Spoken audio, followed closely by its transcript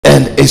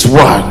and is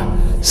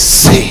what?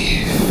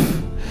 Safe.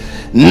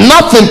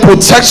 Nothing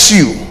protects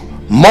you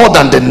more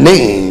than the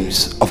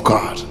names of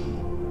God.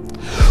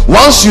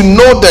 Once you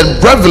know the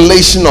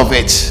revelation of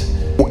it,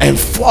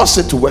 enforce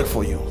it to work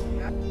for you.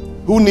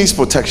 Who needs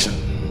protection?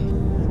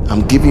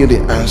 I'm giving you the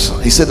answer.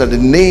 He said that the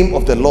name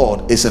of the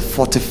Lord is a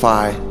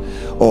fortified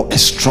or a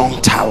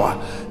strong tower.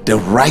 The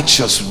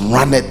righteous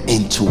run it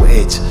into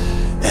it,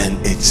 and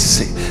it's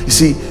safe.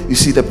 You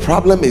see, the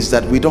problem is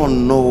that we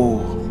don't know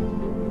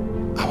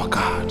our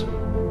God.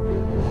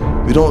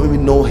 We don't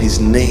even know his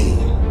name.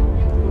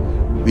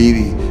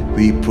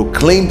 We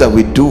proclaim that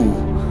we do,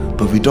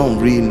 but we don't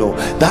really know.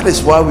 That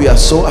is why we are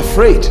so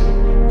afraid.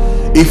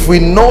 If we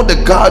know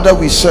the God that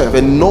we serve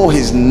and know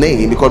his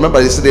name, because remember,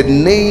 it's the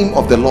name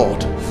of the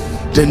Lord.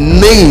 The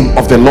name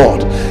of the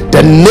Lord.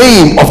 The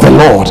name of the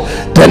Lord.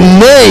 The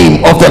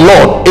name of the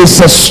Lord is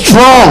a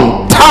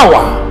strong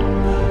tower.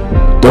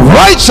 The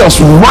righteous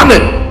run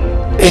it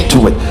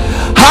into it.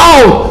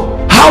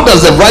 How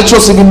does the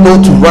righteous even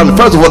know to run?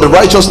 First of all, the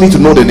righteous need to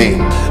know the name.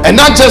 And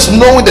not just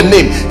knowing the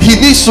name. He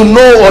needs to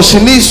know, or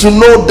she needs to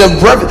know the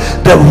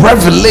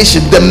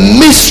revelation, the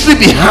mystery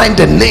behind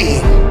the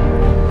name.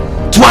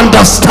 To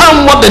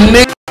understand what the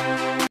name.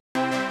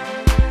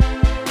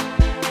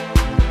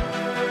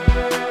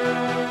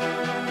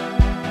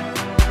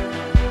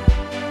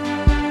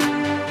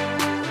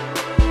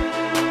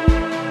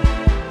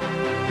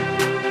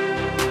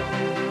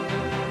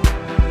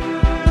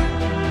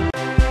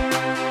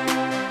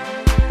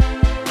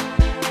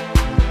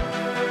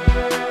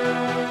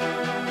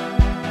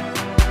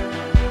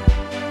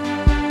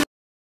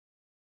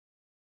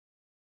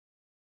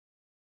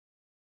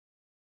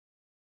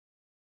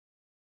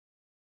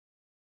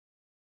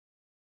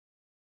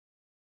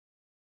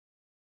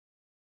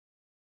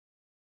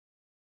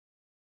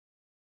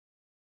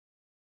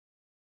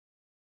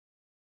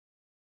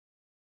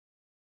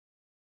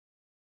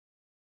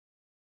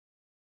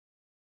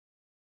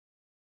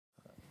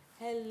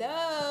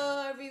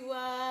 Hello,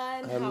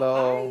 everyone. Hello.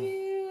 How are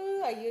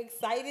you? Are you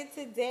excited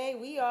today?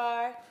 We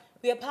are.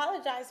 We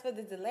apologize for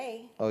the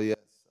delay. Oh, yes.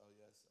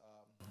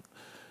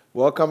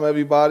 Welcome,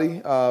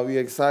 everybody.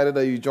 We're excited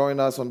that you joined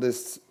us on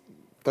this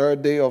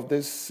third day of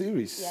this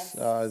series. Yes.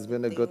 It's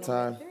been a Day good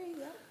number time. 3,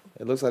 yep.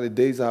 It looks like the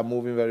days are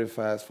moving very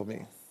fast for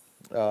me.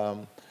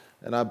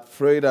 And I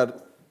pray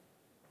that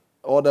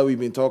all that we've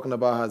been talking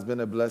about has been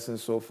a blessing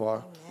so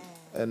far.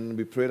 Amen. And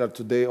we pray that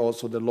today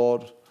also the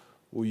Lord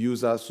will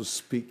use us to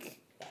speak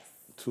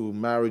to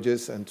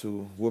marriages and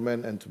to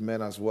women and to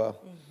men as well.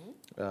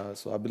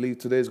 So I believe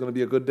today is going to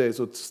be a good day.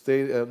 So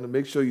stay,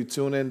 make sure you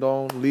tune in,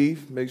 don't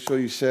leave. Make sure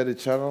you share the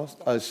channels,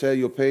 share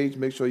your page.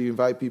 Make sure you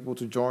invite people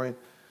to join.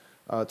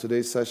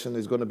 Today's session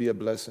is going to be a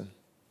blessing.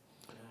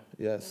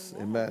 Yes,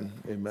 amen.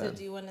 Amen. So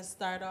do you want to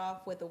start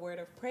off with a word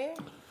of prayer?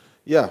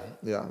 Yeah.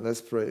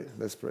 Let's pray.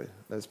 Let's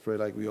pray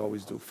like we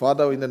always do.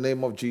 Father, in the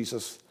name of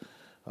Jesus,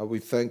 we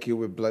thank you.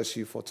 We bless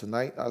you for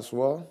tonight as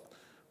well.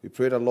 We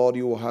pray that, Lord,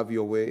 you will have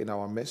your way in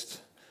our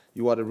midst.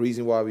 You are the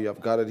reason why we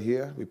have gathered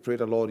here. We pray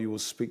that, Lord, you will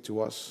speak to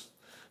us,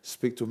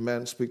 speak to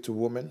men, speak to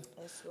women.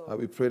 Yes, Lord.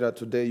 We pray that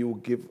today you will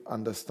give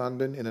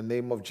understanding in the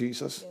name of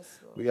Jesus. Yes,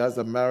 Lord. We ask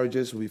that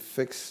marriages will be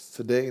fixed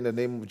today in the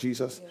name of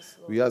Jesus. Yes,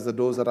 Lord. We ask that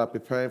those that are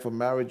preparing for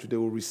marriage, they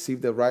will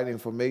receive the right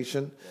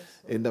information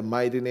in the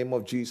mighty name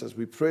of Jesus.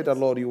 We pray that,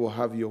 Lord, you will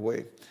have your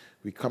way.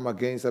 We come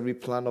against every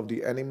plan of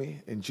the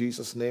enemy. In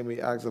Jesus' name, we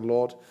ask the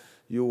Lord,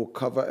 you will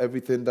cover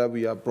everything that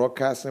we are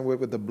broadcasting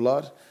with the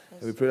blood.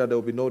 And we pray that there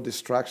will be no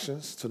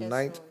distractions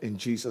tonight. In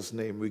Jesus'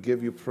 name, we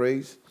give you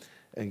praise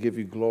and give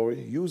you glory.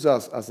 Use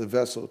us as a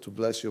vessel to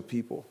bless your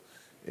people.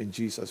 In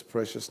Jesus'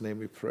 precious name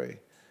we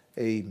pray.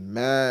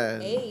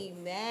 Amen.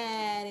 Amen.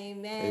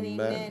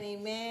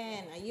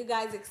 Are you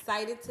guys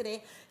excited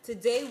today?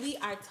 Today we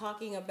are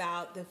talking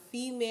about the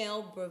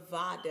female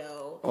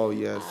bravado. Oh,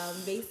 yes.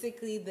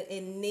 Basically the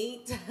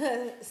innate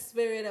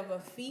spirit of a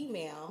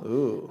female.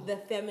 Ooh. The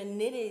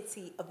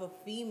femininity of a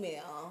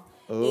female.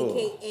 Ooh.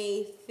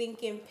 AKA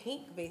thinking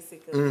pink,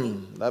 basically.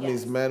 That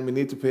means, man, we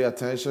need to pay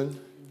attention.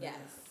 Yes.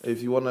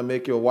 If you want to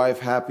make your wife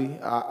happy,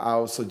 I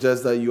would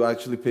suggest that you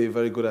actually pay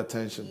very good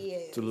attention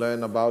to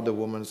learn about the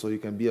woman so you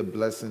can be a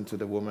blessing to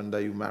the woman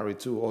that you marry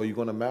to or you're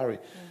going to marry.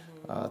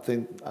 I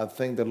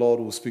think the Lord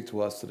will speak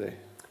to us today.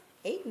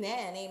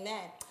 Amen.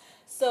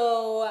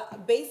 So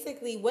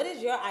basically, what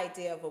is your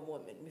idea of a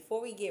woman?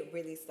 Before we get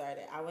really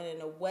started, I want to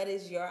know, what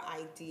is your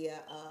idea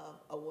of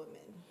a woman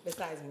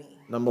besides me?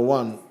 Number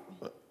one,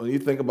 when you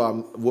think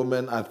about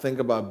woman, I think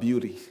about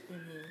beauty.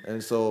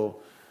 And so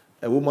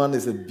a woman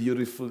is a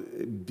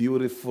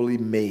beautifully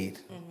made,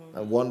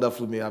 a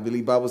wonderfully made. I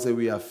believe the Bible says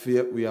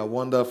we are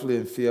wonderfully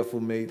and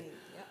fearfully made. Yep.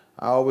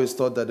 I always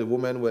thought that the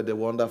women were the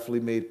wonderfully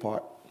made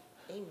part.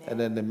 Amen. And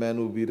then the man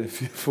will be the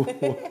fearful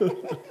one.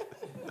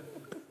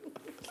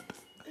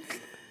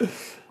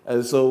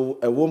 And so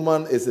a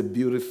woman is a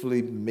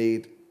beautifully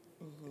made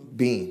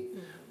being,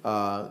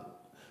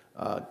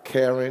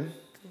 caring,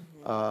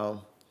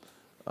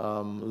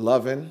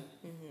 loving,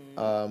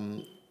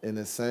 in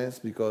a sense,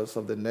 because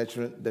of the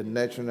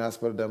nurturing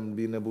aspect of them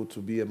being able to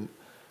be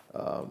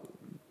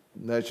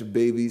nurture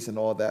babies and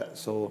all that.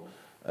 So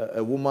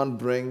a woman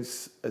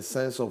brings a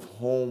sense of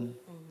home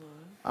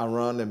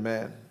around a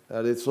man.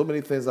 There's so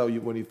many things that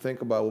when you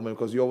think about a woman,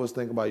 because you always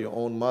think about your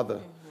own mother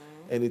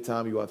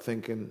anytime you are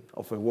thinking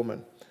of a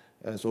woman.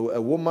 And so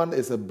a woman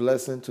is a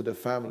blessing to the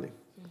family.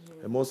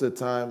 And most of the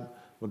time,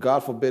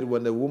 God forbid,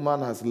 when the woman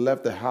has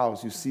left the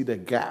house, you see the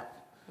gap.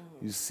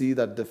 You see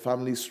that the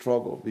family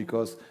struggle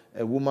because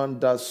a woman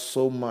does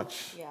so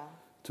much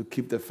to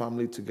keep the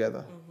family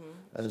together.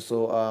 And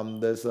so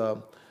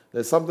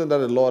there's something that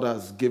the Lord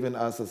has given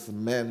us as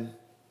men.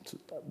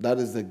 That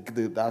is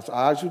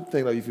I actually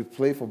think that if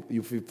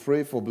you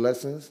pray for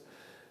blessings,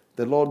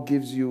 the Lord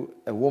gives you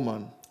a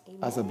woman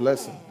as a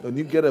blessing. When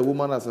you get a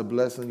woman as a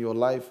blessing, your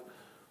life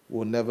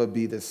will never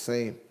be the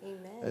same.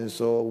 And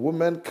so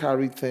women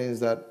carry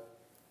things that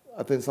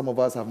I think some of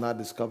us have not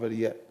discovered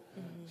yet.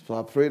 So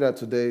I pray that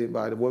today,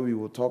 by the way we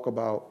will talk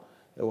about,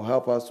 it will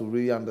help us to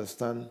really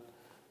understand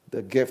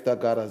the gift that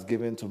God has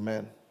given to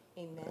men.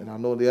 Amen. And I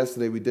know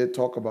yesterday we did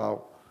talk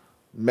about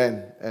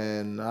men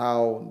and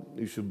how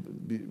we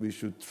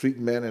should treat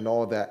men and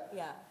all that.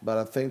 Yeah. But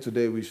I think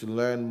today we should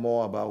learn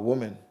more about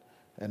women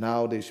and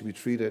how they should be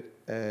treated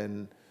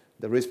and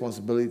the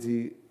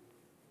responsibility.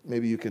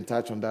 Maybe you can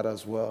touch on that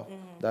as well.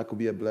 That could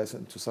be a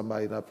blessing to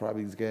somebody that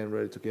probably is getting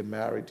ready to get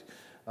married.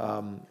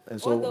 And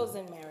so, all those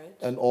in marriage.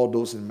 And all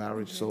those in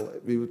marriage. So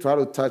we will try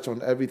to touch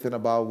on everything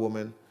about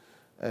women,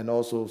 and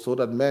also so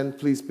that men,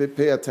 please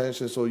pay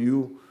attention so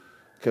you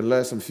can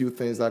learn some few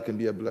things that can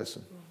be a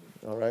blessing.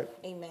 All right?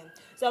 Amen.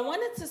 So I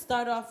wanted to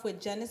start off with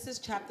Genesis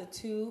chapter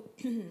 2,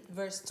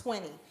 verse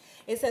 20.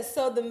 It says,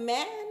 so the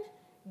man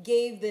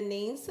gave the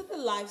names to the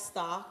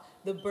livestock,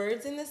 the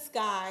birds in the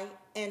sky,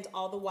 and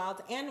all the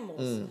wild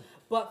animals.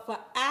 But for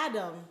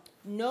Adam,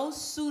 no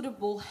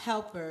suitable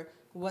helper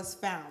was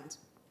found.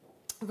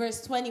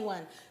 Verse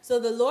 21, so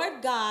the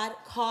Lord God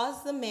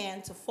caused the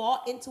man to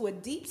fall into a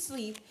deep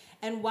sleep,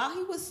 and while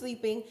he was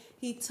sleeping,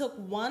 he took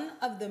one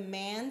of the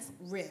man's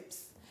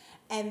ribs,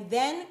 and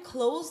then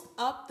closed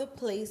up the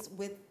place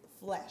with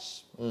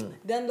flesh.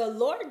 Then the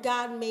Lord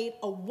God made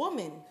a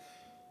woman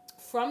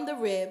from the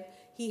rib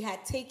he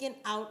had taken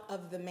out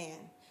of the man,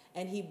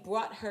 and he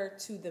brought her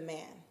to the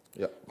man.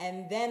 Yep.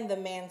 And then the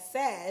man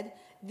said,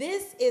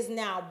 this is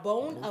now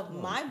bone of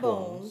my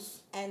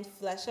bones and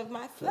flesh of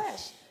my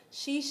flesh.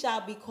 She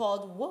shall be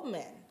called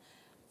woman,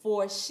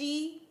 for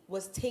she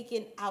was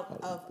taken out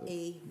of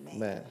a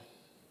man.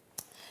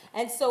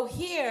 And so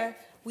here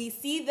we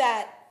see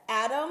that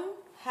Adam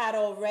had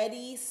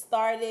already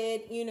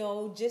started,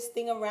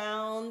 gisting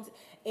around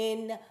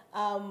in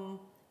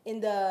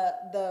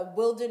the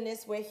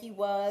wilderness where he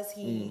was.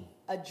 He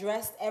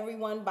addressed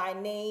everyone by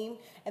name,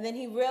 and then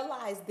he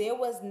realized there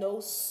was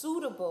no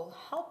suitable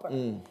helper.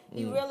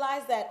 He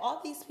realized that all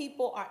these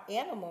people are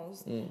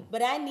animals,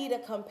 but I need a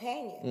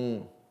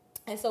companion.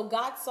 And so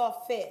God saw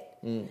fit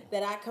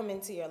that I come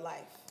into your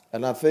life.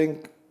 And I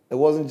think it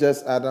wasn't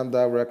just Adam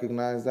that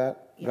recognized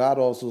that. Yeah. God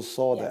also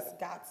saw that. Yes,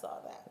 God saw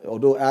that.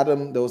 Although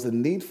there was a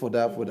need for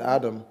that with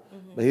Adam,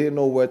 but he didn't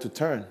know where to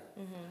turn.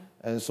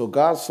 And so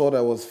God saw that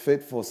it was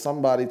fit for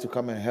somebody to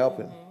come and help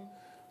him.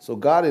 So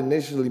God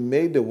initially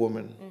made the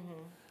woman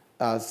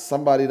as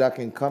somebody that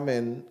can come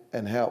in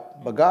and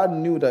help. But God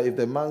knew that if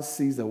the man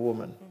sees the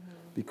woman,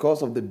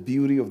 because of the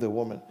beauty of the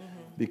woman,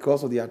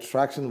 because of the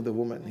attraction of the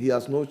woman, he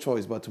has no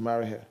choice but to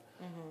marry her.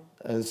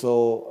 And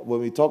so when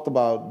we talked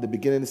about the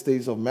beginning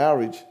stages of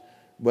marriage,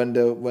 when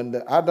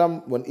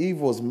Eve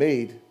was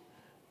made,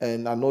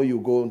 and I know you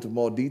go into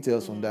more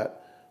details on that,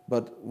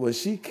 but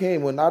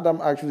when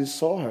Adam actually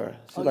saw her,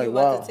 she's like,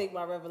 wow. You about to take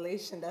my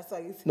revelation, that's why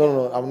you said.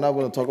 No, I'm not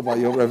going to talk about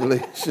your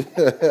revelation.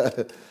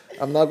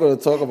 I'm not going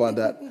to talk about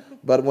that.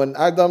 But when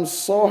Adam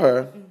saw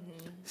her,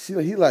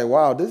 he's like,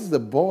 wow, this is the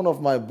bone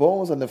of my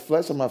bones and the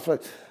flesh of my flesh.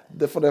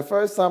 For the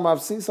first time,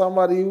 I've seen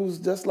somebody who's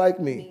just like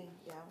me.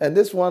 Yeah. And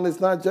this one is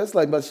not just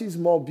like, but she's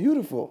more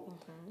beautiful.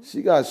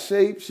 She got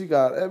shape. She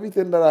got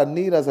everything that I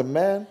need as a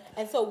man.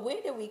 And so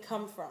where did we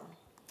come from?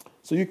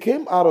 So you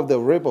came out of the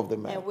rib of the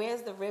man. And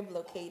where's the rib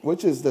located?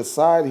 Which is the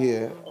side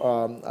here.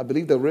 I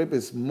believe the rib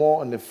is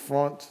more on the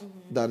front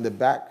than the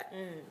back.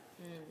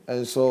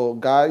 And so,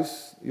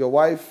 guys, your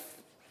wife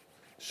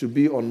should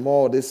be on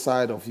more this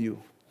side of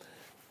you.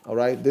 All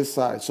right, this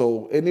side.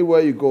 So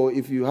anywhere you go,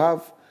 if you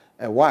have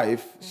a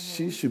wife,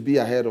 she should be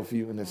ahead of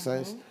you in a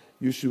sense.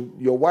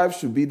 Your wife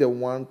should be the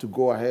one to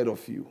go ahead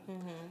of you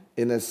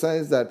in a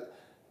sense that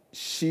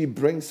she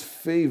brings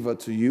favor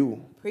to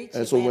you. Preach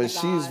and so when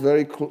she's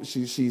very close,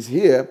 she's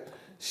here,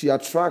 she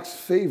attracts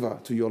favor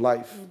to your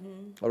life.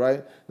 All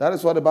right? That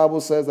is what the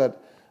Bible says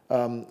that,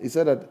 it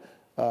said that,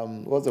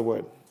 what's the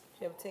word?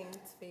 She obtains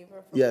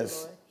favor from the Lord.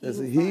 Yes.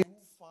 He who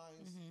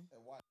finds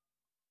a wife.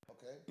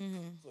 Okay?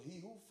 So he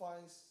who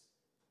finds,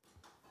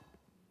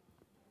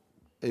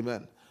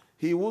 amen.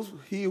 He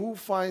who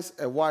finds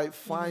a wife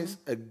finds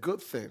a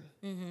good thing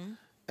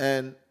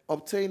and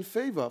obtain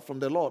favor from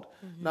the Lord.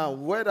 Now,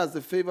 where does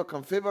the favor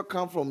come? Favor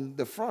come from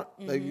the front.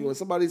 Like when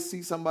somebody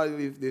sees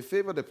somebody, they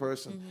favor the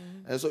person.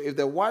 And so if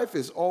the wife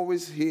is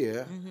always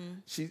here,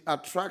 she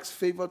attracts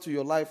favor to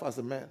your life as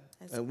a man.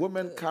 And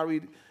women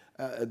carried,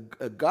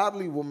 a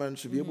godly woman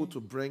should be able to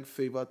bring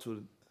favor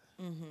to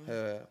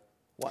her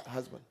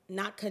husband.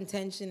 Not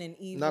contention and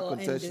evil Not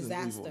contention and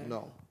disaster. And evil.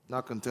 No,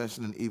 not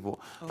contention and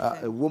evil.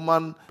 Okay. A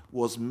woman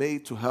was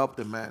made to help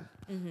the man.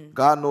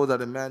 God knows that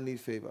the man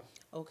needs favor.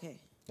 Okay.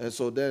 And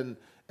so then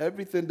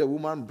everything the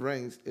woman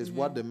brings is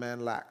what the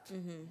man lacked.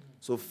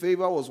 So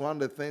favor was one of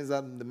the things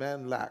that the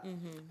man lacked.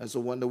 And so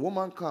when the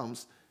woman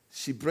comes,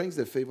 she brings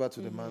the favor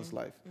to the man's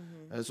life.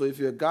 And so if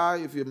you're a guy,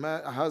 if you're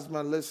a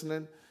husband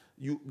listening,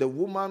 the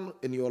woman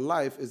in your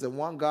life is the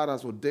one God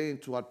has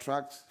ordained to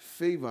attract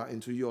favor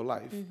into your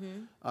life.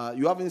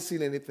 You haven't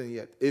seen anything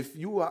yet. If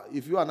you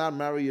are not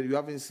married yet, you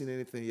haven't seen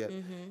anything yet.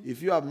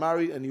 If you are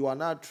married and you are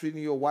not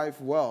treating your wife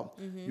well,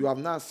 you have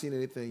not seen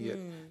anything yet.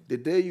 The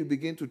day you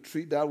begin to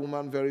treat that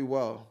woman very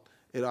well,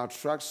 it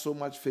attracts so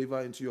much favor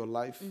into your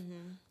life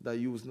that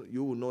you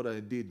will know that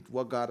indeed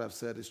what God has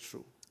said is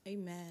true.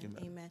 Amen.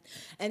 Amen.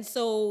 And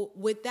so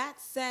with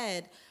that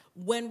said,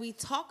 when we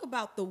talk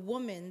about the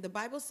woman, the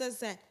Bible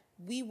says that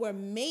we were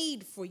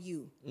made for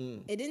you.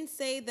 It didn't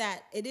say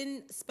that, it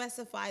didn't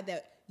specify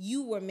that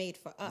you were made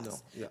for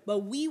us, but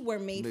we were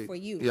made for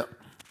you.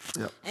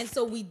 Yep. And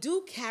so we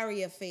do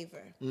carry a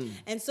favor.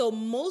 And so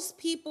most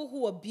people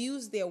who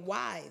abuse their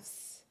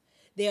wives,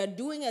 they are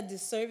doing a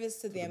disservice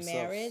to their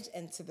marriage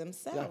and to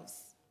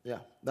themselves. Yeah,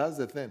 that's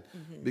the thing.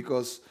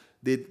 Because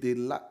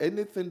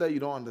anything that you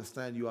don't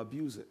understand, you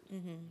abuse it.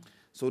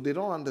 So they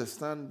don't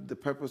understand the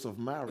purpose of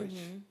marriage.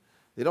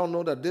 They don't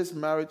know that this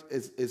marriage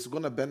is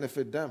going to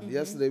benefit them.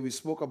 Yesterday we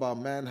spoke about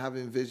man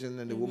having vision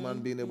and the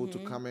woman being able to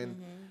come in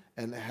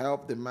and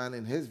help the man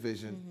in his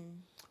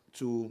vision.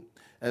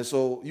 And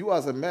so you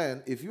as a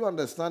man, if you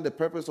understand the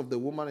purpose of the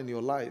woman in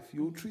your life,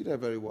 you treat her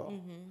very well.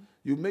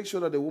 You make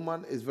sure that the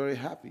woman is very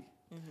happy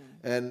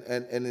and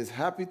is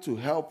happy to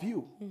help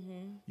you.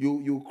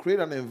 You create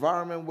an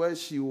environment where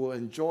she will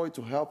enjoy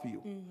to help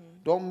you.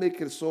 Don't make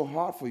it so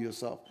hard for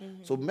yourself.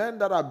 So men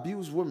that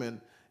abuse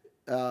women,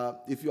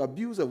 if you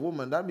abuse a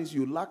woman, that means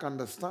you lack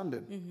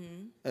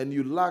understanding and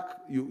you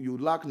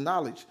lack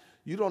knowledge.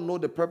 You don't know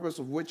the purpose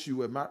of which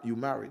you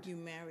married.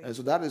 And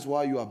so that is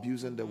why you're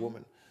abusing the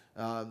woman.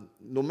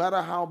 No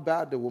matter how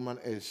bad the woman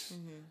is,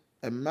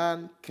 a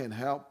man can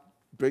help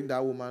bring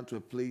that woman to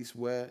a place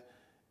where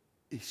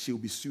she'll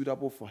be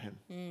suitable for him.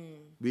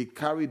 We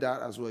carry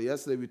that as well.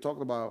 Yesterday we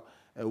talked about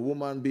a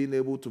woman being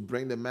able to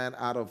bring the man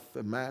out of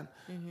a man.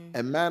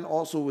 A man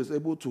also is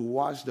able to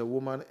wash the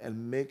woman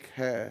and make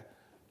her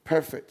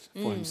perfect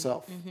for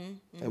himself.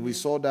 And we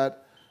saw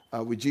that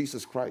with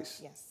Jesus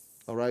Christ.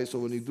 All right, so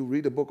when you do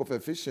read the book of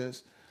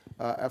Ephesians,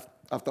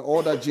 after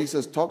all that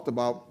Jesus talked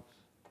about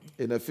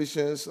in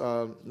Ephesians,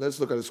 let's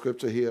look at the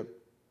scripture here.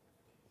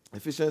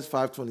 Ephesians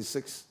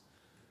 5:26.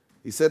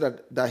 He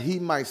said that he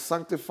might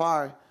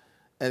sanctify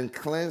and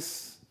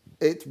cleanse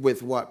it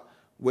with what?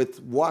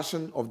 With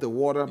washing of the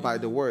water by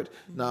the word.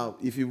 Now,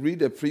 if you read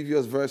the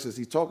previous verses,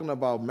 he's talking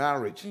about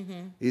marriage.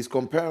 He's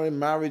comparing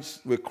marriage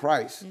with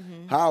Christ.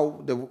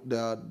 How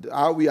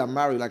how we are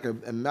married, like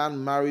a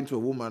man married to a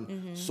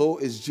woman, so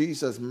is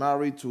Jesus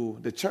married to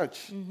the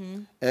church.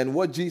 And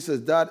what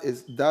Jesus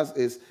does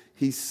is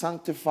he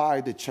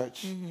sanctified the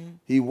church.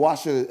 He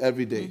washes it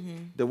every day.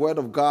 The word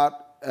of God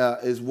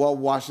is what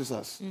washes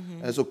us.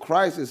 And so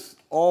Christ is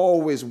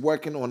always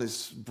working on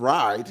his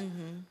bride.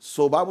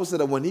 So Bible said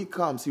that when he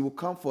comes, he will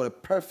come for a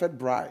perfect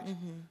bride.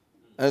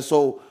 And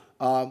so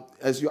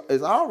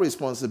it's our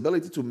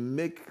responsibility to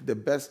make the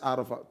best out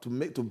of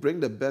to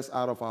bring the best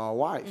out of our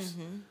wives.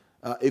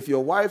 If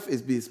your wife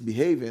is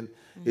misbehaving,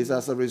 it's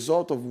as a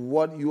result of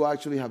what you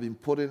actually have been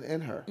putting in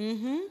her.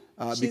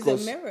 She's a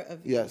mirror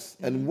of you. Yes,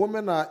 and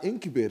women are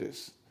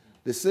incubators.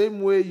 The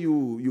same way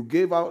you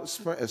gave out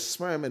a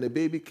sperm and a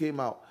baby came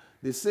out,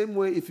 the same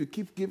way if you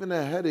keep giving her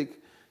a headache,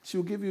 she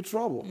will give you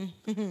trouble.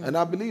 And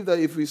I believe that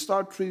if we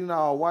start treating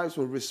our wives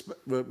with respect,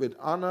 with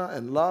honor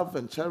and love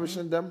and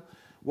cherishing them,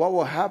 what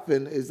will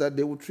happen is that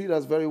they will treat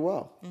us very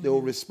well. They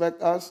will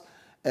respect us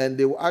and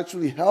they will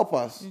actually help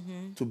us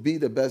to be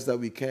the best that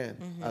we can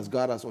as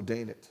God has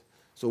ordained it.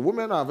 So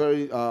women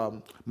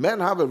are men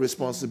have a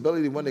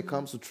responsibility when it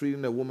comes to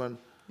treating a woman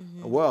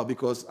well,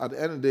 because at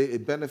the end of the day,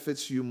 it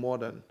benefits you more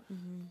than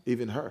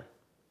even her.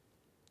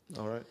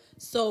 All right.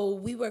 So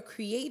we were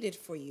created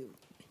for you.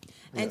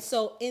 And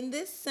so in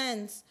this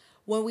sense,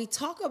 when we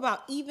talk about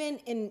even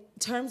in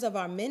terms of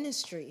our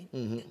ministry,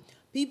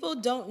 people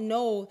don't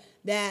know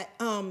that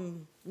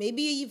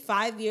maybe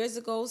 5 years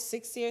ago,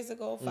 6 years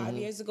ago, 5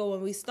 years ago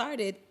when we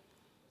started,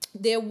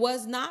 there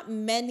was not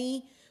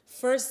many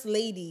first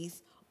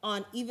ladies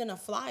on even a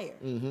flyer.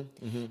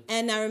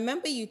 And I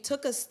remember you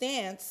took a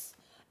stance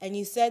and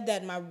you said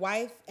that my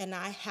wife and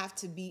I have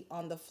to be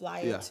on the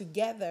flyer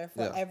together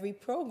for every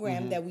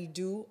program that we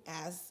do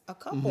as a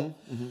couple.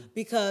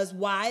 Because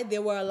why?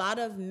 There were a lot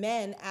of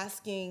men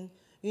asking,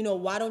 you know,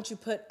 why don't you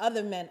put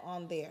other men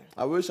on there?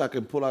 I wish I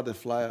could pull out the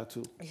flyer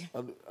too.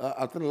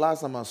 I think the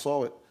last time I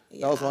saw it,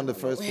 that was one of the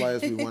first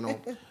flyers we went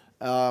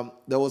on.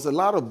 There was a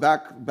lot of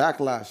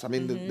backlash. I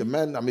mean, the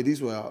men, I mean,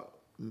 these were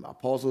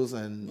apostles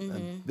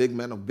and big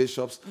men of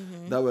bishops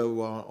that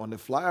were on the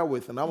flyer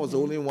with, and I was the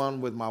only one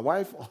with my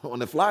wife on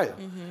the flyer.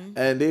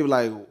 And they were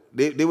like,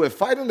 they were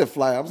fighting the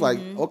flyer. I was like,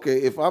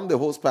 okay, if I'm the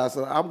host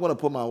pastor, I'm going to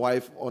put my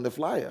wife on the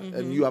flyer,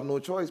 and you have no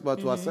choice but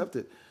to accept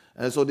it.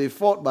 And so they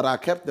fought, but I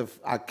kept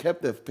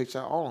the picture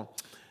on,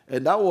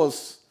 and that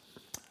was.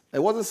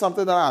 It wasn't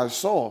something that I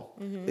saw.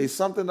 It's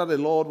something that the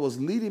Lord was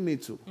leading me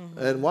to.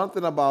 And one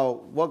thing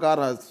about what God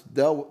has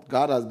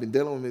been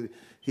dealing with me,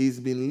 He's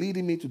been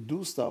leading me to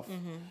do stuff.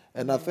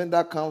 And I think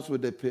that comes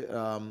with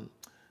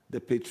the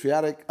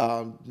patriotic,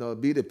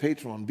 be the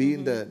patron,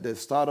 being the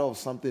starter of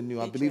something new.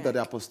 I believe that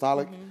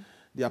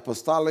the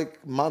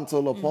apostolic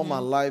mantle upon my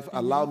life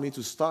allowed me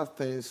to start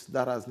things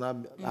that I've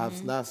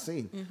not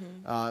seen.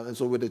 And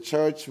so with the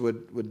church,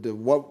 with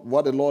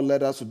what the Lord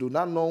led us to do,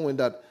 not knowing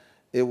that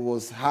it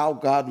was how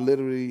God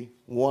literally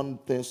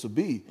wanted things to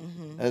be.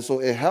 And so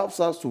it helps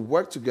us to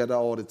work together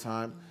all the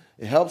time.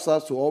 It helps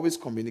us to always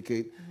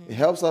communicate. It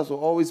helps us to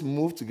always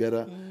move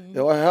together. It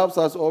helps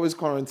us to always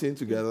quarantine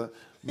together.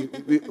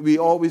 We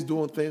always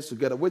doing things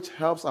together, which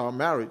helps our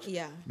marriage.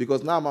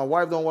 Because now my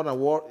wife don't want to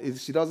work.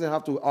 She doesn't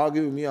have to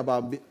argue with me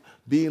about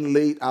being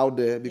late out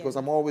there because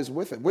I'm always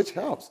with her, which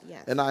helps.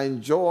 And I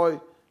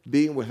enjoy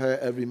being with her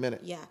every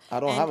minute.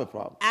 I don't have a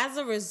problem. As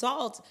a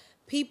result,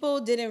 people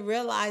didn't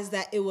realize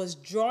that it was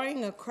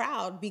drawing a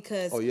crowd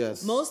because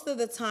most of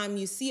the time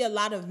you see a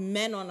lot of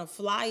men on a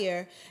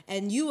flyer,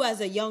 and you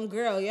as a young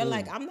girl, you're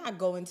like, I'm not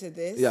going to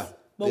this.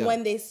 But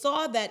when they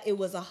saw that it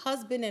was a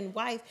husband and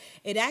wife,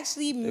 it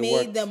actually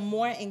made them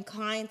more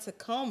inclined to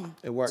come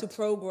to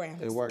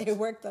programs. It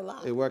worked a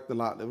lot. It worked a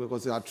lot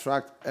because it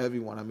attracted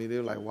everyone. I mean, they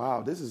were like,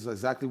 wow, this is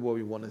exactly what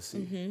we want to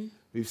see.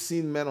 We've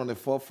seen men on the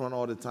forefront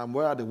all the time.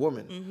 Where are the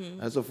women?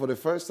 And so for the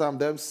first time,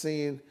 them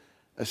seeing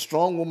a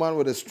strong woman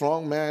with a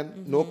strong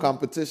man, no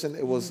competition,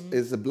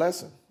 it's a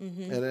blessing.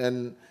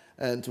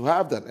 And to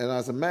have that. And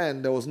as a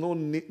man, there was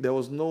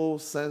no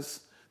sense.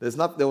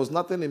 There was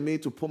nothing in me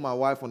to put my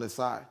wife on the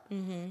side.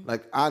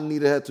 Like I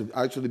needed her to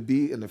actually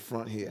be in the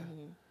front here,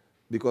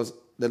 because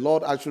the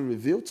Lord actually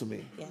revealed to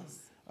me.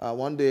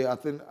 One day, I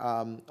think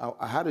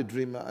I had a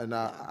dream, and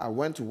I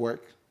went to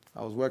work.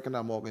 I was working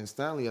at Morgan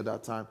Stanley at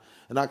that time,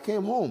 and I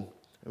came home,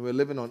 and we were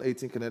living on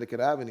 18 Connecticut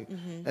Avenue,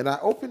 and I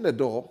opened the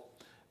door,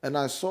 and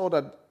I saw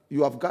that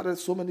you have gathered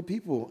so many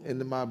people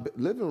in my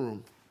living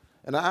room,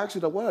 and I asked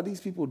you, what are these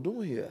people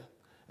doing here?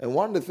 And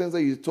one of the things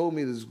that you told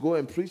me is go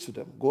and preach to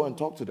them, go and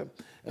talk to them.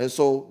 And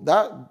so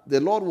that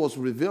the Lord was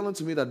revealing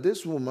to me that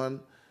this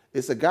woman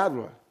is a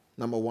gatherer,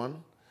 number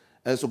one.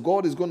 And so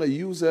God is going to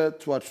use her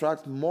to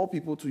attract more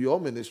people to your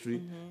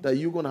ministry that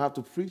you're going to have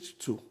to preach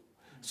to.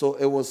 So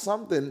it was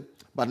something,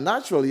 but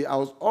naturally I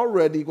was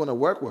already going to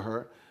work with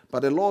her.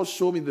 But the Lord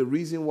showed me the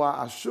reason why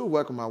I should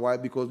work with my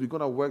wife, because we're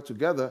going to work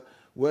together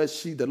where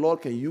the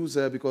Lord can use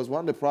her, because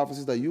one of the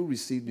prophecies that you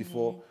received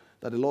before,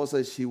 that the Lord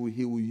says He will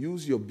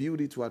use your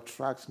beauty to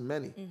attract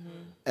many.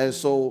 And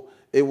so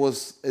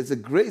it's a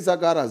grace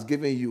that God has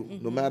given you,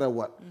 no matter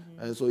what.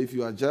 And so if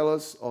you are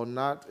jealous or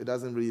not, it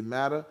doesn't really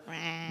matter,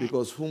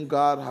 because whom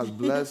God has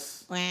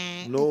blessed,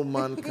 no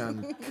man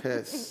can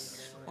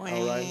curse. All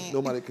right?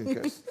 Nobody can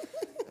curse.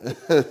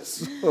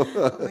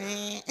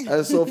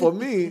 And so for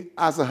me,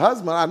 as a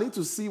husband, I need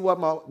to see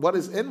what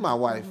is in my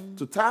wife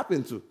to tap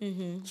into.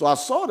 So I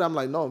saw that. I'm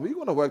like, no, we're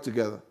going to work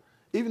together.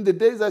 Even the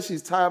days that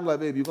she's tired, I'm like,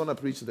 babe, you're going to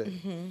preach today.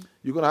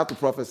 You're going to have to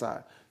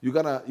prophesy. You're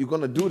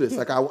gonna do this.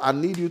 Like, I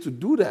need you to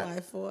do that.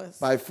 By force.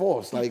 By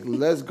force. Like,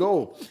 let's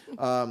go.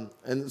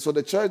 And so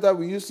the church that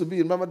we used to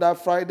be, remember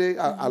that Friday?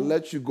 I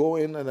let you go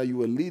in, and you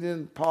were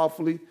leading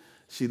powerfully.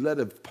 She led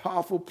a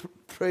powerful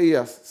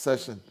prayer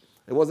session.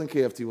 It wasn't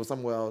KFT. It was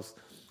somewhere else.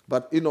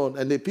 But,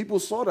 and the people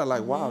saw that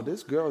like, wow,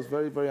 this girl is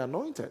very, very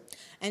anointed.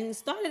 And it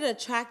started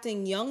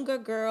attracting younger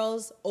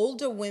girls,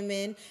 older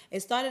women. It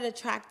started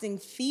attracting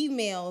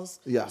females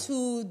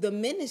to the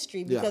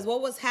ministry, because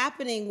what was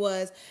happening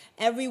was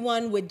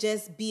everyone would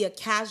just be a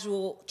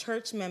casual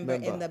church member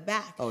in the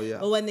back.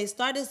 But when they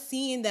started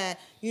seeing that,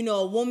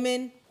 a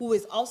woman who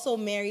is also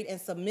married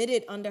and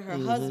submitted under her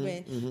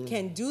husband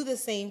can do the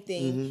same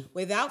thing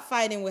without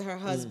fighting with her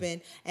husband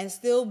and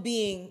still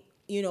being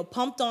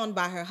pumped on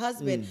by her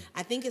husband,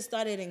 I think it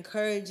started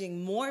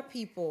encouraging more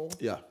people.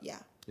 Yeah.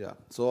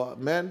 So,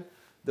 men,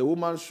 the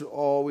woman should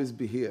always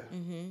be here.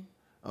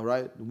 All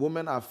right?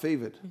 Women are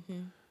favored.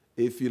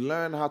 If you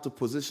learn how to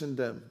position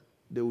them,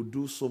 they will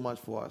do so much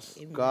for us.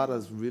 Amen. God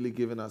has really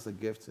given us a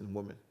gift in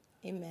women.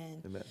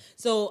 Amen.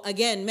 So,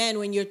 again, men,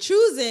 when you're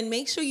choosing,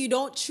 make sure you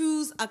don't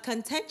choose a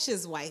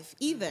contentious wife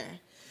either.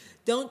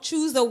 Don't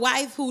choose a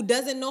wife who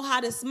doesn't know how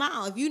to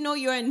smile. If you know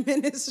you're in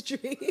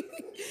ministry,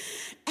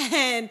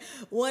 and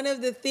one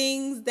of the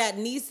things that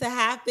needs to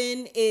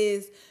happen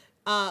is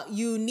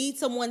you need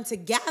someone to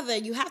gather.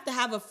 You have to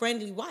have a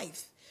friendly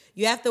wife.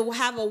 You have to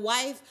have a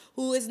wife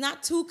who is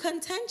not too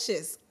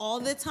contentious all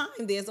the time.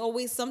 There's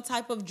always some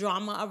type of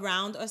drama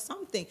around or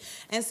something.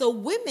 And so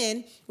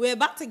women, we're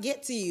about to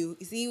get to you.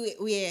 You see,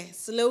 we're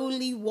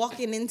slowly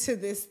walking into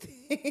this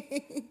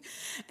thing.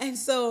 And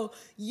so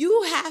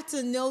you have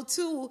to know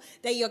too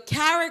that your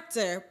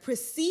character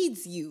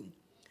precedes you.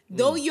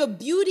 Though your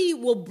beauty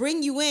will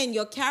bring you in,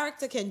 your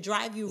character can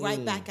drive you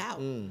right back out.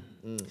 And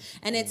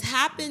it's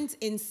happened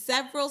in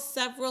several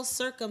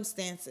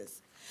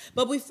circumstances.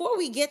 But before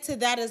we get to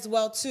that as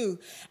well, too,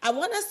 I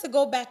want us to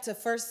go back to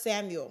 1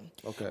 Samuel.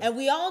 Okay. And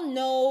we all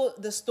know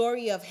the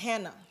story of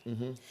Hannah.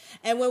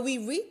 And when we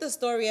read the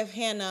story of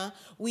Hannah,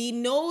 we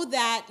know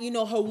that, you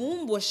know, her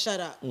womb was shut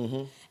up.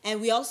 And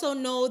we also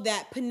know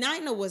that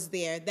Peninnah was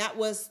there. That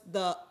was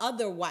the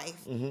other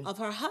wife of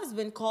her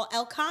husband called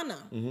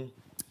Elkanah.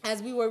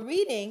 As we were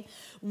reading,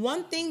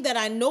 one thing that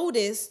I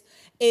noticed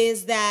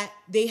is that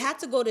they had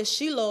to go to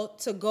Shiloh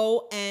to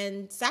go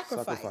and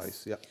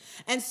sacrifice. Yeah.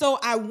 And so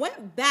I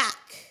went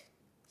back.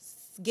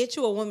 Get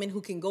you a woman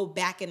who can go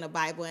back in the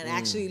Bible and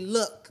actually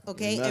look,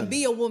 okay? Amen. And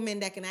be a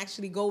woman that can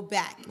actually go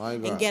back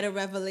and get a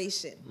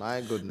revelation. My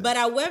goodness. But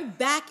I went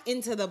back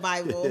into the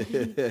Bible.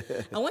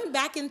 I went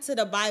back into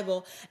the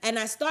Bible and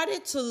I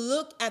started to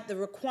look at the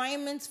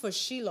requirements for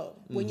Shiloh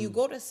when you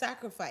go to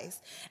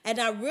sacrifice. And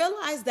I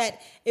realized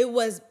that it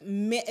was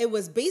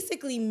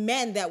basically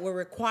men that were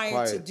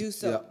required to do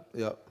so.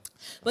 Yeah.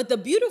 But the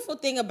beautiful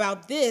thing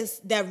about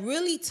this that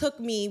really took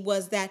me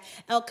was that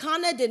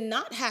Elkanah did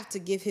not have to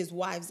give his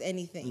wives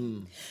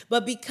anything.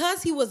 But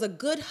because he was a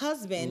good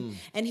husband,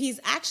 and he's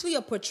actually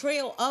a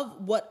portrayal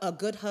of what a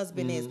good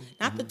husband is,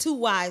 not the two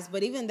wives,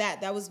 but even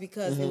that was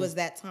because it was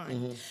that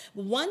time.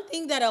 But one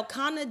thing that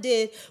Elkanah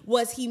did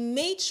was he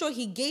made sure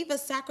he gave a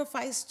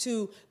sacrifice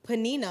to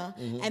Peninnah,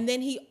 and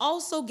then he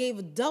also gave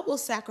a double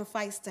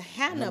sacrifice to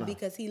Hannah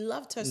because he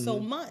loved her so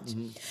much.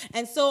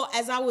 And so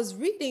as I was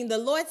reading, the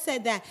Lord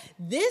said that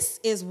this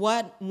is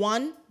what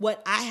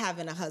I have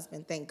in a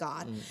husband, thank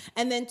God.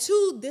 And then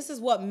two, this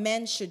is what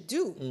men should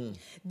do.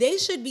 They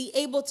should be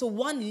able to,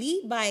 one,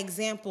 lead by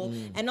example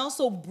and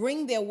also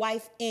bring their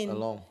wife in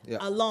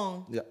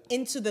along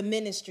into the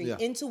ministry,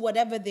 into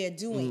whatever they're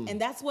doing.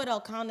 And that's what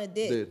Elkanah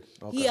did.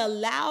 Okay. He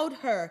allowed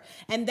her.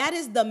 And that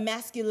is the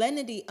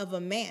masculinity of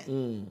a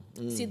man.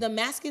 See, the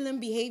masculine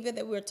behavior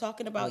that we were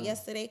talking about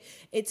yesterday,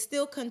 it's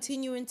still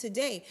continuing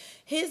today.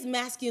 His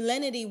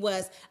masculinity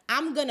was,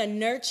 I'm going to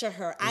nurture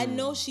her. I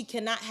know she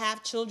cannot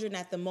have children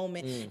at the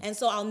moment. And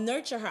so I'll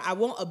nurture her. I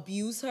won't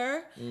abuse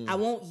her. I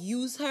won't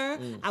use her.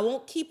 I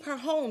won't keep her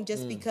home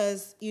just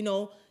because, you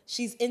know,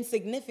 she's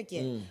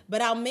insignificant,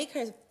 but I'll make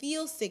her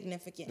feel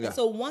significant. And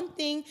so one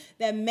thing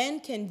that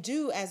men can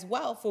do as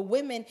well for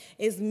women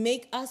is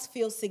make us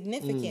feel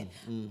significant.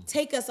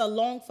 Take us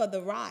along for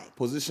the ride.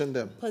 Position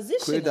them.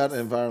 Create that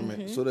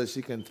environment so that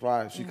she can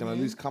thrive. She can at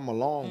least come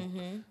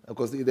along.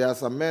 Because there are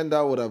some men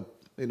that would have,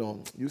 you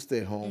know, you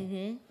stay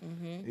home.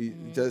 You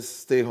just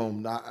stay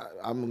home.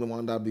 I'm the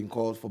one that been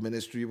called for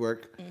ministry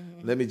work.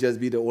 Let me just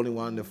be the only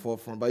one in the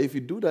forefront. But if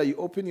you do that, you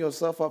open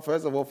yourself up,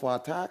 first of all, for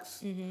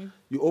attacks.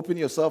 You open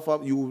yourself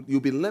up. You'll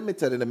be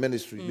limited in the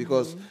ministry.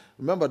 Because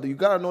remember, you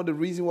got to know the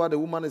reason why the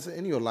woman is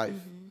in your life.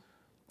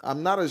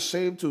 I'm not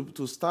ashamed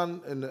to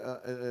stand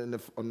on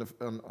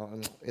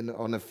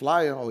a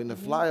flyer or in a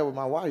flyer with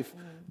my wife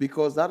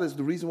because that is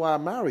the reason why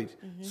I'm married,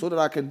 so that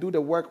I can do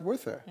the work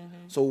with her.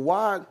 So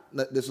why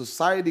the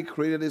society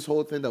created this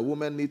whole thing that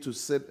women need to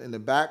sit in the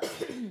back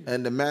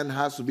and the man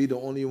has to be the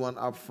only one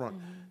up front.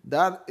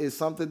 That is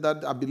something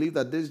that I believe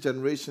that this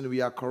generation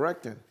we are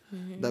correcting.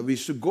 That we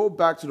should go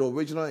back to the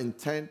original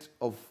intent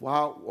of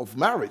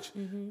marriage.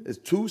 It's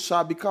two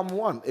shall become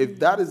one. If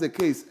that is the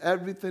case,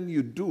 everything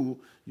you do,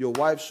 your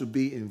wife should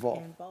be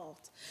involved.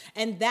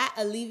 And that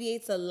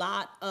alleviates a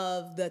lot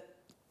of the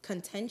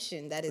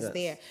contention that is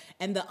there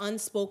and the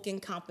unspoken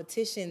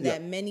competition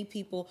that many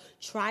people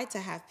try to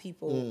have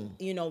people,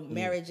 you know,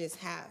 marriages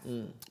have.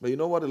 But you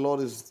know what the Lord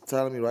is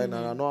telling me right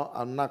now? I know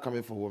I'm not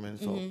coming for women,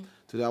 so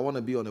today I want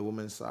to be on the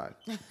woman's side.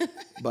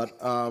 But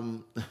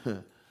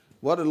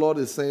what the Lord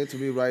is saying to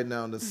me right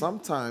now, that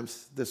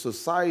sometimes the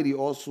society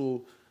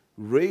also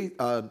brings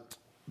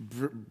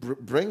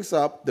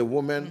up the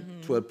woman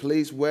to a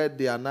place where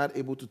they are not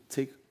able to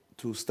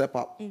step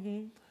up.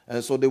 And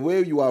so the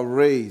way you are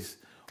raised,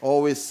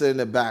 always sit in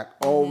the back,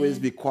 always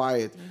be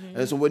quiet.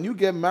 And so when you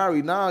get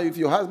married, now if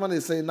your husband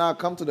is saying, now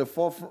come to the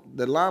forefront,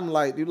 the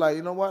limelight, you're like,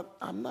 you know what?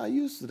 I'm not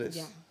used to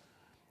this.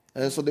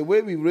 And so the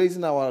way we're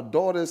raising our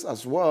daughters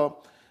as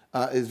well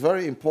is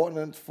very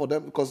important for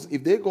them, because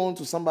if they go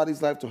into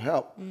somebody's life to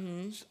help,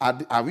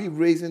 are we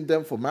raising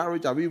them for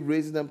marriage? Are we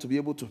raising them to be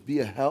able to be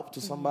a help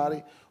to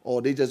somebody? Or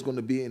are they just going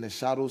to be in a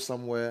shadow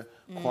somewhere,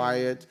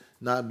 quiet,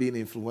 not being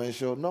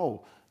influential?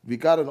 No. We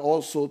got to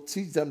also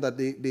teach them that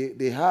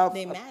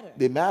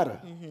they matter.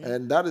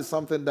 And that is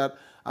something that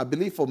I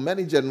believe for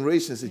many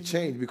generations it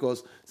changed,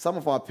 because some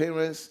of our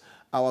parents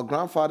our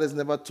grandfathers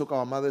never took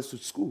our mothers to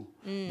school.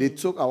 They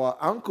took our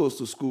uncles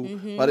to school,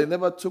 but they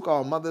never took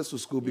our mothers to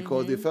school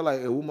because they felt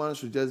like a woman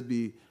should just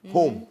be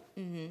home.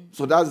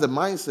 So that's the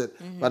mindset.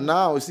 But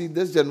now, you see,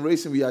 this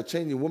generation, we are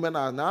changing. Women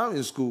are now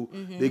in school.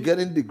 They're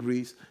getting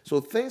degrees. So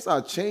things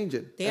are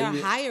changing. They are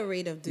a higher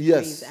rate of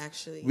degrees, yes,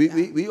 actually.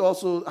 We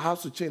also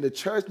have to change. The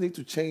church needs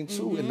to change,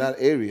 too, in that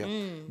area.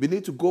 We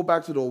need to go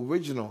back to the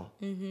original.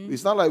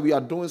 It's not like we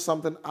are doing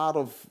something out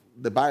of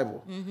the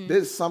Bible.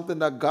 This is something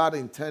that God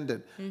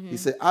intended. He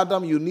said,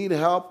 Adam, you need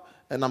help,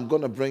 and I'm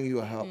going to bring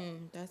you help.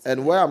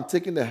 And where I'm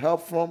taking the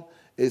help from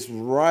is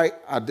right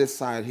at this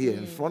side here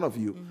in front of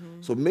you.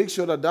 So make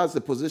sure that that's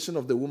the position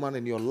of the woman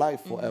in your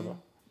life forever.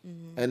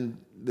 And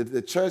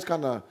the church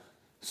kind of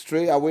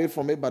stray away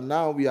from it, but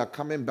now we are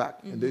coming back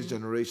in this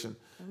generation.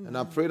 And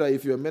I pray that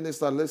if you're a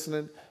minister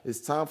listening, it's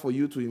time for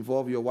you to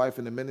involve your wife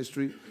in the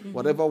ministry.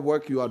 Whatever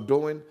work you are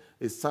doing,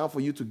 it's time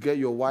for you to get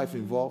your wife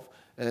involved.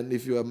 And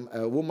if you're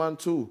a woman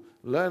too,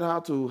 learn how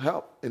to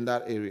help in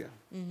that area.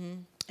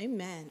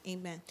 Amen.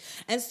 Amen.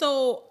 And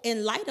so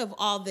in light of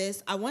all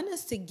this, I want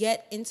us to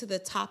get into the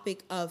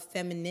topic of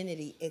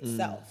femininity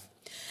itself.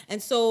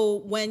 And so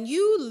when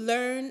you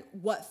learn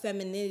what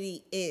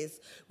femininity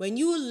is, when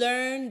you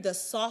learn the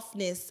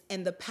softness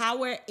and the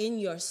power in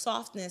your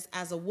softness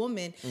as a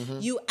woman,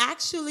 you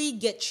actually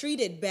get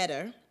treated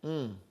better.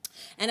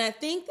 And I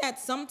think that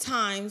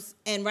sometimes,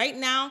 and right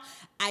now,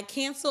 I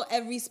cancel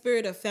every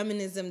spirit of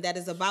feminism that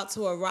is about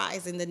to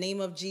arise in the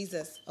name of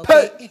Jesus.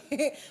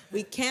 Okay?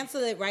 We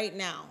cancel it right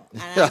now.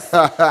 And yes,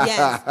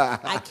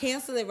 I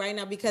cancel it right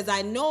now because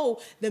I know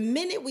the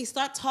minute we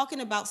start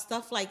talking about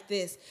stuff like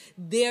this,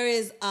 there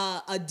is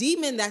a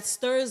demon that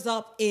stirs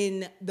up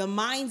in the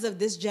minds of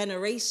this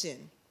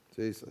generation.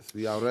 Jesus,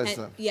 we arrest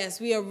them. Yes,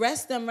 we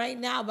arrest them right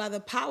now by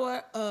the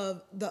power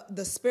of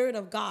the Spirit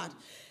of God.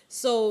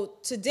 So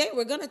today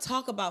we're going to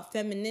talk about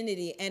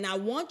femininity, and I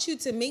want you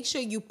to make sure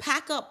you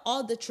pack up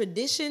all the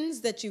traditions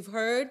that you've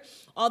heard,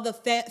 all the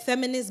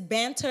feminist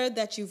banter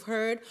that you've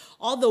heard,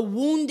 all the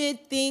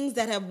wounded things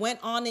that have went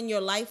on in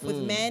your life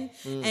with men,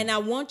 and I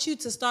want you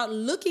to start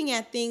looking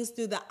at things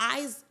through the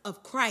eyes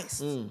of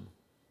Christ.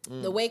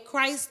 The way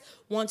Christ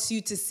wants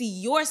you to see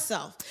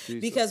yourself.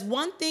 Jesus. Because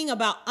one thing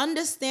about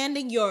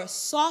understanding your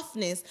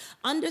softness,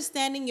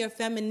 understanding your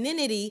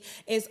femininity,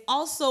 is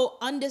also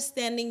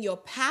understanding your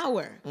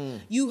power.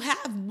 You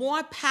have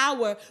more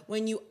power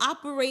when you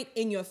operate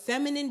in your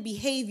feminine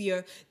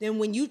behavior than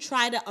when you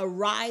try to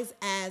arise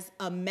as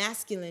a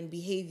masculine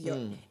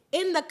behavior.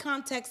 In the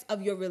context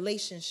of your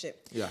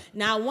relationship.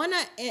 Now,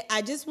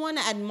 I just want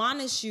to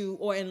admonish you,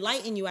 or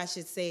enlighten you, I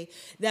should say,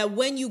 that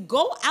when you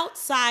go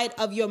outside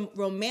of your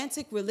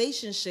romantic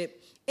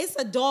relationship, it's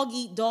a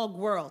dog-eat-dog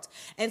world.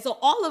 And so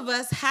all of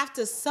us have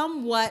to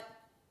somewhat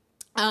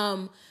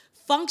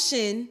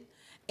function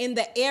in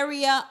the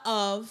area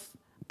of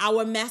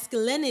our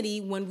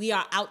masculinity when we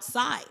are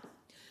outside.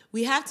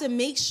 We have to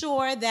make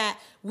sure that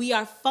we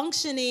are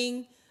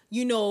functioning,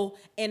 you know,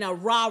 in a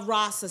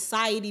rah-rah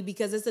society,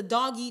 because it's a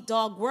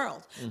dog-eat-dog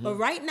world. But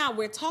right now,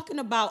 we're talking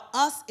about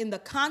us in the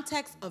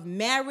context of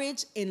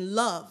marriage and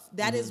love.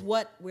 That is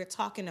what we're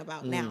talking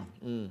about now.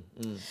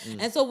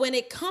 And so when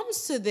it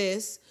comes to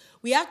this,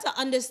 we have to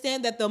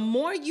understand that the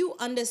more you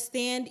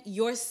understand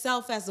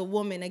yourself as a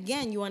woman,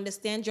 again, you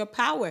understand your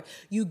power,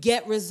 you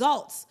get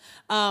results.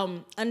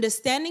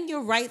 Understanding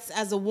your rights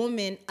as a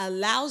woman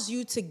allows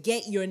you to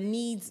get your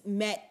needs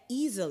met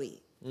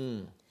easily.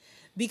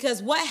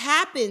 Because what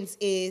happens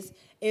is,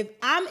 if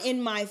I'm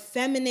in my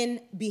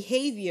feminine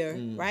behavior,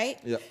 right,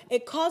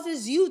 it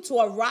causes you to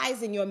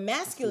arise in your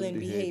masculine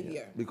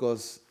behavior.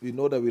 Because we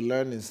know that we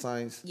learn in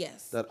science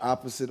that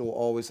opposite will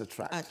always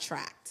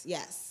attract.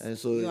 Yes. And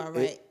so you are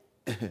right.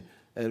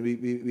 And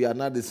we are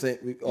not the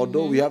same.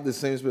 Although we have the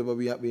same spirit, but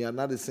we are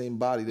not the same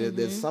body.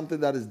 There's something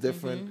that is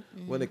different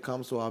when it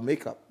comes to our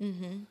makeup.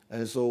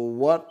 And so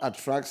what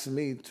attracts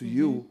me to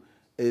you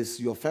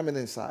is your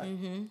feminine side,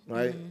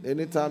 right?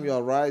 Anytime you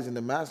arise in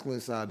the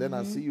masculine side, then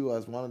I see you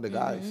as one of the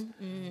guys.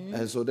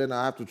 And so then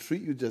I have to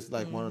treat you just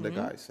like one of the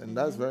guys. And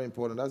that's very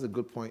important. That's a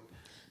good point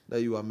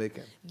that you are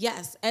making.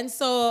 Yes. And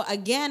so,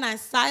 again, I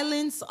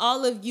silence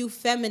all of you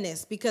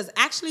feminists, because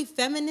actually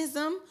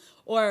feminism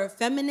or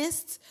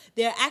feminists,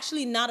 they're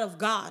actually not of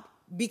God.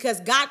 Because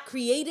God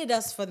created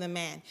us for the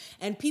man.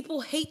 And people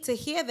hate to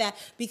hear that,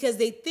 because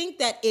they think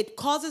that it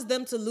causes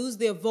them to lose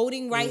their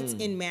voting rights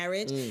in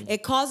marriage.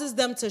 It causes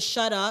them to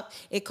shut up.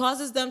 It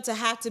causes them to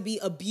have to be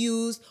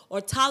abused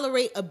or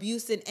tolerate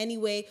abuse in any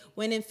way,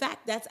 when in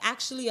fact that's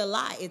actually a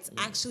lie. It's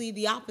actually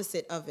the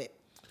opposite of it.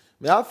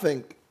 I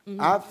think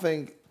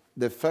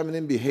the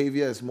feminine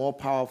behavior is more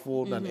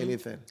powerful than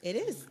anything. It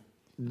is.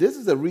 This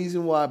is the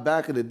reason why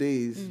back in the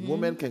days,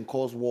 women can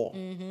cause war.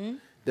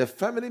 The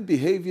feminine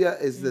behavior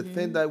is the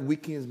thing that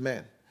weakens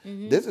men.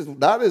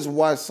 That is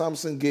why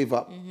Samson gave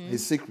up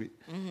his secret.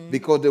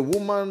 Because the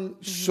woman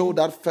showed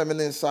that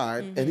feminine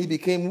side and he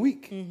became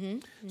weak.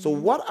 So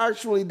what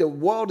actually the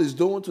world is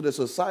doing to the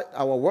society,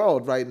 our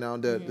world right now,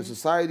 the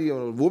society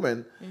of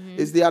women,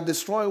 is they are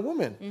destroying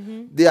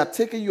women. They are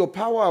taking your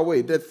power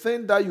away. The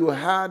thing that you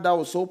had that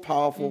was so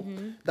powerful,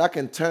 that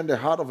can turn the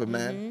heart of a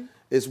man,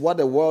 is what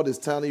the world is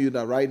telling you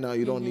that right now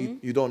you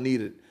don't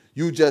need it.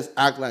 You just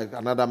act like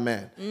another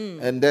man.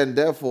 And then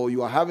therefore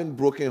you are having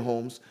broken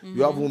homes.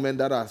 You have women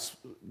that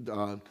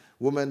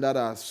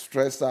are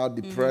stressed out,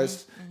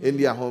 depressed in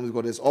their homes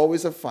because there's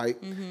always a fight.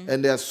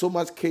 And there's so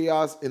much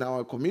chaos in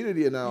our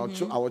community, and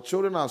our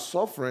children are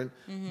suffering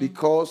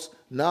because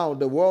now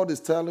the world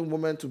is telling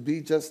women to be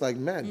just like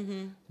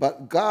men.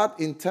 But God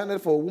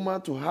intended for a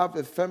woman to have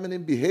a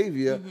feminine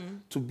behavior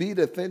to be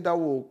the thing that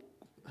will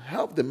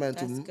help the man,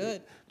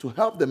 to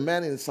help the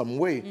man in some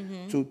way,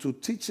 to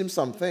teach him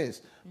some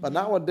things. But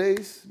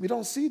nowadays, we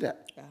don't see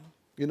that. Yeah.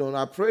 You know, and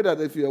I pray that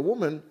if you're a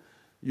woman,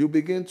 you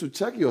begin to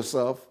check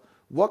yourself,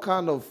 what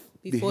kind of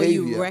before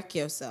behavior, you wreck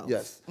yourself.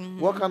 Yes.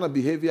 What kind of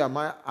behavior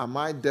am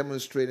I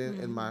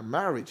demonstrating in my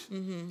marriage?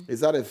 Is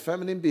that a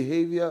feminine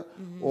behavior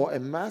or a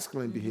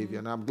masculine behavior?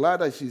 And I'm glad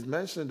that she's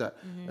mentioned that.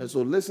 And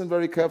so listen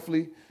very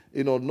carefully,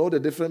 know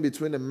the difference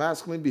between a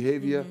masculine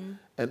behavior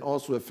and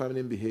also a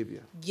feminine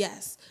behavior.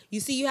 Yes. You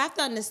see, you have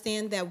to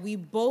understand that we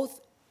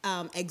both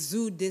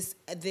exude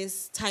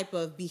this type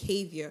of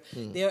behavior.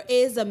 There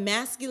is a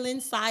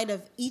masculine side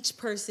of each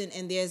person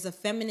and there's a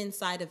feminine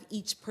side of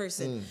each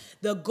person.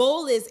 The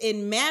goal is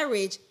in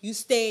marriage, you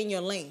stay in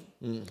your lane.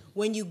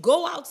 When you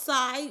go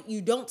outside,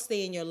 you don't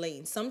stay in your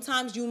lane.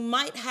 Sometimes you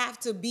might have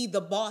to be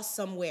the boss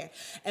somewhere.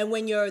 And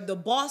when you're the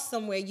boss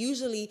somewhere,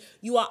 usually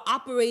you are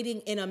operating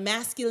in a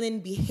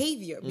masculine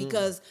behavior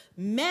because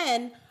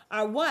men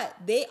are what?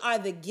 They are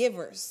the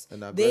givers.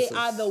 They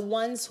are the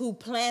ones who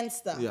plan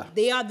stuff. Yeah.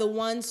 They are the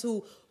ones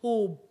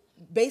who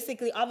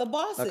basically are the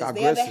bosses. Like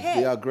they are the head.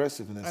 They are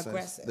aggressive in a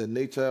sense. The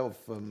nature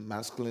of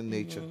masculine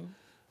nature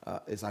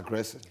is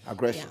aggression.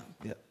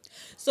 Yeah.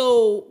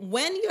 So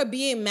when you're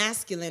being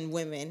masculine,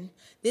 women,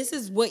 this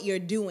is what you're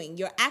doing.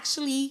 You're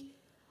actually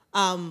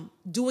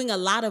doing a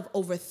lot of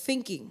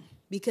overthinking,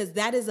 because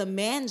that is a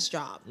man's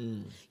job.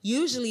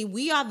 Usually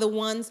we are the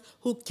ones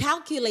who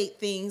calculate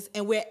things,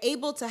 and we're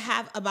able to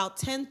have about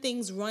 10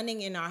 things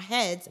running in our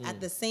heads at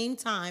the same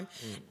time.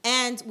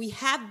 And we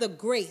have the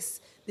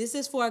grace. This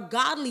is for a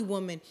godly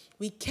woman.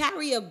 We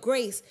carry a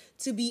grace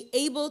to be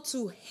able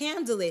to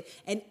handle it.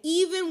 And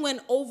even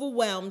when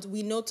overwhelmed,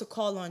 we know to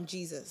call on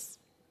Jesus.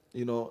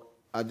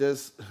 I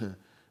just,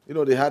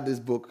 they had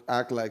this book,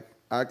 Act Like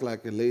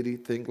a Lady,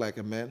 Think Like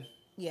a Man.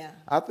 Yeah.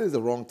 I think it's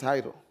the wrong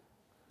title.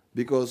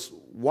 Because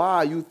why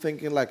are you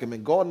thinking like a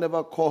man? God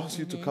never calls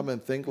you to come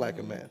and think like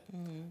a man.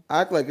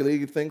 Act like a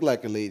lady, think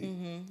like a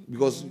lady.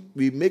 Because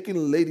we're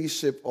making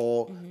ladyship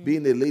or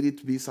being a lady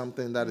to be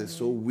something that is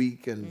so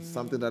weak and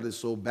something that is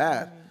so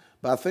bad.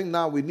 But I think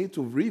now we need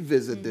to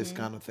revisit this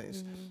kind of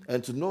things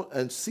and to know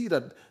and see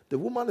that the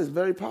woman is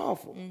very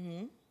powerful.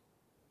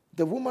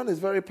 The woman is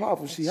very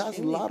powerful. She has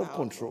a lot of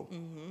control.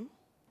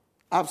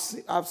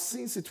 I've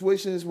seen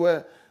situations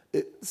where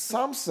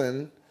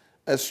Samson,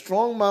 a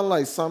strong man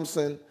like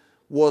Samson,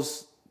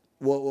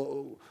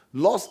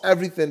 lost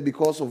everything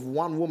because of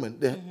one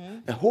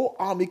woman. A whole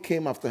army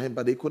came after him,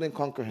 but they couldn't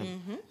conquer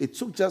him. It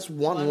took just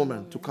one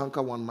woman to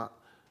conquer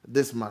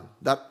this man,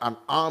 that an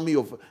army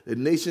of the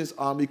nation's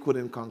army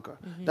couldn't conquer.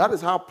 That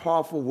is how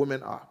powerful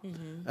women are.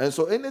 And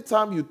so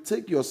anytime you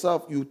take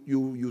yourself,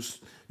 you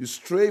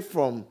stray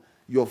from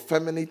your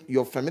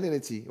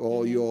femininity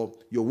or your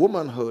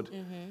womanhood,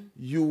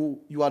 you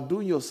are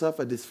doing yourself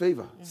a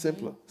disfavor.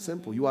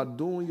 Simple. You are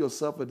doing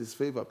yourself a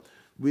disfavor.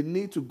 We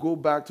need to go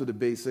back to the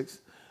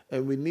basics,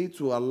 and we need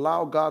to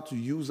allow God to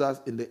use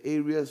us in the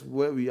areas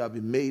where we have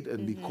been made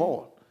and be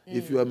called.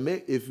 If you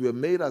are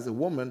made as a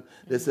woman,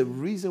 there's a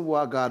reason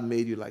why God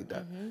made you like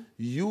that.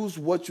 Use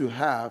what you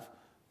have.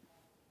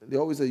 They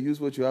always say use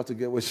what you have to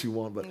get what you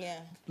want, but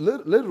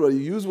literally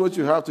use what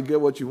you have to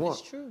get what you want.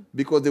 It's true.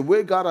 Because the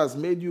way God has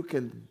made you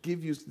can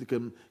give you,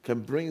 can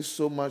bring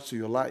so much to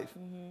your life.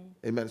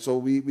 Amen. So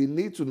we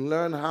need to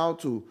learn how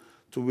to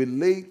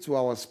relate to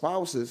our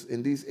spouses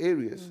in these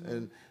areas.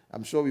 And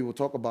I'm sure we will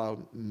talk about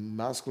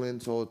masculine,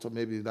 so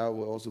maybe that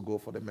will also go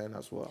for the men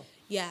as well.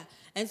 Yeah.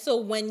 And so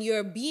when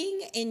you're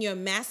being in your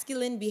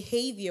masculine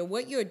behavior,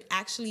 what you're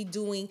actually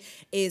doing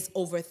is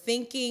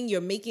overthinking, you're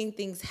making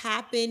things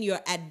happen,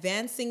 you're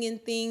advancing in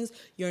things,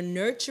 you're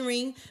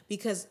nurturing,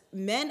 because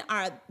men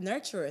are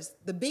nurturers.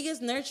 The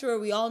biggest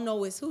nurturer we all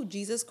know is who?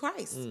 Jesus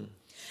Christ.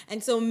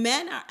 And so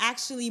men are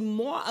actually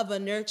more of a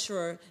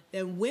nurturer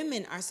than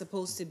women are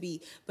supposed to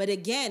be. But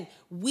again,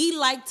 we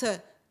like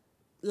to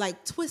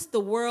twist the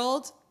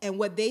world and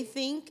what they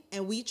think,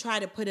 and we try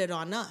to put it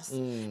on us.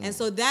 And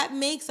so that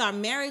makes our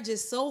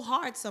marriages so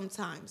hard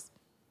sometimes.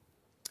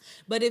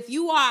 But if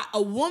you are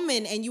a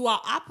woman and you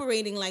are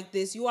operating like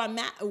this, you are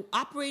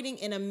operating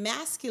in a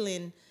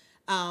masculine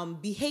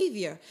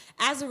behavior.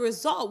 As a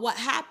result, what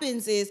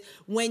happens is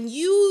when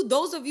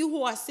those of you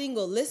who are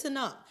single, listen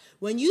up.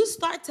 When you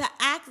start to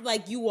act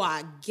like you are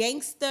a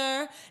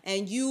gangster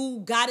and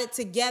you got it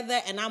together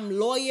and I'm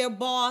lawyer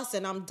boss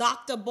and I'm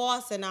doctor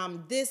boss and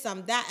I'm this,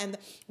 I'm that, and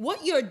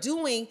what you're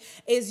doing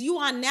is you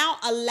are now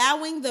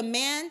allowing the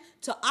man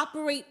to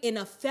operate in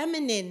a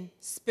feminine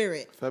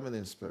spirit.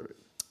 Feminine spirit.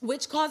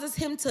 Which causes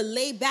him to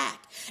lay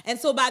back. And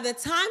so by the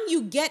time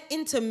you get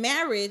into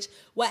marriage,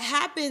 what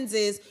happens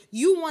is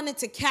you wanted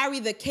to carry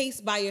the case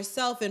by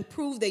yourself and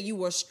prove that you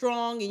were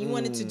strong and you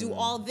wanted to do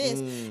all this.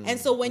 And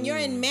so when you're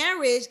in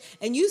marriage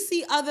and you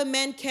see other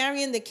men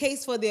carrying the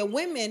case for their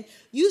women,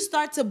 you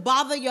start to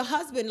bother your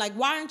husband. Like,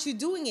 why aren't you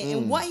doing it?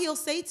 And what he'll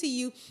say to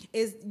you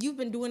is, you've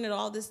been doing it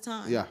all this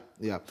time. Yeah,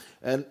 yeah.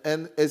 And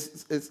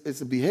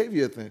it's a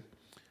behavior thing.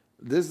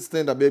 This is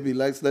thing that maybe,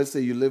 let's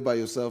say you live by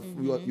yourself.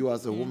 You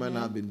as a woman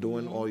have been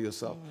doing all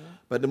yourself.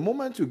 But the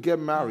moment you get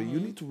married, you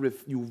need to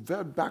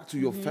revert back to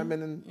your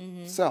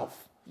feminine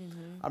self.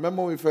 I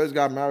remember when we first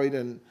got married,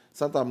 and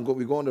sometimes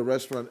we go in the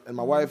restaurant, and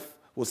my wife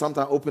will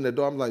sometimes open the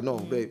door. I'm like, no,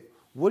 babe,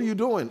 what are you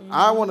doing?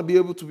 I want to be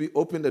able to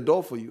open the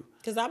door for you.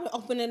 Because I've been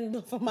opening the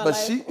door for my life.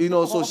 But she,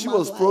 so she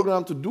was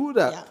programmed to do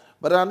that. Yeah.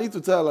 But I need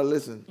to tell her,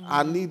 listen,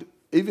 I need,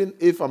 even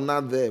if I'm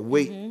not there,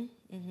 wait.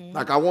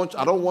 Like I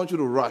don't want you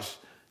to rush.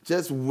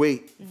 Just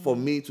wait for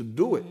me to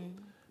do it.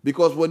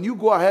 Because when you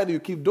go ahead and you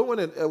keep doing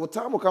it,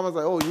 time will come and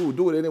say, oh, you will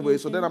do it anyway,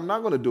 so then I'm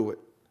not going to do it.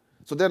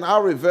 So then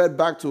I'll revert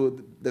back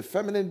to the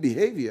feminine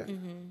behavior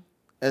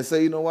and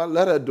say, you know what,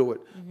 let her do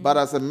it. But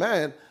as a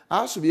man,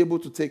 I should be able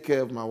to take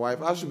care of my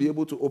wife. I should be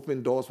able to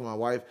open doors for my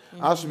wife.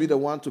 I should be the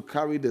one to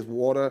carry the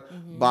water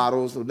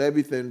bottles and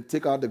everything,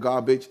 take out the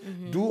garbage,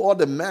 do all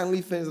the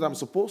manly things that I'm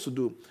supposed to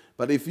do.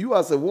 But if you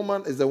as a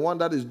woman is the one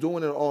that is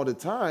doing it all the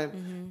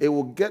time, it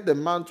will get the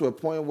man to a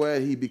point where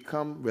he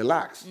become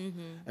relaxed.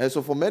 And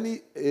so for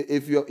many,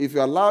 if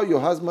you allow your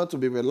husband to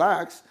be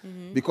relaxed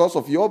because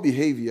of your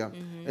behavior,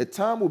 a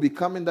time will be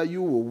coming that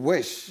you will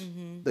wish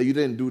that you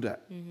didn't do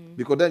that.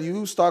 Because then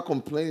you start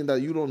complaining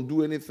that you don't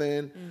do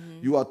anything,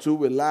 you are too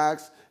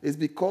relaxed. It's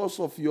because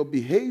of your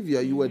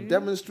behavior. You were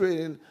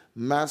demonstrating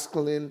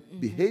masculine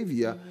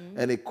behavior,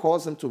 and it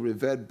caused him to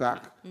revert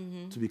back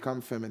to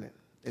become feminine.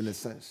 In a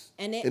sense,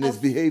 in his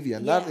behavior,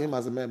 not him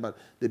as a man, but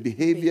the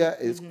behavior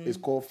is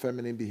called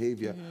feminine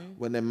behavior.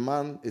 When a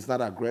man is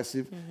not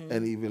aggressive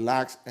and he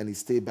relax and he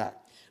stay back.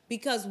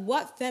 Because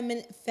what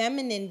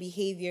feminine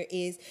behavior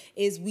is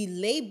we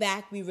lay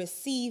back, we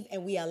receive,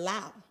 and we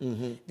allow.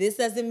 This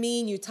doesn't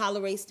mean you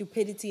tolerate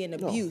stupidity and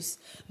abuse,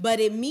 but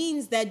it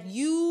means that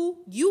you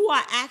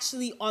are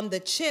actually on the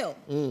chill.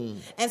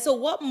 And so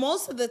what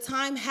most of the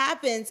time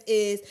happens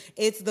is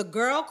it's the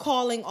girl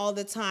calling all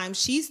the time.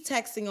 She's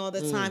texting all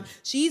the time.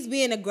 She's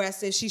being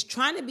aggressive. She's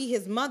trying to be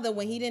his mother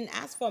when he didn't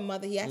ask for a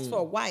mother. He asked for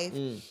a wife.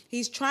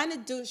 She's trying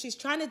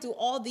to do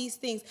all these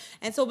things.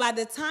 And so by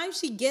the time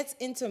she gets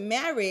into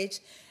marriage,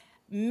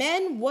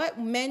 what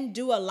men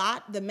do a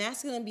lot, the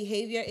masculine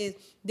behavior is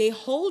they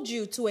hold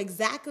you to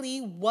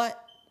exactly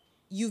what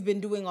you've been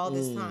doing all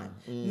this time.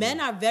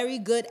 Men are very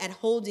good at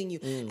holding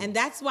you. And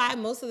that's why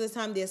most of the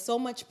time there's so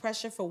much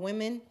pressure for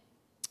women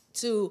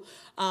to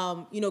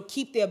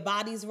keep their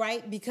bodies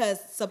right, because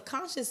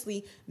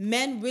subconsciously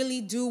men really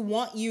do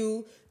want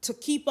you to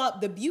keep up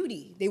the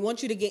beauty. They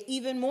want you to get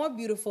even more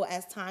beautiful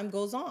as time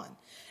goes on.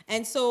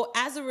 And so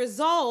as a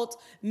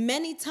result,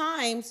 many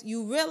times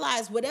you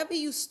realize whatever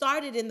you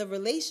started in the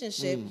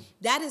relationship,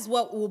 that is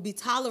what will be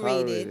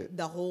tolerated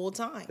the whole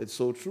time. It's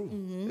so true.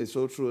 It's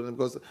so true. And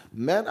because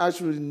men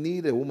actually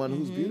need a woman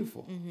who's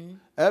beautiful.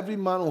 Every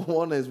man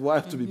wants his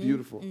wife to be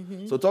beautiful.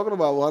 So talking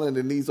about one of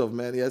the needs of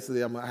men,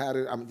 yesterday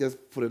I'm just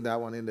putting that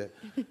one in there.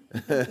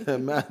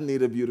 Man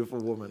need a beautiful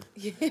woman.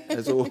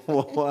 And so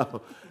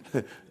wow.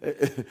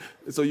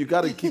 So you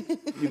gotta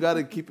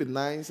keep it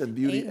nice and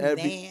beauty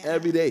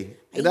every day.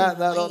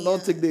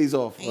 Don't take days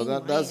off.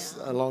 That's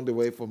along the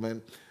way for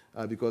men,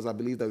 because I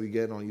believe that we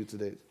get on you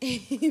today.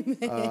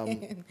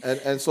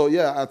 And so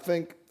I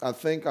think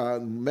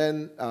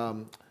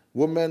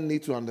women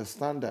need to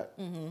understand that,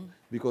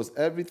 because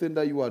everything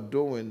that you are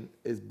doing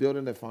is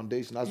building a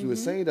foundation. As we were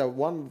saying, that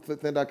one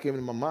thing that came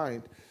in my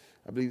mind,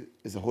 I believe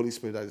it's the Holy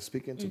Spirit that is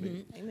speaking to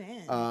me.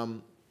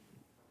 Amen.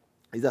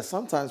 Is that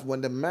sometimes when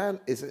the man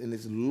is in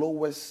his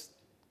lowest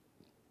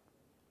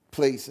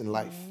place in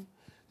life,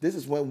 this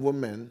is when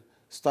women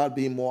start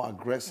being more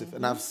aggressive.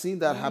 And I've seen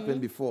that happen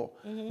before.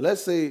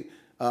 Let's say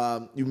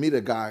you meet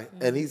a guy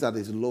and he's at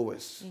his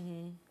lowest.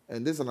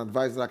 And this is an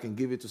advice that I can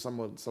give it to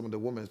some of the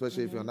women,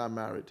 especially if you're not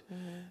married.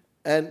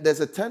 And there's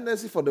a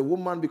tendency for the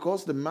woman,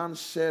 because the man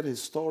shared his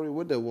story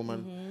with the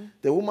woman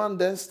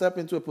then step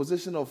into a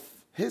position of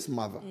his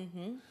mother.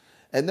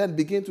 And then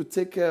begin to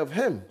take care of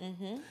him.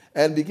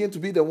 And begin to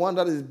be the one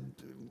that is,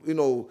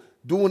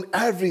 doing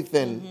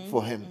everything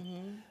for him.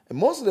 And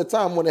most of the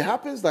time, when it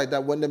happens like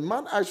that, when the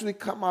man actually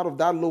come out of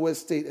that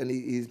lowest state and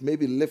he's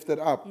maybe lifted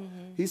up,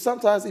 he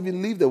sometimes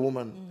even leave the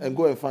woman and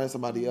go and find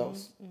somebody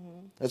else.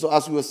 And so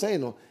as we were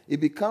saying,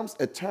 it becomes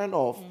a turn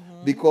off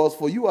Because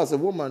for you as a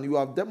woman, you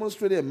have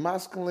demonstrated a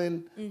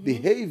masculine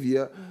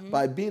behavior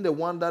by being the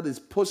one that is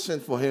pushing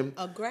for him.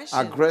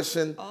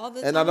 Aggression. All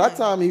the and time. at that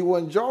time, he will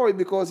enjoy it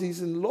because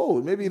he's in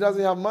low. Maybe he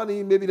doesn't have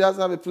money. Maybe he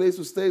doesn't have a place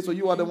to stay. So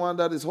you are the one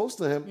that is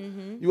hosting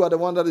him. You are the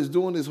one that is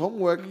doing his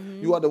homework.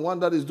 You are the one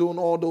that is doing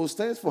all those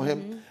things for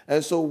him.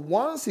 And so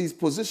once he's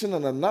positioned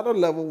on another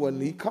level,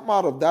 when he come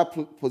out of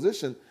that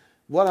position,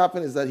 what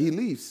happens is that he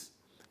leaves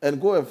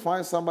and go and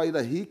find somebody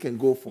that he can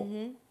go for.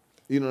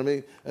 You know what I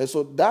mean? And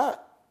so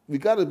that, we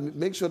got to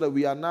make sure that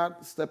we are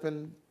not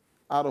stepping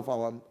out of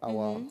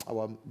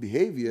our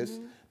behaviors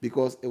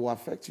because it will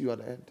affect you at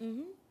the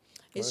end.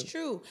 It's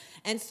true.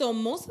 And so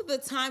most of the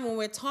time when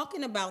we're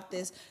talking about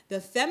this,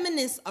 the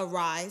feminists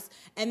arise,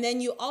 and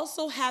then you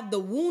also have the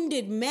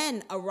wounded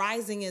men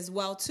arising as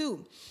well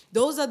too.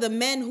 Those are the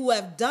men who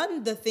have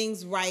done the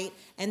things right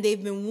and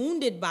they've been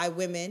wounded by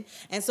women.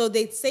 And so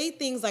they say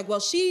things like,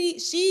 well, she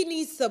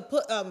needs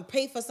to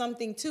pay for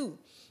something too.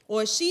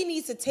 Or she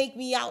needs to take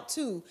me out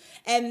too.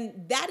 And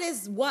that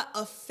is what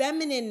a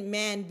feminine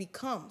man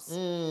becomes.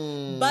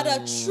 But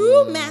a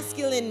true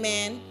masculine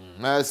man,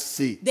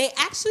 they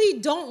actually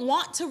don't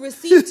want to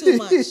receive too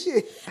much.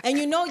 And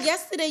you know,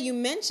 yesterday you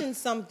mentioned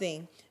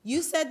something.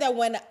 You said that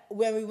when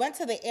we went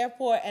to the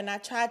airport and I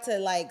tried to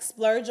like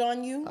splurge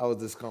on you, I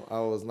was not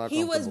comfortable.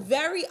 He was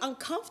very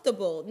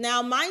uncomfortable.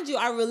 Now, mind you,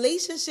 our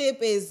relationship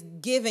is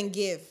give and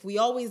give. We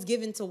always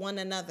give into one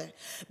another.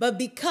 But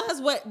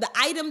because the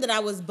item that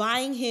I was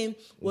buying him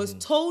was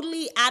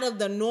totally out of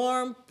the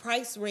norm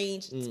price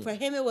range, for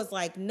him it was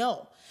like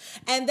no.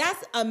 And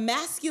that's a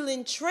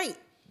masculine trait.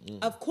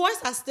 Of course,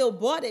 I still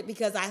bought it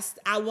because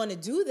I want to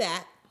do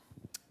that.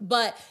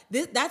 But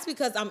that's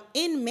because I'm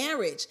in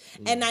marriage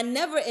and I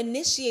never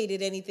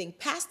initiated anything.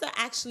 Pastor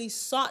actually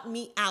sought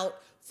me out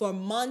for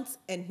months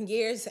and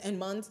years and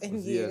months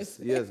and years.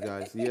 Yes,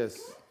 guys, yes.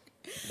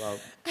 About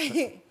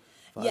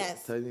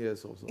 10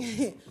 years or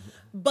so.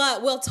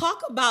 But we'll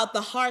talk about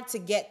the hard to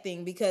get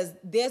thing because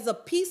there's a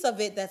piece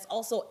of it that's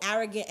also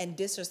arrogant and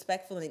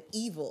disrespectful and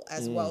evil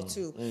as well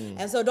too.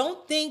 And so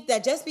don't think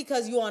that just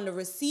because you're on the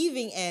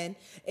receiving end,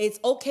 it's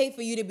okay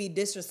for you to be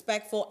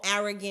disrespectful,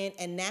 arrogant,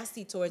 and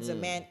nasty towards a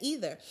man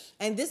either.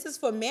 And this is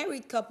for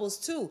married couples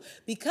too.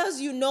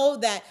 Because you know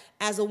that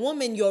as a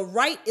woman, your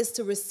right is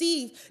to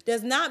receive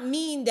does not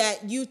mean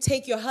that you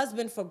take your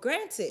husband for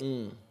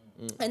granted.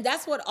 And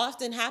that's what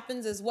often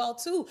happens as well,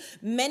 too.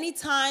 Many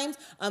times,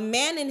 a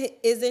man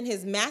is in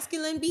his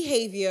masculine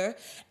behavior,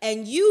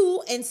 and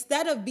you,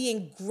 instead of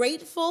being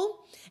grateful,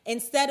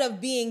 instead of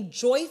being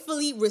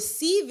joyfully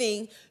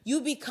receiving,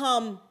 you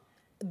become,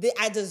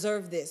 I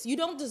deserve this. You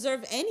don't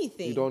deserve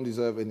anything. You don't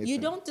deserve anything. You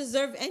don't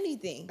deserve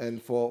anything.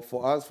 And for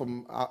us,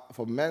 from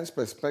men's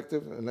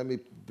perspective, and let me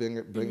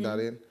bring that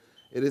in,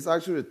 it is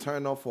actually a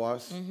turn off for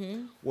us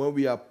when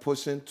we are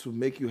pushing to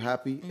make you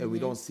happy and we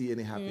don't see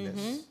any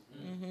happiness.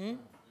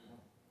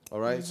 All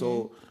right,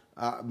 so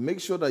make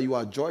sure that you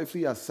are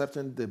joyfully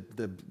accepting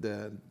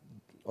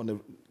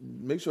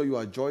make sure you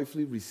are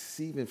joyfully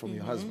receiving from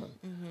your husband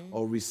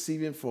or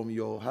receiving from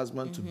your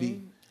husband to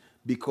be,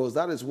 because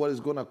that is what is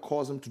going to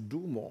cause him to do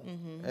more.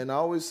 And I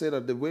always say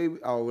that the way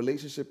our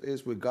relationship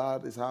is with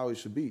God is how it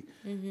should be.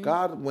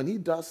 God, when he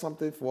does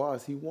something for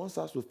us, he wants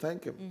us to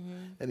thank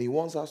him and he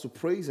wants us to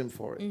praise him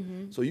for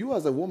it. So you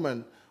as a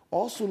woman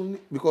also,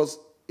 because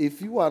if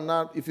you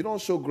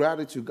don't show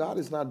gratitude, God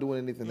is not doing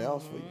anything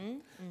else for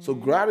you. So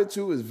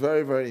gratitude is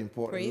very, very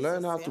important.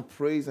 Learn how to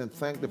praise and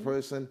thank the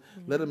person.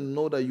 Let them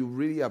know that you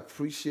really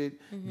appreciate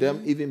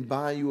them even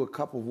buying you a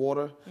cup of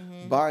water,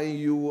 buying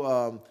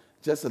you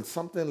just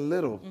something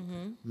little.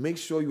 Make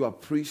sure you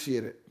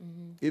appreciate it.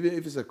 Even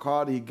if it's a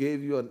card he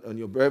gave you on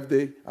your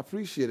birthday,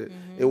 appreciate it.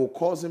 It will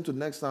cause him to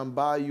next time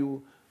buy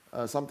you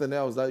something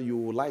else that you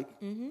will like.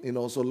 You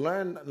know, so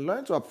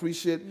learn to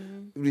appreciate,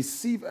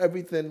 receive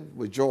everything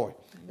with joy,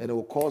 and it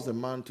will cause the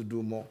man to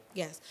do more.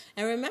 Yes.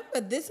 And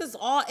remember, this is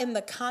all in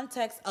the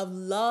context of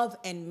love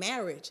and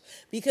marriage.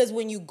 Because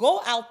when you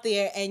go out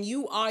there and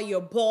you are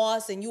your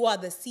boss and you are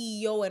the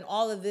CEO and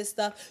all of this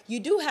stuff, you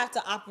do have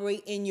to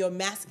operate in your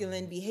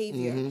masculine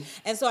behavior.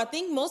 And so I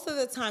think most of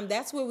the time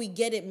that's where we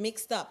get it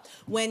mixed up.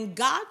 When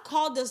God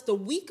called us the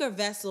weaker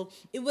vessel,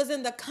 it was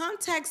in the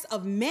context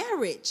of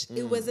marriage.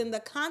 It was in the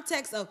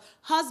context of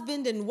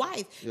husband and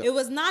wife. It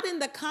was not in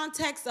the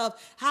context of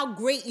how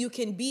great you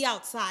can be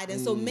outside.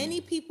 And so many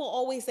people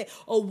always say,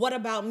 oh, what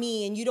about me?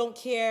 And you don't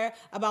care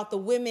about the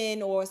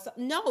women or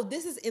no,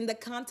 this is in the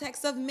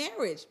context of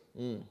marriage.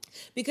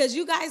 Because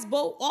you guys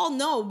both all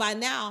know by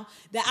now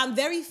that I'm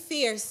very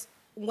fierce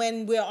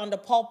when we're on the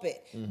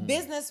pulpit.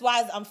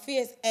 Business-wise, I'm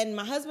fierce, and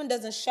my husband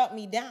doesn't shut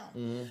me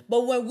down.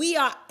 But when we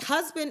are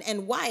husband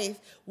and wife,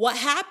 what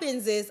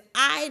happens is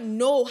I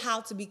know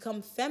how to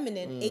become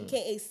feminine,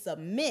 aka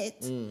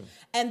submit,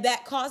 and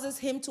that causes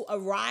him to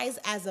arise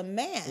as a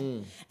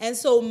man. And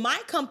so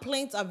my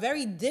complaints are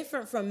very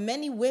different from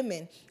many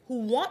women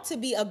who want to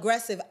be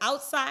aggressive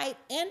outside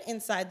and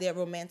inside their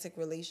romantic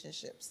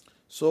relationships.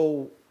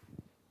 So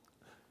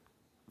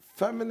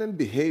feminine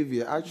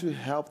behavior actually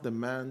helps the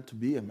man to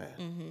be a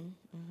man.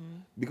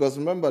 Because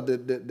remember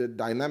the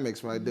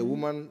dynamics, right? The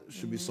woman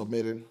should be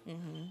submitting.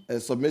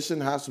 And submission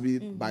has to be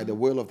by the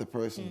will of the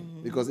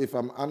person. Because if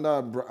I'm under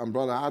an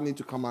umbrella, I need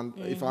to come on.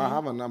 If I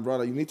have an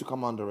umbrella, you need to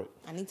come under it.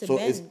 I need to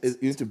bend. You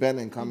need to bend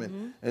and come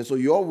in. And so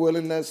your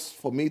willingness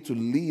for me to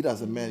lead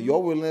as a man,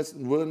 your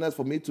willingness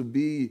for me to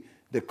be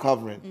the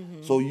covering.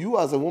 So you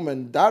as a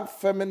woman, that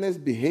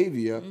feminist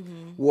behavior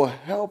will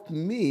help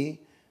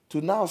me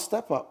to now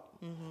step up.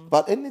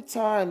 But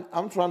anytime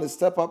I'm trying to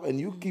step up and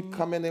you keep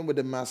coming in with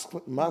the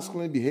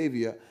masculine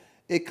behavior,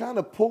 it kind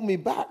of pull me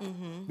back.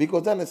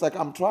 Because then it's like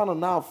I'm trying to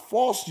now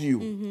force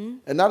you.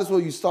 And that is where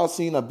you start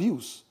seeing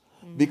abuse.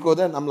 Because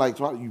then I'm like,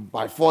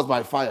 by force,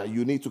 by fire,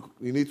 you need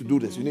to do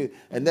this.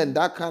 And then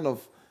that kind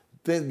of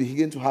things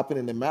begin to happen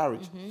in the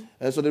marriage.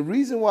 And so the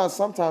reason why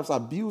sometimes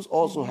abuse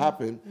also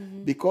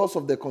happen because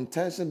of the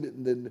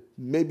contention,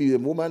 maybe the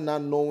woman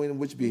not knowing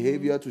which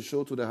behavior to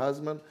show to the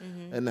husband,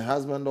 and the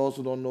husband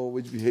also don't know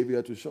which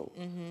behavior to show.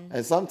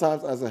 And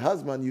sometimes as a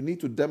husband, you need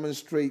to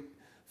demonstrate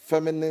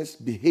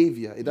feminist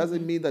behavior. It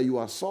doesn't mean that you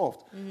are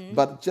soft,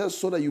 but just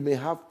so that you may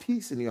have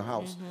peace in your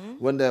house.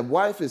 When the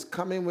wife is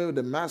coming with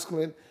the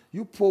masculine,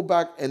 you pull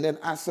back and then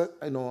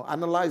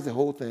analyze the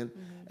whole thing,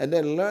 and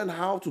then learn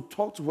how to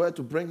talk to her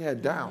to bring her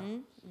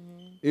down.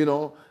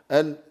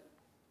 And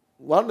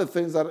one of the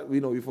things that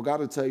we forgot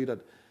to tell you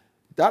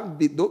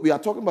we are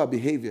talking about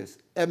behaviors.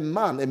 A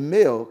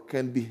male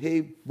can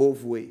behave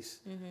both ways.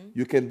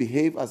 You can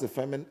behave as a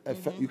feminine.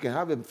 You can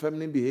have a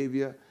feminine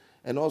behavior,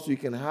 and also you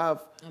can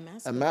have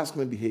a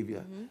masculine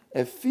behavior.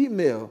 A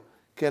female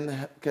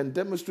can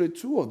demonstrate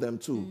two of them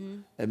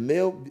too. A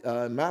male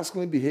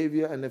masculine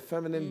behavior and a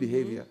feminine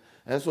behavior.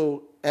 And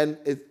so,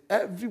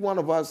 every one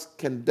of us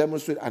can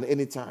demonstrate at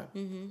any time.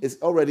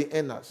 It's already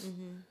in us.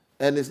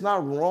 And it's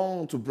not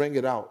wrong to bring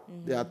it out.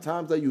 There are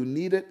times that you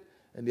need it,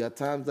 and there are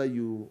times that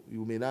you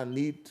may not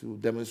need to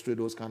demonstrate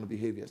those kind of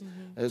behaviors.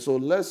 And so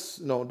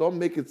don't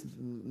make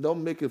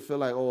it feel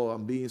like, oh,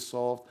 I'm being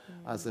soft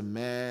as a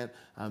man,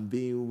 I'm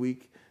being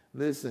weak.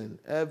 Listen,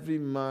 every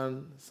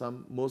man,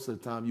 most of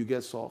the time, you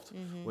get soft.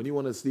 When you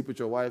want to sleep with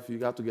your wife, you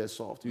got to get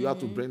soft. You have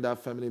to bring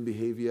that feminine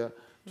behavior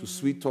to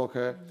sweet talk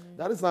her.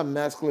 That is not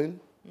masculine.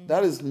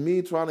 That is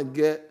me trying to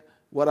get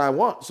what I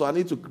want. So I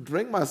need to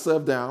bring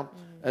myself down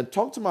and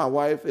talk to my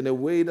wife in a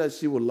way that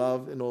she will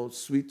love,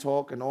 sweet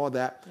talk and all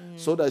that,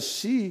 so that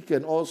she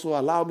can also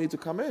allow me to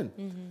come in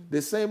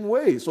the same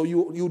way. So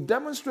you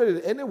demonstrate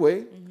it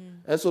anyway,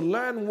 and so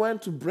learn when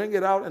to bring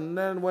it out and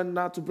learn when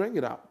not to bring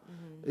it out.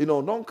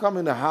 Don't come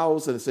in the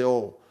house and say,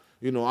 oh,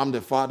 I'm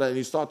the father, and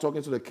you start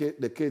talking to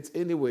the kids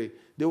anyway.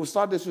 They will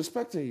start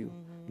disrespecting you.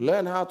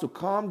 Learn how to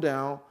calm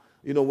down.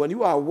 When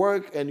you are at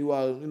work and you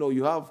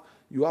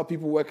have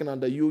people working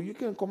under you, you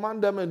can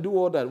command them and do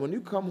all that. When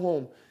you come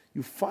home,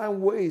 you find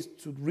ways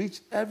to reach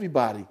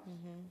everybody.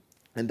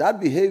 And that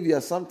behavior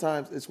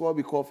sometimes is what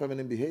we call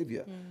feminine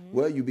behavior,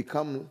 where you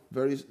become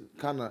very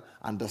kind of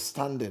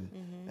understanding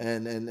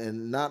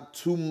and not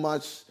too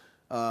much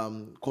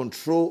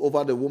control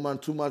over the woman,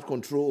 too much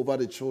control over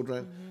the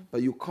children,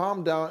 but you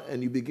calm down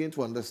and you begin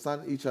to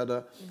understand each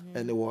other,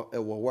 and it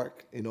will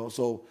work.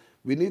 So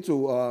we need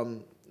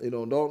to,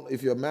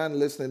 if you're a man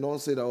listening, don't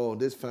say that, oh,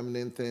 this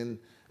feminine thing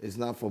is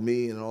not for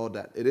me and all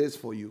that. It is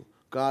for you.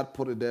 God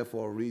put it there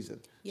for a reason,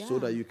 so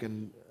that you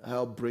can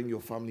help bring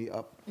your family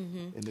up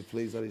in the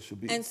place that it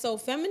should be. And so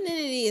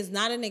femininity is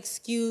not an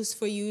excuse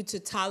for you to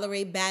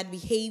tolerate bad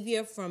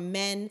behavior from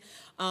men.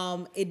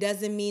 It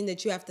doesn't mean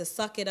that you have to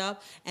suck it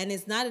up, and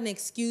it's not an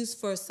excuse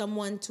for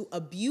someone to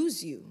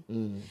abuse you.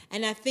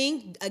 And I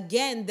think,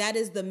 again, that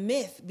is the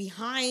myth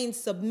behind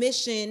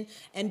submission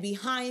and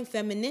behind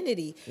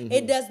femininity.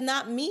 It does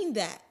not mean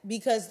that,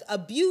 because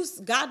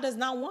God does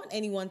not want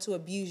anyone to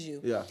abuse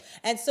you.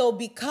 And so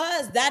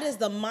because that is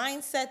the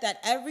mindset that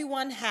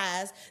everyone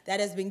has, that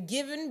has been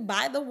given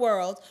by the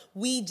world,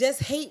 we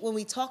just hate when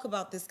we talk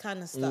about this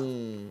kind of stuff.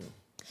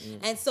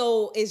 And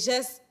so it's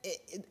just...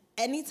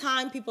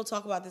 anytime people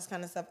talk about this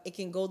kind of stuff, it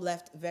can go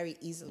left very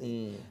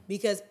easily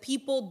because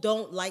people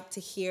don't like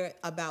to hear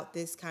about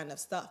this kind of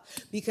stuff,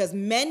 because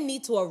men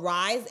need to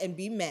arise and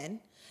be men,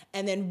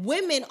 and then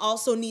women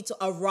also need to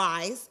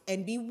arise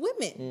and be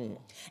women.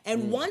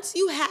 And once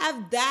you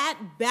have that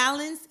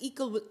balanced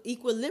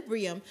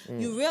equilibrium,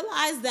 you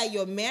realize that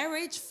your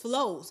marriage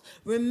flows.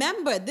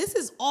 Remember, this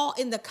is all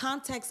in the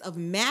context of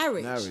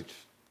marriage.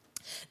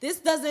 This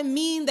doesn't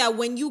mean that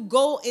when you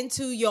go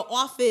into your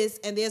office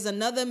and there's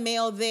another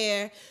male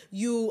there,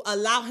 you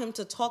allow him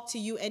to talk to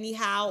you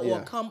anyhow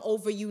or come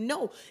over you.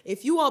 No,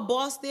 if you are a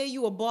boss there,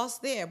 you are a boss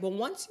there. But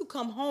once you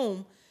come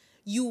home,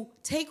 you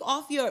take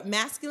off your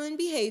masculine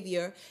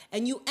behavior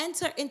and you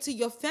enter into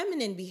your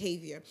feminine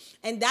behavior.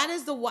 And that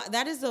is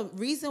the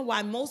reason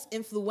why most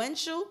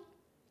influential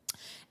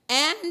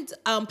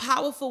and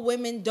powerful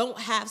women don't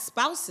have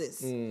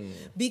spouses,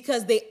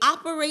 because they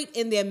operate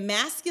in their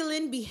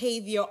masculine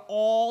behavior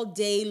all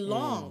day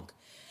long.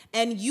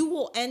 and you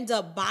will end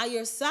up by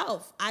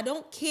yourself. I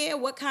don't care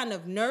what kind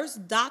of nurse,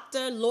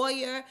 doctor,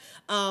 lawyer,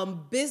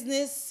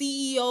 business,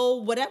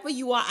 CEO, whatever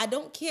you are. I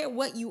don't care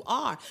what you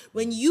are.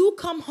 When you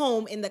come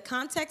home in the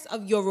context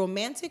of your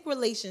romantic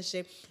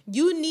relationship,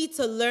 you need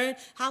to learn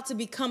how to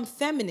become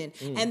feminine.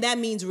 And that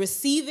means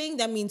receiving,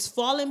 that means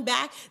falling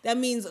back, that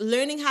means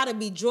learning how to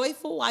be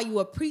joyful while you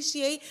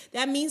appreciate,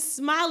 that means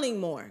smiling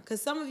more,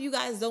 because some of you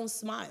guys don't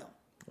smile.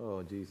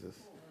 Oh, Jesus.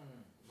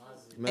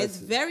 It's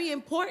very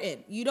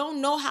important. You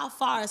don't know how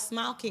far a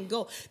smile can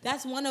go.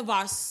 That's one of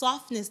our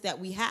softness that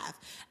we have.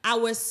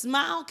 Our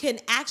smile can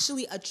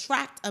actually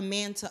attract a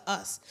man to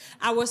us.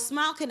 Our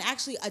smile can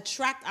actually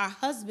attract our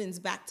husbands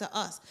back to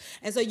us.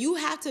 And so you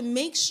have to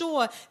make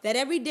sure that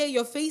every day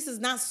your face is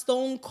not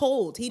stone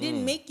cold. He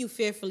didn't make you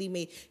fearfully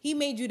made. He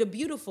made you the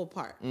beautiful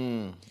part.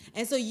 And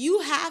so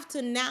you have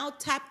to now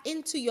tap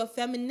into your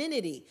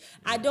femininity.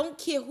 I don't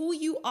care who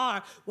you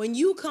are. When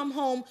you come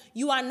home,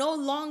 you are no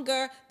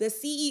longer the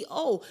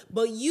CEO.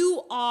 But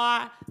you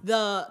are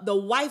the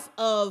wife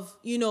of,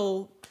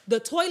 the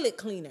toilet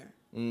cleaner.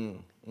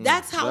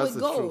 That's how it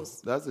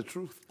goes. That's the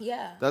truth.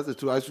 Yeah. That's the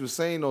truth. As you were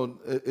saying,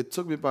 it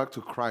took me back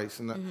to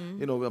Christ. And,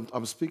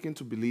 I'm speaking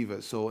to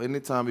believers. So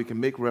anytime we can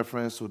make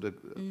reference to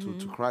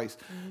to Christ.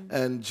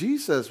 And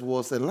Jesus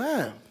was a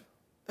lamb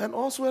and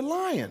also a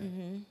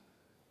lion.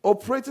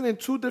 Operating in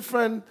two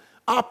different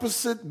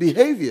opposite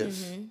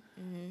behaviors.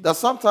 That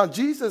sometimes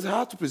Jesus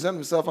had to present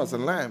himself as a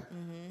lamb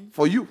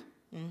for you.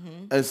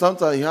 And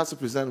sometimes he has to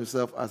present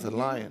himself as a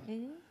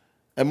lion.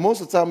 And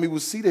most of the time we will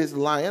see his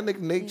lionic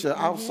nature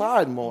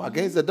outside more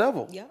against the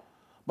devil.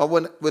 But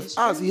with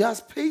us, he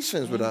has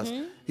patience with us.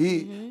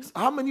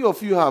 How many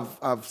of you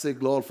have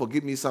said, Lord,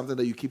 forgive me something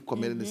that you keep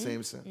committing the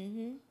same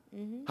sin?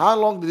 How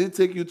long did it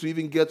take you to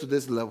even get to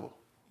this level?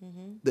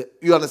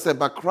 You understand?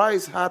 But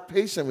Christ had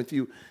patience with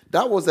you.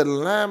 That was a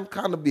lamb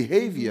kind of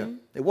behavior.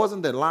 It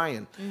wasn't the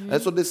lion. And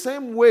so the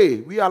same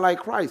way, we are like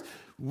Christ.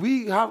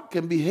 We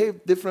can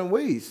behave different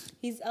ways.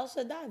 He's El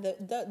Shaddai,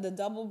 the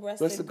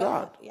double-breasted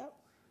God. Yep.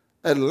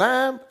 A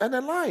lamb and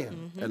a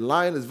lion. A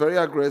lion is very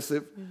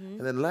aggressive,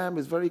 and a lamb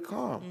is very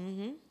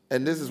calm.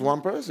 And this is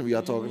one person we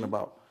are talking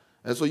about.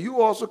 And so you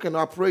also can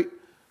operate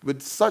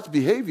with such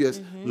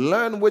behaviors.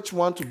 Learn which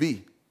one to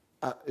be.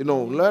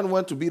 Learn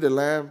when to be the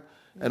lamb,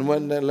 and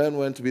learn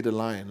when to be the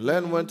lion.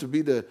 Learn when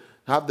to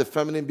have the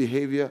feminine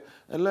behavior,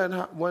 and learn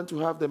when to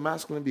have the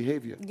masculine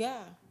behavior. Yeah,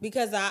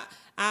 because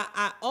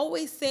I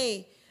always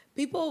say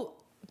people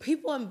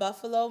in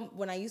Buffalo,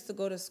 when I used to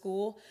go to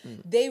school,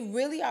 they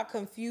really are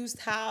confused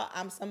how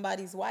I'm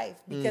somebody's wife,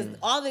 because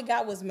all they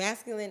got was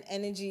masculine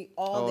energy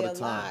all their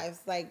lives.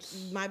 Like,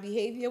 my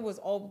behavior was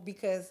all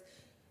because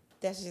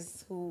that's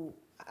just who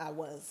I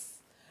was.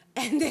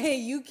 And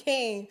then you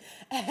came,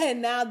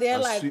 and now they're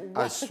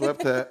I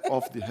swept her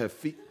off her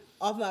feet.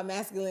 Off my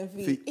masculine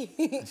feet.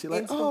 And she's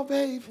like, oh,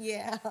 babe.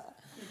 Yeah.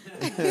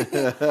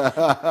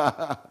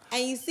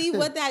 And you see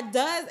what that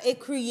does? It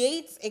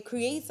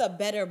creates a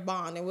better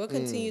bond, and we'll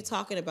continue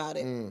talking about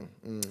it.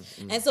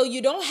 And so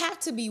you don't have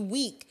to be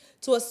weak.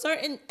 To a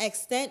certain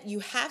extent,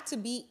 you have to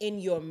be in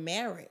your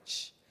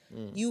marriage.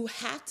 You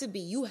have to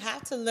be. You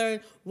have to learn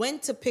when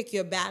to pick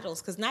your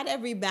battles, because not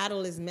every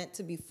battle is meant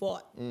to be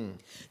fought.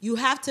 You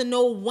have to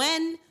know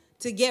when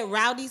to get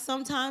rowdy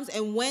sometimes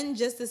and when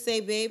just to say,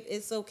 babe,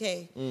 it's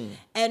okay.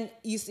 And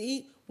you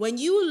see, when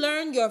you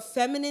learn your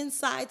feminine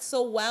side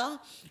so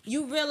well,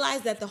 you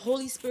realize that the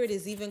Holy Spirit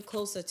is even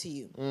closer to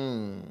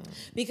you.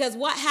 Because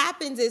what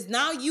happens is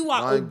now you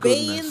are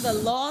obeying the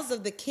laws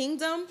of the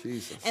kingdom.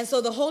 Jesus. And so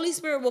the Holy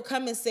Spirit will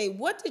come and say,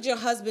 what did your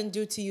husband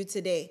do to you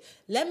today?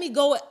 Let me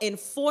go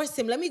enforce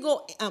him. Let me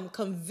go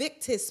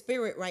convict his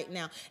spirit right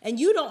now. And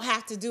you don't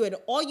have to do it.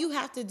 All you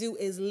have to do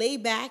is lay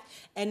back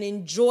and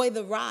enjoy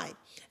the ride.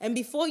 And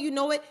before you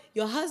know it,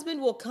 your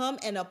husband will come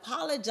and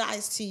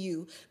apologize to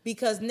you,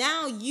 because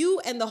now you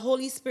and the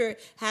Holy Spirit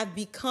have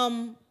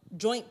become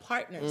joint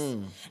partners.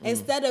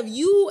 Instead of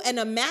you and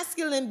a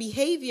masculine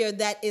behavior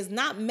that is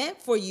not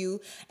meant for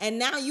you, and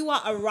now you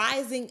are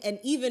arising an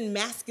even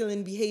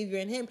masculine behavior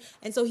in him.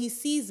 And so he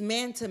sees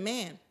man to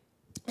man.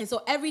 And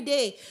so every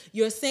day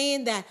you're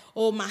saying that,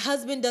 oh, my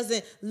husband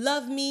doesn't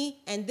love me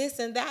and this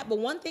and that. But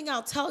one thing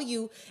I'll tell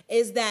you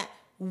is that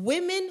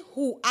women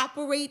who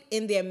operate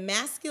in their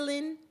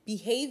masculine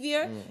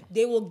behavior,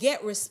 they will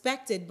get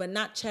respected but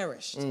not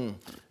cherished.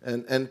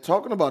 And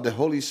talking about the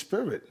Holy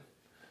Spirit,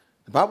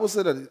 the Bible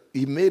said that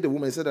he made the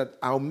woman, he said that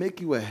I'll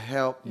make you a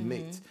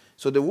helpmate.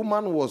 So the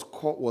woman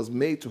was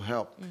made to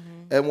help.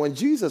 And when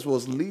Jesus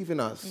was leaving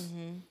us,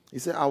 he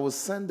said, I will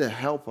send the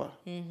helper,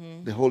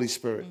 the Holy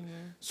Spirit.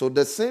 So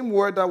the same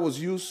word that was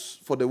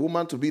used for the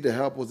woman to be the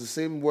help was the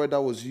same word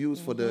that was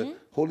used for the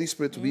Holy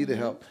Spirit to be the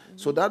help.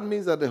 So that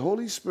means that the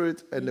Holy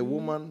Spirit and the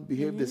woman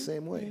behave the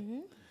same way.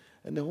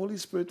 And the Holy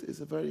Spirit is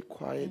a very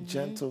quiet,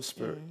 gentle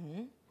spirit.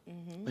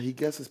 But he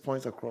gets his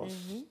points across.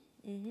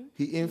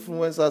 He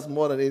influences us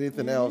more than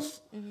anything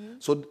else.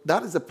 So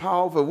that is the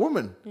power of a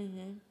woman.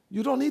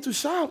 You don't need to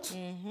shout.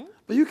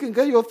 But you can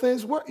get your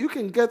things, you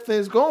can get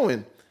things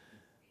going.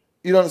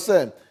 You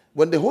understand?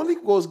 When the Holy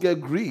Ghost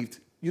gets grieved,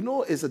 you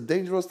know, it's a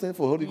dangerous thing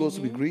for Holy Ghost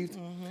to be grieved.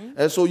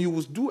 And so you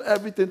will do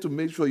everything to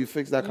make sure you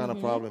fix that kind of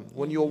problem.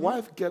 When your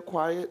wife get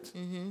quiet,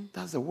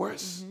 that's the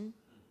worst.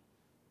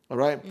 All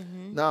right?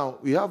 Now,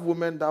 we have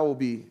women that will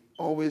be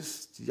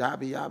always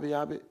yabby, yabby,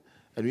 yabby.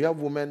 And we have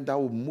women that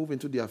will move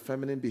into their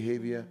feminine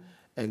behavior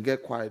and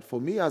get quiet.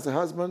 For me as a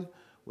husband,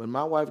 when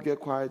my wife get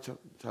quiet,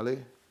 Charlie,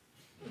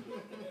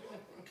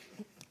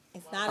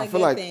 It's not I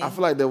feel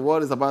like the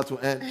world is about to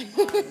end.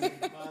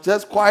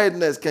 Just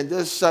quietness can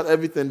just shut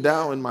everything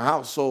down in my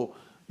house. So,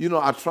 you know,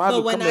 I try to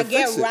come and fix it. But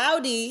when I get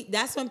rowdy,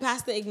 that's when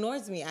Pastor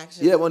ignores me,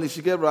 actually. Yeah, when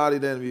she get rowdy,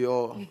 then we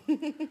all.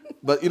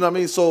 But you know what I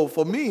mean? So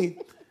for me,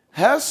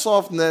 her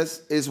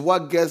softness is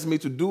what gets me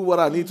to do what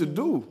I need to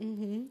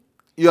do.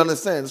 You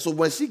understand? So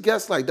when she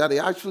gets like that, it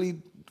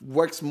actually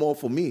works more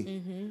for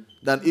me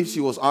than if she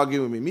was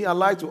arguing with me. Me, I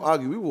like to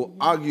argue. We will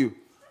argue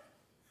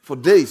for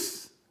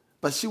days.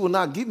 But she will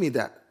not give me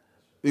that.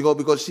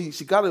 Because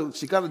she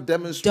gotta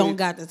demonstrate. Don't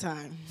got the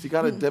time. She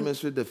gotta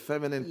demonstrate the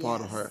feminine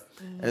part of her,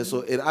 and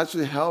so it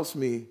actually helps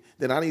me.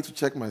 Then I need to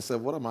check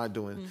myself. What am I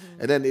doing?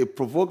 And then it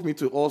provoked me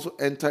to also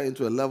enter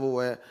into a level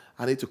where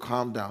I need to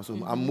calm down.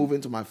 So I'm moving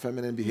to my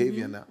feminine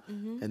behavior now,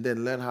 and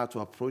then learn how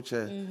to approach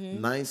her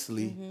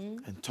nicely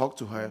and talk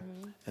to her,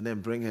 and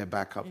then bring her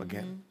back up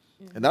again.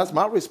 And that's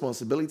my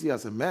responsibility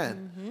as a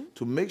man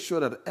to make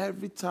sure that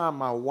every time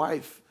my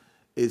wife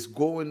is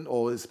going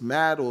or is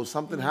mad or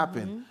something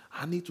happened,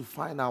 I need to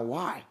find out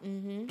why.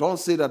 Don't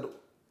say that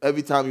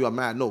every time you are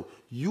mad. No,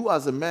 you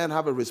as a man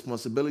have a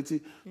responsibility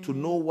to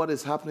know what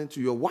is happening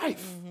to your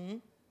wife.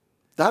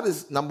 That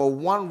is number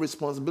one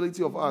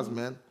responsibility of us,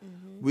 man.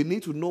 We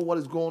need to know what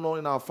is going on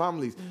in our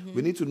families.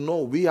 We need to know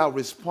we are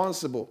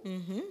responsible.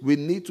 We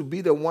need to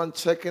be the one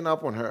checking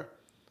up on her,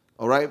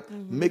 all right?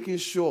 Making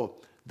sure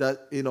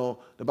that, you know,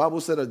 the Bible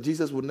said that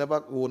Jesus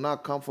will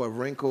not come for a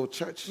wrinkled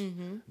church.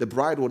 The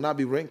bride will not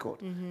be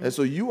wrinkled. And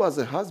so you as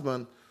a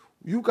husband,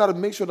 you got to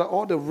make sure that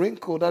all the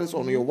wrinkle that is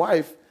on your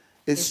wife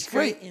is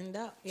straight.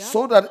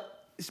 So that,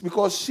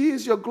 because she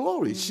is your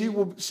glory.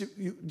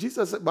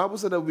 Jesus, the Bible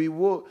said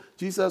that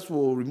Jesus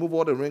will remove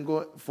all the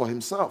wrinkle for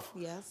himself.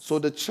 So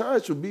the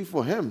church will be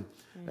for him.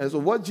 And so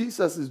what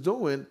Jesus is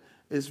doing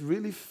is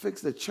really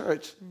fix the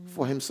church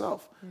for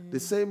himself. The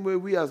same way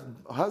we as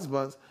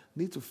husbands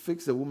need to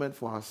fix the woman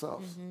for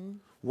ourselves.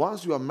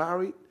 Once you are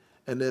married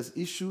and there's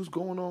issues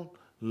going on,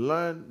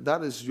 learn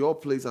that is your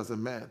place as a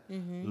man.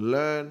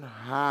 Learn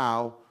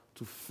how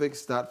to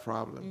fix that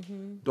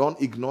problem.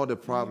 Don't ignore the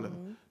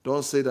problem.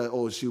 Don't say that,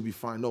 oh, she'll be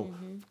fine. No.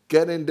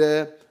 Get in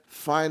there,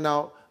 find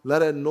out,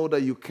 let her know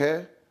that you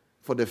care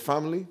for the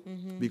family.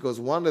 Because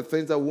one of the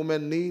things that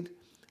women need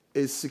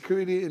is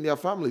security in their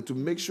family, to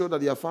make sure that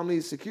their family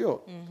is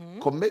secure.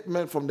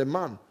 Commitment from the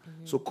man.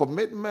 So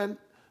commitment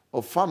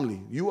of family,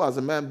 you as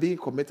a man being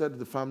committed to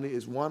the family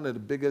is one of the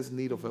biggest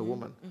needs of a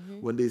woman.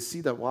 When they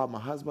see that, wow, my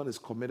husband is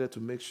committed to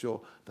make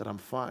sure that I'm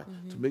fine,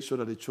 to make sure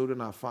that the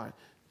children are fine,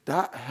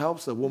 that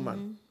helps a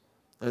woman.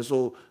 And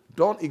so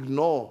don't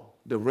ignore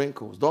the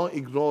wrinkles. Don't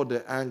ignore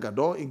the anger.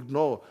 Don't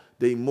ignore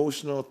the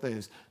emotional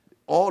things.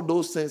 All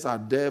those things are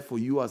there for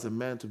you as a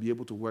man to be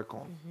able to work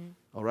on.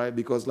 All right?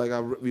 Because like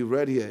we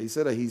read here, he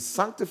said that he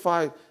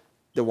sanctified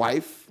the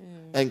wife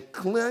and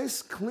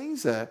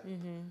cleans her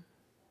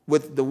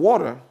with the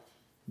water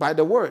by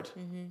the word.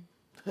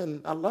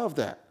 And I love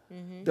that.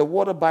 The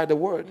water by the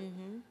word.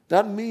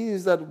 That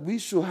means that we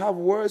should have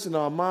words in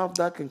our mouth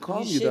that can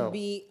calm you down.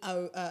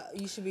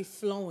 You should be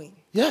flowing.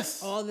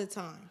 Yes. All the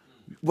time.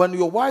 When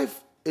your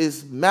wife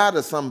is mad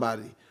at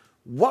somebody,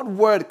 what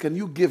word can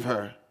you give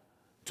her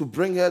to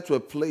bring her to a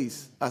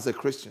place as a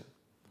Christian,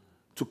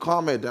 to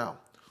calm her down?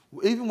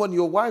 Even when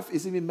your wife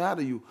is even mad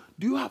at you,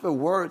 do you have a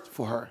word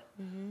for her?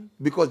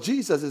 Because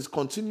Jesus is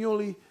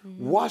continually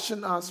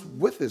washing us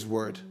with his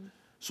word.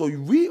 So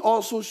we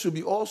also should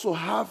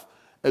have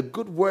a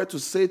good word to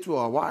say to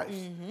our wives,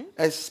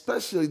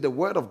 especially the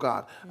word of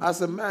God.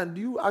 As a man, do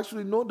you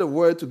actually know the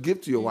word to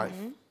give to your wife?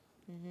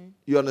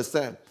 You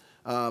understand?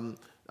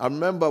 I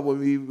remember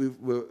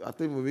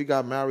when we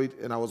got married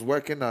and I was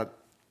working at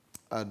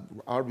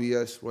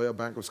RBS, Royal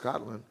Bank of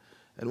Scotland,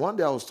 and one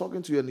day I was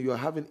talking to you and you were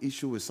having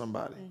issue with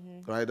somebody,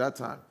 right, that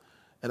time.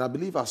 And I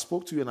believe I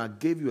spoke to you and I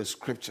gave you a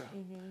scripture.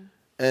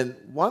 And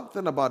one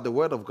thing about the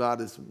word of God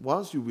is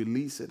once you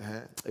release it,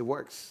 it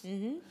works.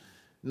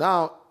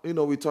 Now, you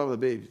know, we talk about,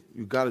 babe,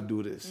 you got to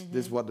do this.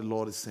 This is what the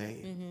Lord is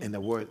saying in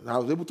the word. And I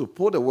was able to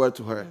pull the word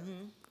to her.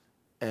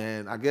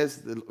 And I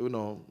guess, you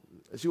know,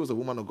 she was a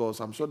woman of God,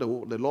 so I'm sure the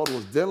Lord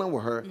was dealing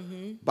with her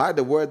by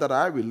the word that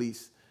I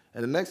released.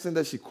 And the next thing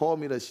that she called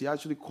me, that she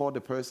actually called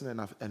the person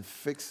and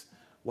fixed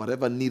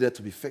whatever needed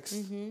to be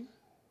fixed.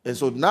 And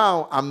so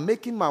now I'm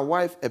making my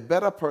wife a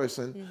better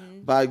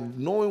person by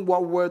knowing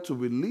what word to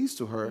release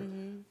to her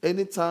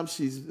anytime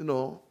she's, you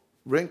know,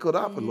 wrinkled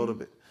up a little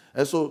bit.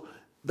 And so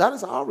that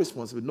is our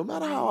responsibility. No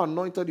matter how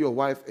anointed your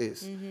wife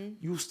is,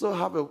 you still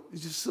have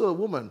she's still a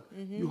woman.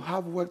 You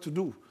have work to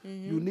do.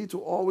 You need to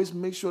always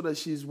make sure that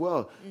she's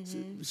well.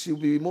 She'll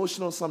be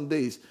emotional some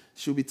days.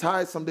 She'll be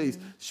tired some days.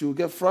 She'll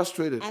get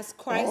frustrated. As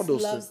Christ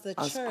loves the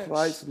church. As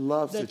Christ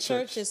loves the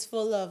church is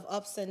full of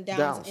ups and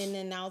downs, in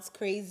and outs,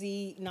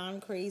 crazy,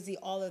 non-crazy,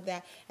 all of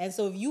that. And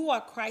so if you are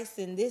Christ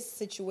in this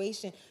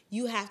situation,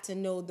 you have to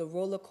know the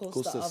roller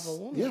coaster of a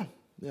woman. Yeah.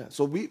 Yeah,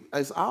 so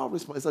it's our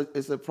response.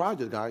 It's a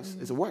project, guys.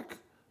 It's a work.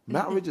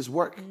 Marriage is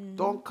work.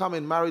 Don't come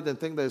in married and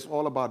think that it's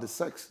all about the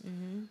sex.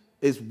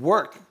 It's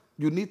work.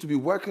 You need to be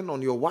working on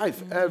your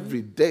wife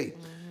every day.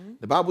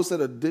 The Bible said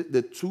that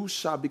the two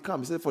shall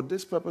become. It said, for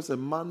this purpose, a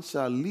man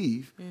shall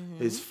leave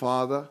his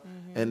father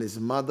and his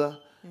mother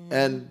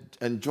and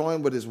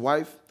join with his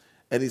wife.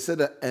 And he said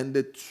that, and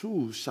the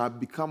two shall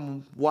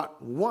become what?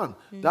 One.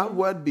 That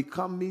word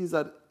become means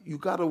that you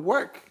got to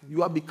work.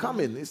 You are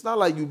becoming. It's not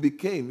like you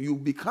became. You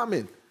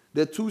becoming.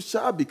 The two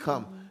shall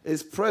become.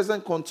 It's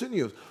present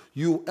continuous.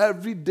 You,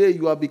 every day,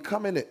 you are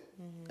becoming it.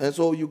 And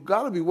so you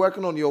got to be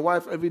working on your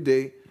wife every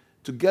day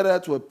to get her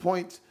to a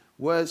point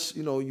where,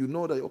 you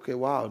know that, okay,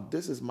 wow,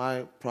 this is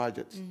my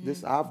project.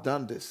 I've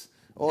done this.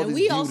 And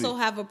we also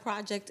have a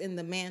project in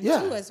the man, too,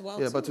 as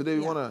well. Yeah, but today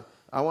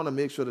I want to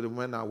make sure that the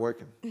men are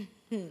working.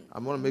 I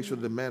want to make sure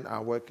the men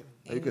are working.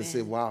 And you can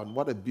say, wow,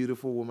 what a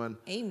beautiful woman.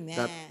 Amen.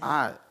 That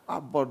I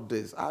bought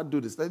this, I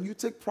do this. Then you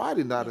take pride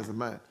in that as a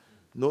man.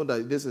 Know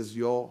that this is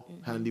your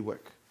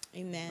handiwork.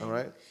 Amen. All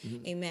right?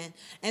 Amen.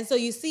 And so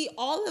you see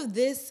all of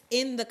this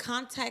in the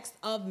context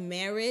of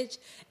marriage.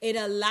 It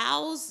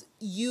allows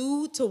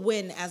you to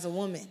win as a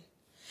woman.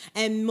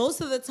 And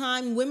most of the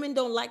time, women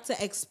don't like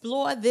to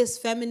explore this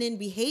feminine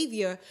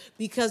behavior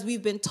because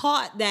we've been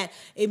taught that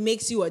it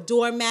makes you a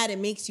doormat, it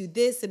makes you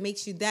this, it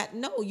makes you that.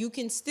 No, you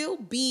can still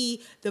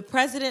be the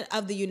president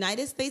of the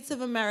United States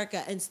of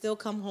America and still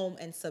come home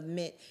and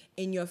submit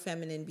in your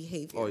feminine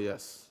behavior. Oh,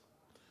 yes.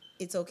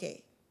 It's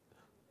okay.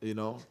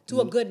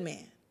 To a good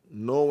man.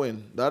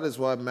 Knowing. That is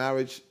why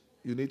marriage,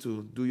 you need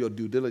to do your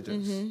due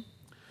diligence.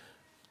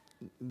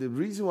 The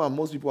reason why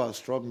most people are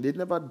struggling, they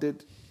never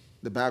did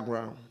the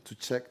background to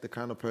check the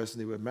kind of person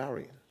they were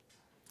marrying.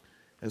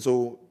 And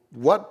so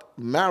what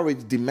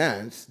marriage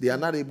demands, they are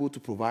not able to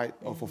provide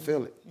or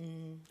fulfill it.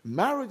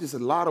 Marriage is a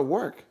lot of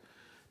work.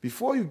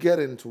 Before you get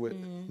into it,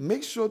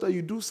 make sure that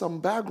you do some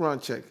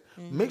background check.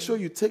 Make sure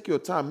you take your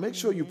time. Make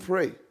sure you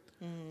pray.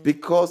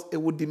 Because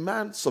it would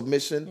demand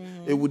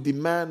submission. It would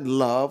demand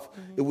love.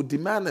 It would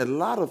demand a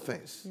lot of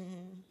things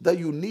that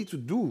you need to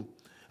do.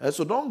 And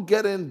so don't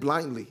get in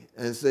blindly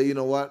and say, you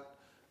know what,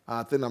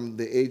 I think I'm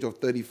the age of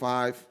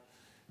 35.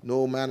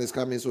 No man is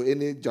coming. So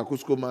any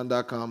Jacusko man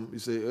that come, you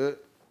say,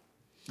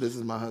 this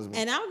is my husband.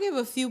 And I'll give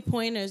a few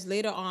pointers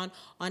later on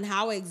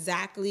how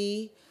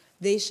exactly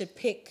they should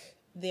pick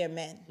their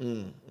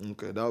men.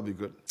 Okay, that would be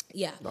good.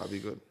 Yeah. That would be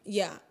good.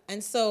 Yeah.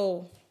 And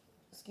so,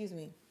 excuse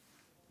me.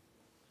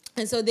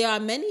 And so there are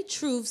many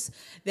truths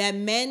that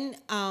men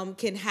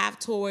can have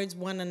towards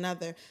one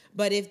another.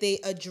 But if they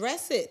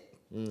address it,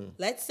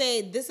 let's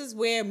say this is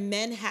where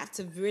men have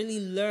to really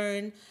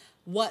learn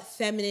what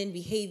feminine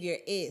behavior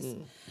is.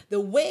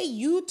 The way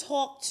you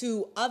talk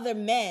to other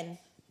men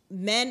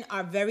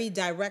are very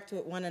direct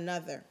with one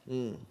another.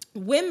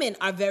 Women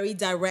are very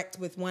direct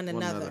with one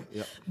another.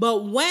 Yeah.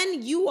 But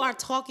when you are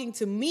talking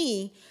to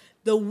me,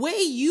 the way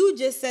you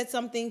just said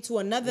something to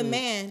another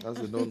man,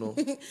 that's a no-no.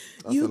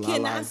 You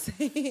cannot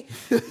say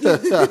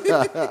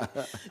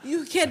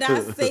you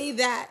cannot say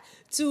that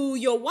to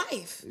your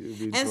wife.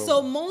 And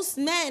so most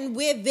men,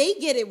 where they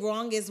get it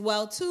wrong as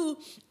well too,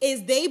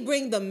 is they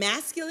bring the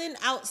masculine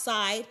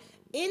outside,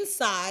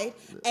 inside,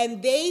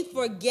 and they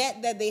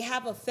forget that they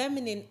have a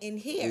feminine in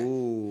here.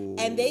 Ooh.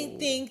 And they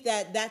think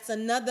that that's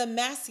another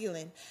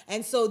masculine.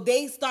 And so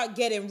they start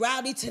getting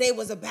rowdy. Today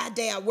was a bad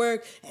day at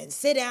work, and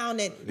sit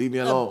down and leave me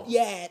alone.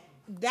 Yeah,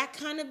 that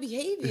kind of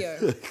behavior.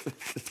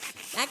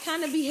 That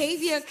kind of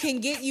behavior can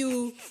get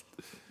you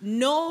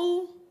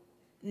no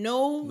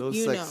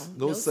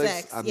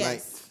sex at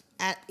night.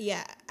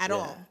 At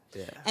all.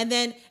 Yeah. And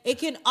then it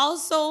can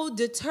also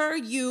deter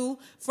you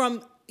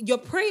from your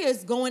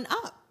prayers going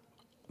up.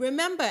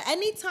 Remember,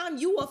 anytime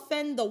you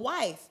offend the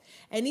wife,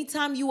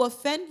 anytime you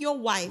offend your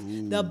wife,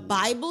 the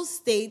Bible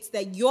states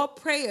that your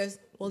prayers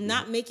will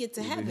not make it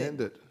to heaven. Be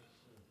hindered.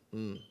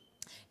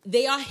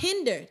 They are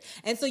hindered.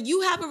 And so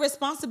you have a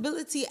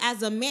responsibility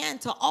as a man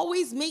to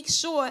always make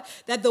sure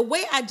that the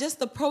way I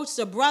just approached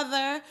a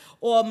brother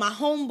or my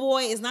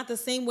homeboy is not the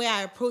same way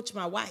I approach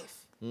my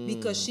wife,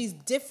 because she's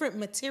different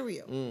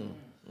material.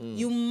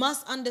 You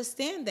must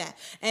understand that.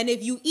 And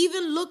if you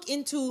even look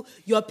into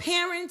your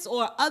parents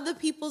or other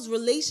people's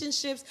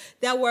relationships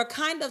that were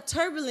kind of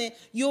turbulent,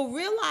 you'll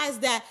realize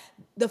that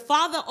the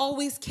father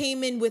always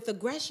came in with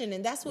aggression.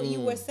 And that's what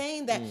you were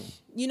saying, that,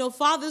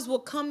 fathers will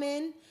come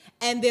in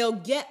and they'll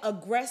get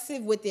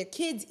aggressive with their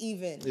kids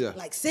even. Yeah.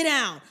 Like, sit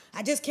down.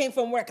 I just came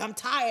from work. I'm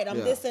tired. I'm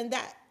this and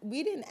that.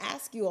 We didn't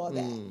ask you all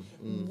that.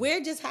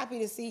 We're just happy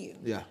to see you.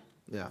 Yeah.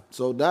 Yeah.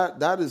 So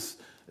that is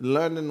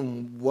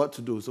learning what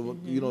to do. So,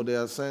 you know, they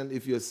are saying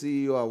if you're a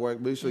CEO at work,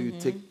 make sure you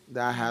take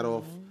that hat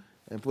off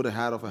and put a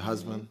hat of a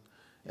husband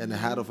and a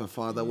hat of a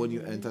father when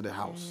you enter the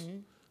house.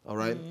 All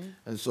right?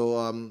 And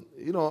so,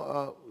 you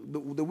know,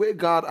 the way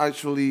God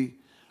actually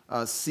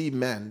see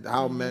men,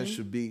 how men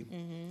should be,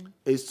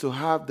 is to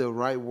have the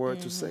right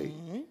word to say.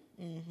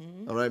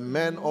 All right?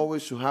 Men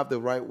always should have the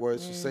right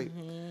words to say.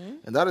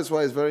 And that is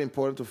why it's very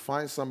important to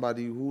find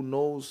somebody who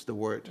knows the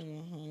word.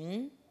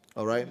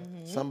 All right?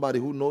 Somebody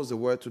who knows the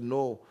word, to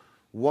know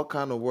what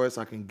kind of words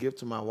I can give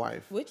to my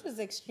wife. Which was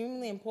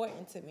extremely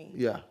important to me.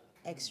 Yeah.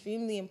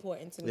 Extremely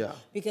important to me. Yeah.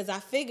 Because I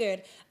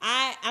figured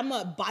I'm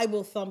a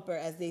Bible thumper,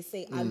 as they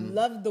say. I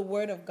love the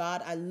word of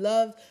God. I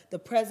love the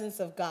presence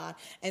of God.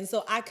 And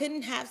so I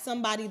couldn't have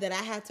somebody that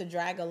I had to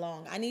drag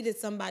along. I needed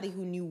somebody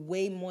who knew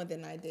way more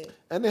than I did.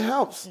 And it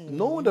helps.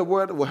 Knowing the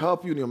word will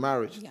help you in your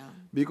marriage. Yeah.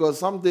 Because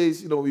some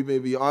days, you know, we may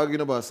be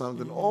arguing about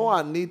something. All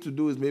I need to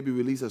do is maybe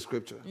release a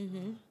scripture.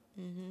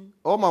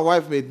 All my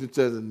wife made me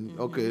say,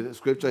 okay, the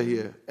scripture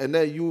here. And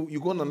then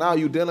you're going to, now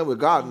you're dealing with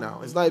God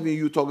now. It's not even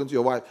you talking to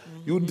your wife.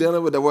 You're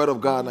dealing with the word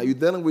of God now. You're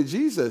dealing with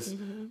Jesus.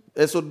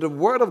 And so the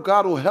word of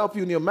God will help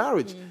you in your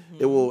marriage.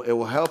 It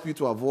will help you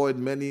to avoid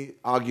many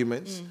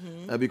arguments.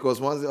 And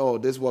because once,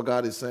 this is what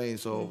God is saying.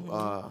 So,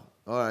 all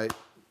right,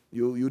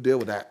 you deal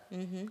with that.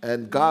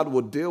 And God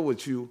will deal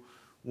with you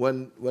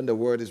when the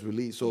word is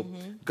released. So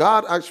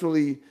God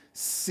actually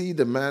see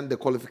the man, the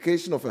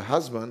qualification of a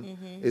husband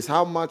is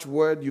how much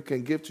word you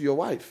can give to your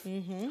wife.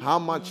 How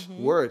much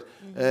word.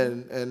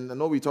 And I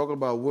know we're talking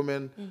about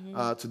women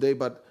today,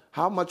 but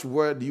how much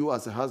word you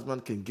as a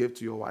husband can give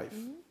to your wife.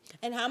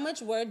 And how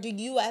much word do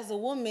you as a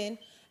woman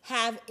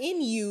have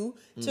in you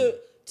to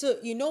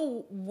you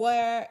know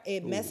where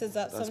it messes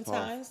up sometimes?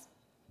 Powerful.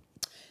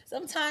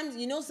 Sometimes,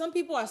 you know, some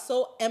people are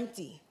so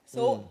empty.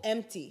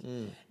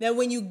 That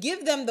when you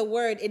give them the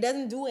word, it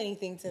doesn't do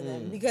anything to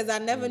them, because I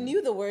never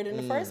knew the word in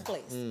the first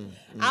place.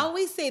 I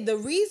always say the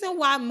reason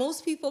why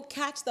most people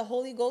catch the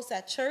Holy Ghost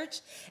at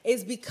church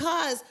is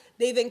because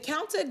they've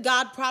encountered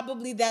God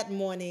probably that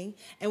morning,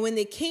 and when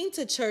they came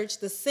to church,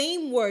 the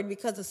same word,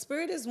 because the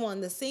Spirit is one,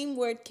 the same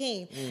word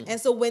came.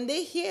 And so when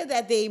they hear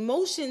that, their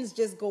emotions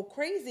just go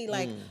crazy,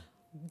 like,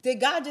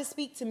 did God just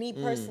speak to me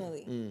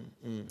personally?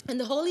 And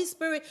the Holy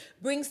Spirit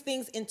brings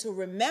things into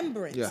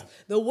remembrance. Yeah.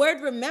 The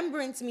word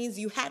remembrance means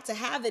you had to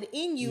have it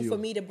in you for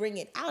me to bring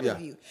it out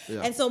of you.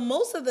 Yeah. And so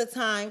most of the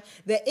time,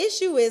 the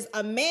issue is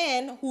a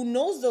man who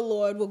knows the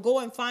Lord will go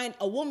and find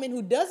a woman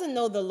who doesn't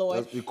know the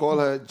Lord. We call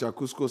her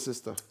Jacusko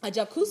sister. A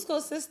Jacusko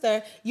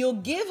sister. You'll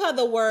give her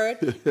the word,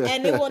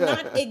 and it will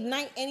not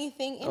ignite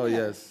anything in her.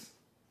 Yes.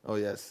 Oh,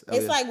 yes.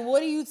 It's like,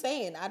 what are you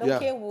saying? I don't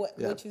care what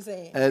you're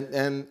saying.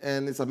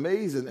 And it's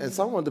amazing. And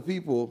some of the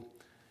people,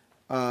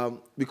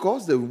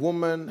 because the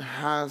woman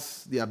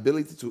has the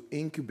ability to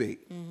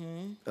incubate,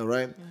 all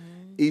right,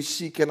 if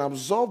she can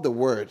absorb the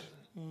word,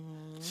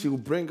 she will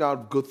bring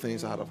out good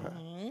things out of her.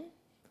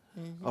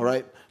 All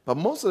right? But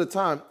most of the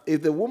time,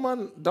 if the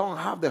woman don't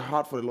have the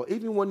heart for the Lord,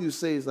 even when you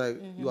say it's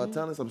like you are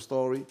telling some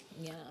story,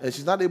 and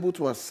she's not able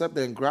to accept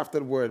the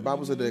engrafted word, the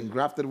Bible said the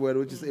engrafted word,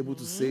 which is able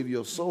to save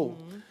your soul.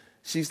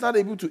 She's not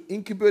able to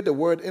incubate the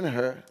word in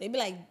her. They'd be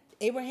like,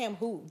 Abraham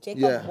who?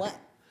 Jacob what?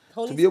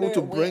 Holy to be able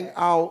to bring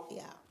out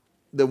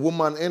the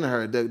woman in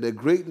her, the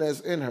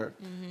greatness in her.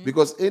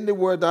 Because in the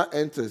word that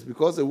enters,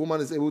 because the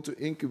woman is able to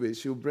incubate,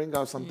 she'll bring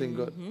out something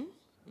good.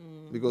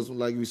 Because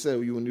like we said,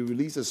 when you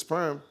release a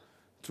sperm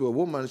to a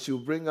woman, she'll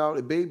bring out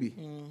a baby.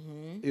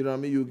 You know what I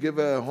mean? You give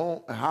her a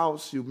home, a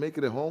house, you make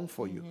it a home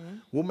for you.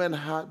 Women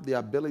have the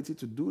ability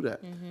to do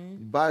that.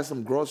 You buy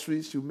some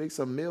groceries, she'll make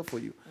some meal for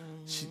you.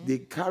 They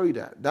carry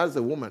that. That's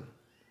a woman.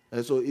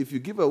 And so if you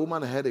give a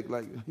woman a headache,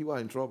 like, you are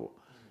in trouble.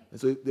 And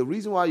so the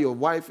reason why your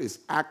wife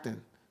is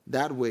acting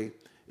that way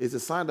is a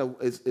sign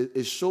that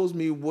it shows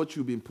me what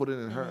you've been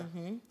putting in her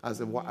as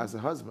a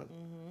husband.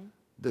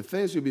 The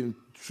things you've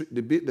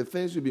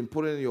been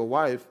putting in your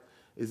wife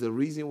is the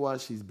reason why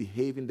she's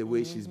behaving the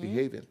way she's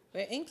behaving.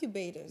 We're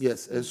incubators.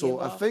 Yes, and so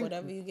I think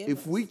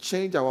if we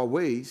change our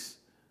ways,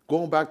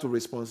 going back to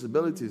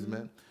responsibilities,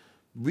 man,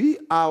 we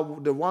are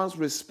the ones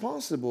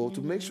responsible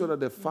to make sure that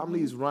the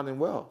family is running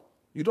well.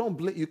 You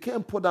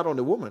can't put that on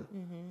the woman.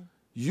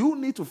 You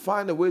need to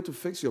find a way to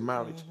fix your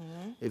marriage.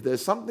 If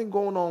there's something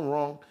going on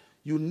wrong,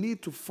 you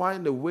need to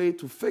find a way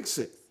to fix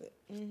it.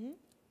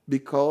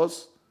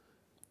 Because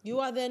you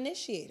are the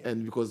initiator.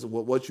 And because of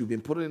what you've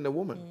been putting in the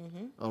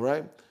woman. All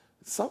right?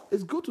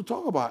 It's good to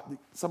talk about.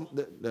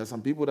 There are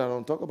some people that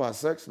don't talk about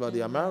sex, but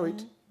they are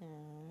married.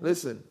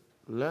 Listen,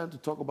 learn to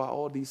talk about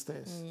all these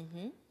things.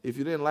 If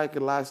you didn't like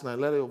it last night,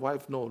 let your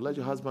wife know. Let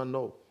your husband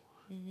know.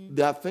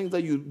 There are things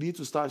that you need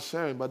to start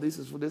sharing, but this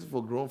is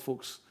for grown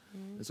folks.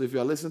 And so if you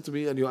are listening to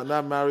me and you are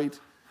not married,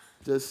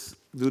 just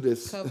do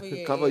this.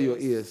 Cover your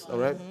ears, all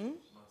right?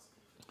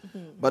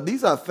 But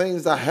these are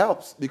things that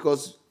helps,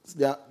 because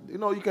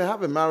you can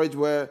have a marriage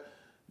where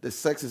the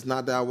sex is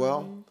not that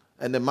well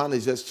and the man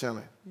is just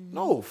chilling.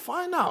 No,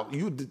 find out.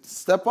 You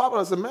step up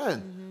as a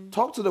man.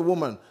 Talk to the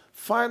woman.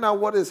 Find out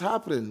what is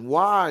happening,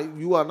 why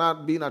you are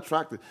not being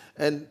attracted.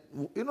 And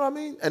you know what I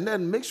mean? And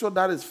then make sure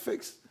that is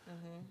fixed.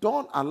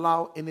 Don't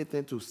allow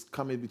anything to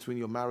come in between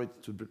your marriage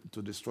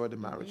to destroy the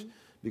marriage.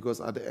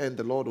 Because at the end,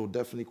 the Lord will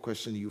definitely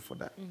question you for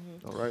that.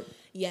 All right?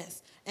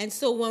 Yes. And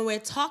so when we're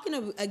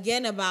talking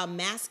again about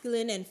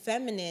masculine and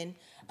feminine,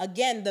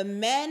 again, the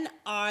men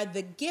are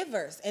the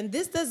givers. And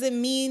this doesn't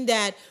mean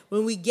that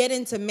when we get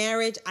into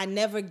marriage, I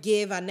never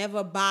give, I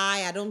never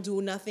buy, I don't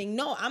do nothing.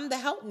 No, I'm the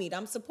helpmeet.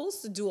 I'm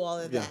supposed to do all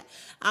of that.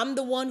 I'm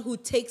the one who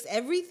takes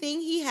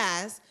everything he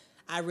has,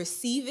 I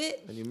receive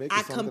it,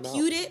 I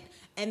compute it,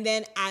 and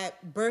then I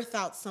birth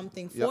out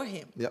something for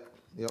him. Yep.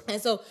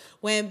 And so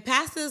when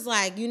pastors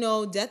like,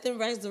 death and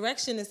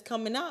resurrection is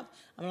coming up,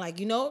 I'm like,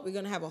 we're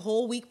going to have a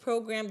whole week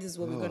program. This is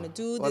what we're going to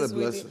do. What this a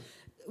blessing.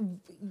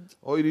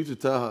 All you need to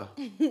tell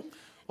her.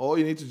 All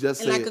you need to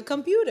just say. Like a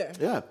computer.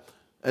 Yeah.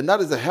 And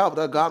that is the help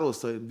that God will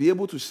say. Be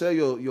able to share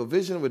your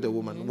vision with the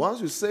woman. Once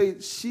you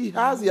say, she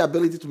has the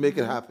ability to make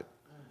it happen.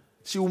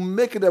 She will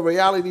make it a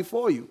reality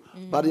for you.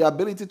 But the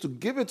ability to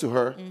give it to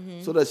her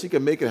so that she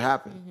can make it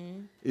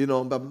happen.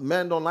 But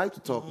men don't like to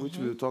talk, which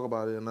we'll talk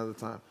about it another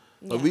time.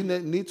 But we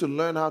need to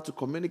learn how to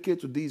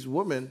communicate to these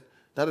women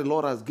that the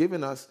Lord has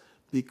given us.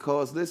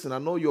 Because, listen, I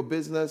know your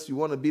business. You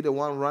want to be the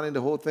one running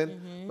the whole thing.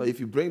 But if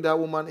you bring that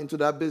woman into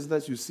that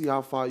business, you see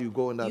how far you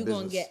go in that business. You're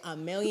going to get $1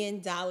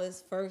 million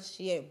first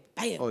year.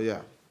 Bam. Oh,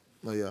 yeah.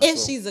 If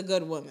she's a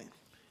good woman.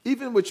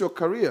 Even with your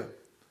career,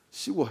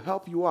 she will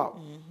help you out.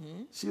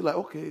 She's like,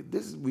 okay,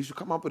 we should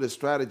come up with a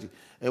strategy.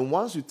 And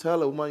once you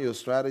tell a woman your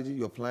strategy,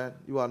 your plan,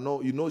 you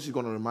know she's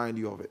going to remind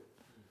you of it.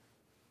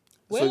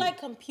 We're like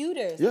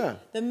computers. Yeah.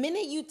 The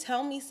minute you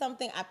tell me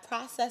something, I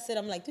process it.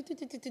 I'm like,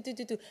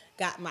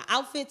 got my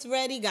outfits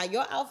ready, got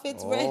your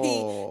outfits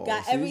ready,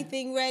 got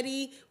everything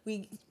ready.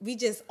 We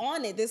just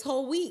on it this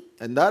whole week.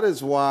 And that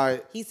is why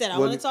he said, I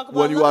want to talk about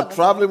when you are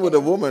traveling with a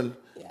woman,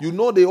 you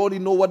know they already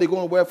know what they're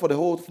going to wear for the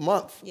whole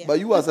month. Yeah. But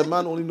you as a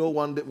man only know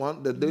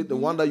the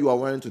one that you are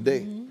wearing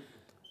today.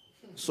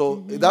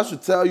 So that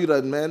should tell you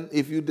that, man,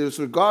 if you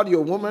disregard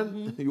your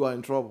woman, you are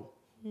in trouble.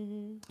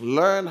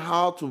 Learn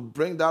how to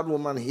bring that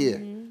woman here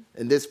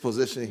in this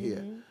position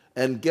here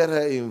and get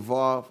her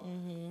involved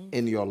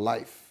in your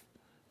life.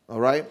 All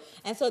right?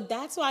 And so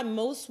that's why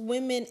most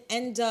women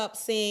end up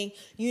saying,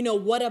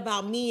 what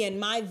about me and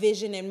my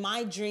vision and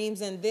my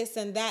dreams and this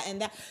and that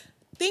and that.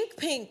 Think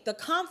Pink, the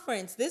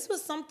conference, this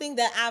was something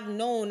that I've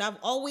known. I've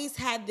always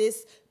had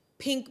this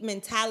pink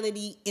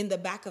mentality in the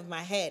back of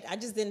my head. I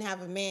just didn't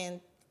have a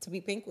man to be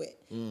pink with.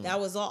 That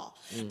was all.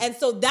 And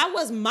so that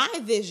was my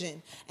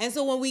vision. And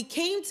so when we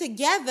came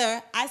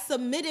together, I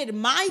submitted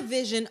my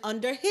vision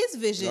under his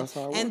vision.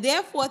 And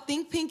therefore,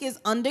 Think Pink is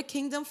under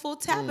Kingdom Full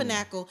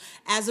Tabernacle.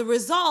 As a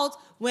result,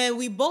 when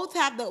we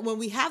have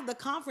the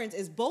conference,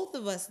 it's both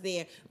of us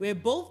there. We're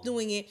both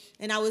doing it.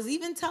 And I was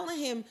even telling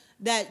him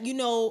that,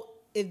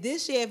 if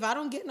this year, if I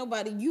don't get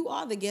nobody, you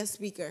are the guest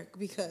speaker.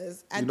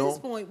 Because at this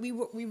point,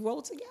 we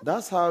roll together.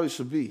 That's how it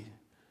should be.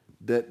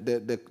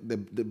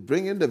 The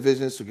bringing the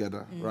visions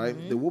together, right?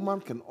 The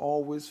woman can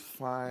always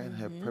find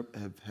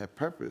her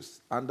purpose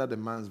under the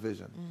man's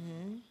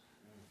vision.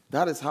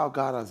 That is how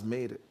God has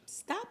made it.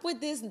 Stop with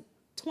this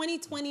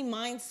 2020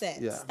 mindset.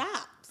 Yeah.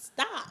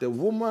 Stop. The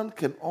woman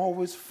can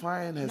always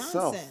find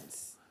herself.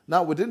 Nonsense.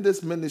 Now, within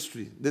this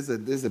ministry, this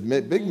is a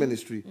big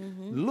ministry.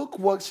 Look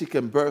what she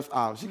can birth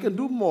out. She can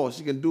do more.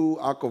 She can do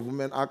Ark of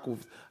Women,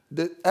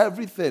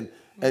 everything.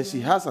 And she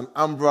has an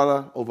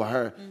umbrella over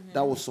her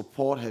that will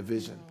support her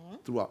vision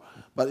throughout.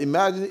 But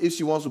imagine if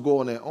she wants to go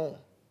on her own.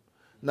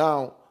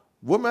 Now,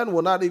 women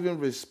will not even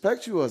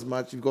respect you as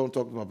much if you go and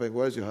talk to my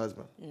where's your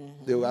husband?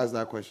 They will ask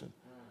that question.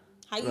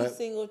 How you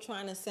single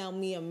trying to sell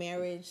me a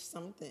marriage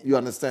something? You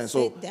understand?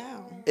 Sit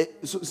down.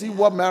 So see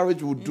what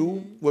marriage will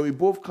do when we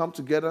both come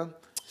together.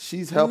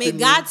 She's helping me. May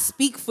God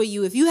speak for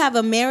you. If you have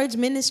a marriage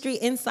ministry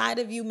inside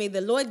of you, may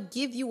the Lord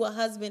give you a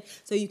husband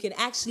so you can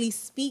actually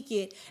speak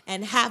it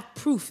and have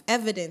proof,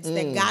 evidence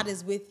that God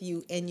is with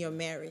you in your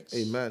marriage.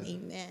 Amen.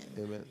 Amen.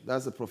 Amen.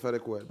 That's a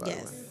prophetic word, by the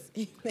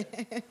way.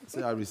 Amen.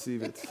 Say, I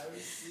receive it.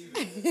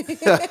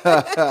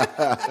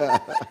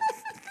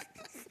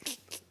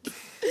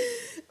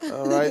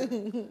 All right.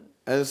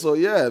 And so,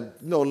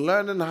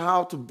 learning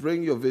how to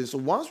bring your vision. So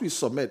once we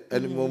submit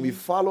and when we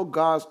follow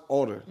God's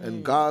order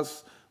and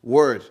God's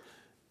word,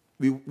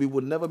 we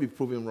would never be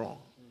proven wrong.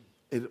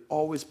 It's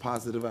always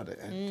positive at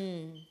the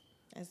end.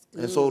 That's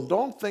good. And so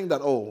don't think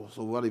that, so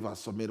what if I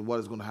submit?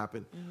 What is going to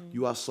happen?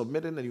 You are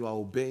submitting and you are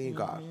obeying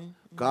God.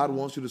 God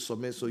wants you to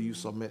submit, so you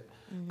submit.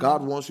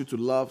 God wants you to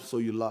love, so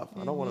you love.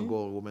 I don't want to go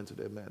a woman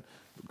today, man.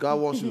 God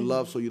wants you to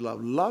love, so you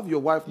love. Love your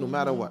wife no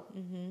matter what.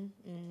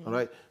 All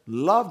right?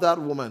 Love that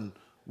woman,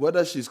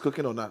 whether she's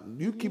cooking or not.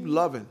 You keep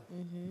loving.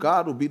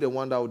 God will be the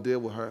one that will deal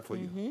with her for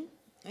you.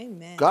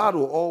 Amen. God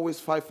will always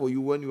fight for you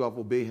when you have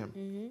obeyed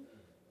him.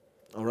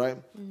 All right?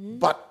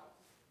 But,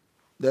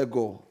 there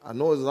go. I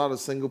know there's a lot of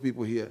single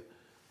people here.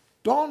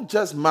 Don't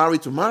just marry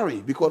to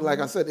marry because, like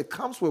I said, it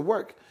comes with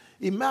work.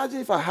 Imagine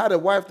if I had a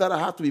wife that I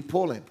have to be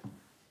pulling.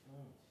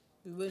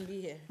 we wouldn't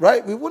be here.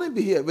 Right? We wouldn't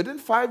be here. Within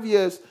 5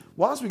 years,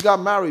 once we got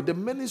married, the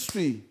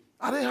ministry,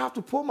 I didn't have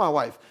to pull my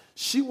wife.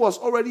 She was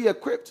already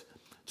equipped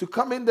to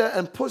come in there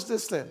and push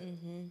this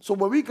thing. So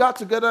when we got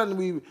together and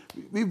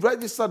we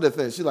registered the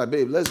thing, she's like,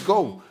 babe, let's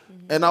go.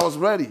 And I was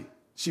ready.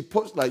 She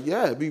pushed like,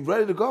 yeah, we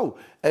ready to go.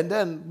 And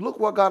then look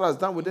what God has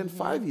done within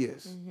 5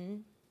 years.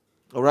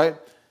 All right?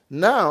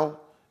 Now,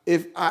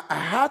 if I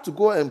had to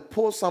go and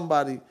pull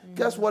somebody,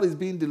 guess what is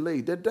being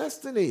delayed? Their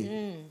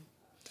destiny.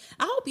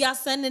 I hope y'all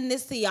sending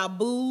this to y'all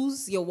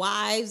boos, your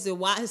wives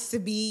to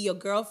be, your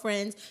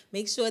girlfriends.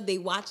 Make sure they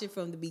watch it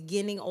from the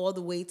beginning all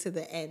the way to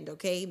the end,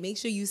 okay? Make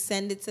sure you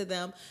send it to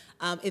them.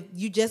 If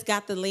you just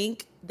got the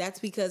link, that's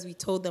because we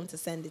told them to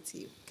send it to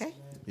you, okay?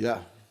 Yeah.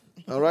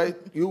 All right?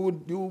 You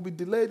will be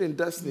delayed in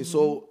destiny.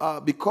 So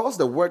because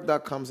the work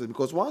that comes in,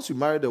 because once you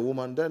marry the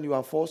woman, then you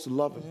are forced to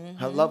love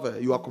her. Love her.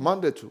 You are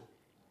commanded to.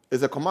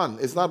 It's a command.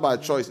 It's not by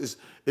choice.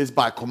 It's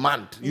by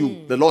command.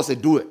 The Lord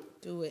said, do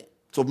it. Do it.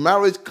 So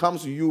marriage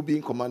comes to you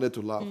being commanded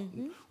to love,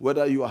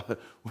 whether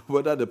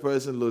the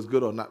person looks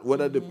good or not,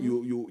 whether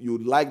you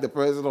like the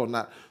person or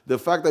not. The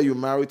fact that you're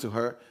married to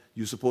her,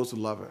 you're supposed to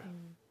love her.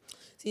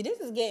 See,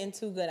 this is getting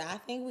too good. I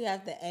think we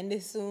have to end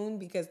it soon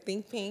because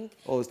Think Pink.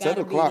 Oh, it's 10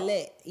 o'clock.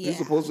 Yeah. You're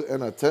supposed to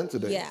end at 10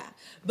 today. Yeah.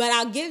 But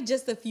I'll give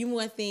just a few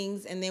more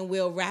things and then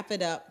we'll wrap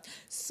it up.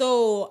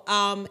 So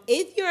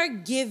if you're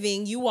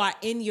giving, you are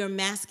in your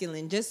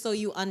masculine. Just so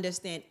you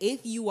understand,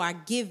 if you are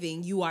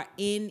giving, you are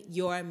in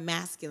your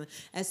masculine.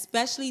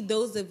 Especially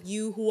those of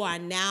you who are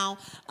now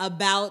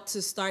about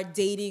to start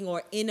dating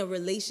or in a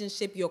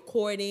relationship, you're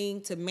courting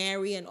to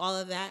marry and all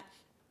of that.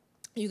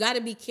 You got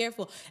to be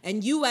careful.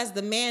 And you as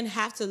the man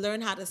have to learn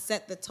how to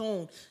set the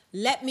tone.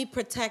 Let me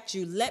protect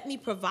you. Let me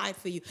provide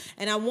for you.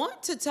 And I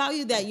want to tell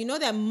you that, you know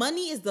that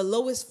money is the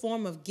lowest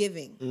form of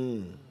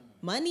giving.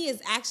 Money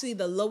is actually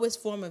the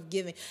lowest form of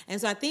giving.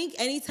 And so I think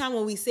anytime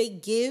when we say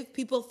give,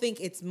 people think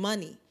it's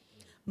money.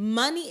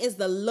 Money is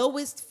the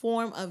lowest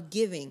form of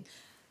giving.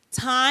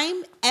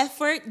 Time,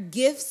 effort,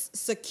 gifts,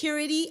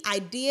 security,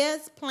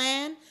 ideas,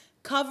 plan,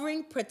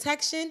 covering,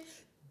 protection.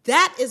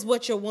 That is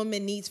what your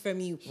woman needs from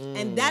you.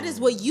 And that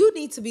is what you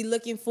need to be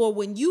looking for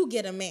when you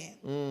get a man.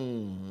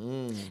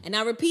 And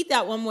I'll repeat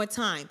that one more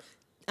time.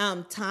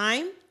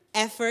 Time,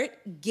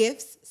 effort,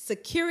 gifts,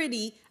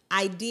 security,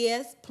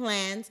 ideas,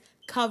 plans,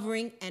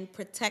 covering, and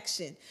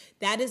protection.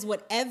 That is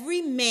what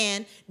every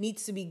man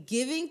needs to be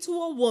giving to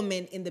a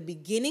woman in the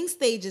beginning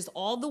stages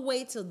all the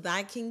way till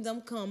thy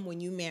kingdom come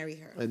when you marry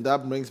her. And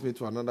that brings me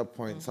to another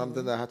point,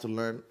 something that I had to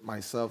learn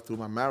myself through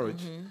my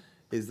marriage.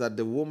 Is that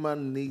the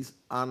woman needs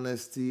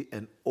honesty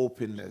and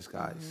openness,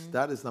 guys.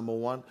 That is number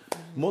one.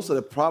 Most of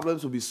the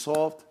problems will be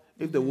solved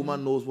if the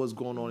woman knows what's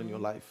going on in your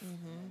life.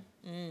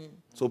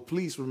 So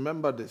please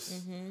remember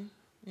this.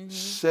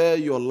 Share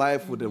your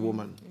life with the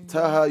woman.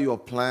 Tell her your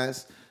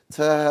plans.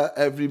 Tell her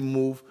every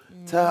move.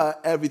 Tell her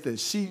everything.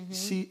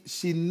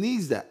 She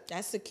needs that.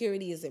 That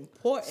security is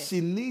important.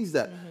 She needs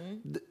that.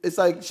 It's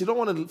like she don't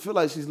want to feel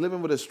like she's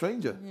living with a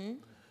stranger.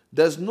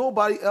 There's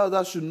nobody else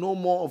that should know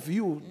more of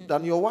you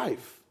than your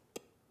wife.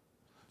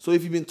 So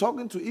if you've been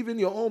talking to even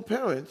your own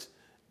parents,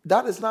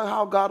 that is not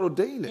how God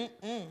ordained it.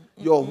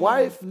 Your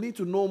wife needs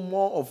to know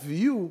more of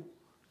you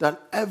than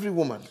every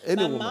woman,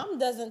 any woman. My mom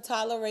doesn't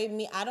tolerate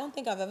me. I don't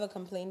think I've ever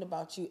complained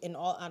about you, in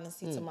all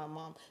honesty, to my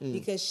mom.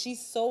 Because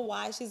she's so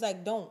wise. She's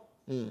like, don't.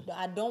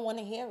 I don't want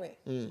to hear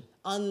it.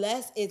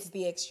 Unless it's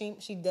the extreme.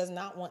 She does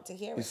not want to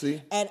hear it. You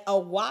see? And a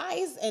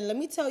wise, and let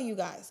me tell you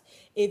guys,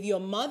 if your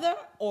mother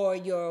or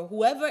your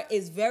whoever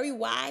is very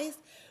wise,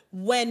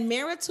 when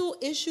marital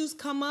issues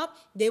come up,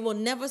 they will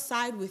never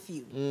side with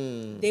you.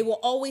 They will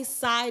always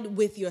side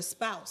with your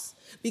spouse.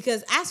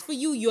 Because as for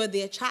you, you're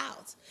their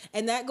child.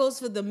 And that goes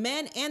for the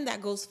men and that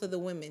goes for the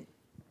women.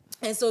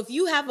 And so if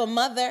you have a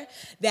mother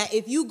that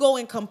if you go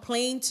and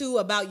complain to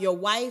about your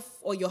wife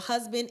or your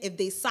husband, if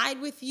they side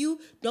with you,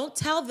 don't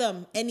tell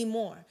them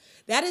anymore.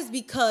 That is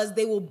because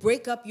they will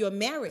break up your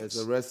marriage. It's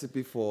a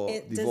recipe for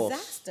divorce.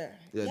 Disaster.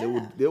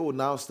 Yeah. They will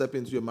now step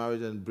into your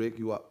marriage and break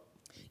you up.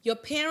 Your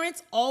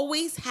parents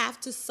always have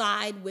to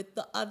side with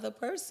the other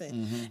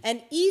person.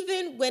 And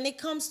even when it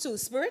comes to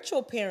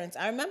spiritual parents,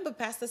 I remember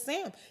Pastor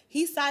Sam,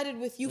 he sided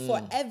with you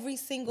for every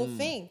single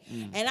thing.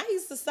 And I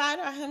used to side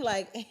on him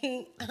like,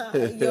 hey,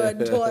 your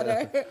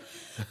daughter.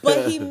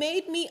 But he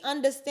made me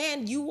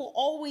understand you will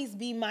always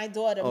be my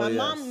daughter. My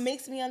mom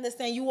makes me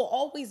understand you will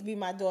always be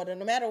my daughter,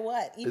 no matter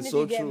what. Even if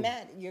you get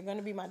mad, you're going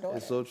to be my daughter.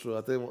 It's so true.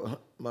 I think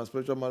my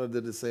spiritual mother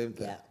did the same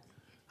thing. Yeah.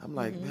 I'm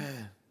like,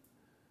 man.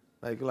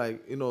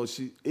 Like you know,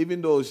 she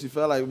even though she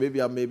felt like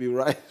maybe I may be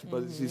right,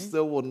 but she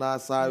still would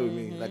not side with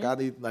me. Like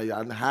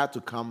I had to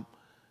come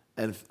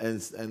and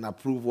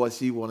approve what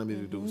she wanted me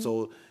to do.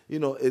 So you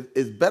know,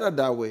 it's better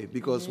that way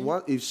because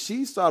if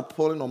she start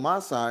pulling on my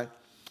side,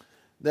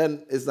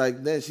 then it's like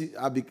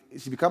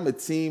she become a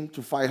team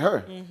to fight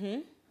her.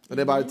 And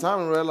then by the time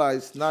I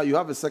realize now you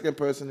have a second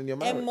person in your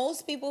marriage. And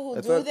most people who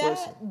do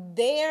that,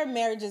 their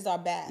marriages are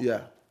bad.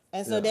 Yeah.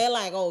 And so they're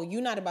like, oh,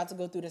 you're not about to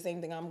go through the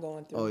same thing I'm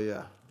going through. Oh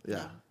yeah.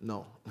 Yeah,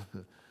 no.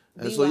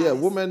 And Be so, yeah,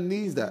 wise. woman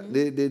needs that.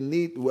 They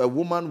need, a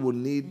woman will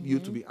need you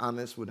to be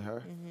honest with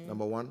her,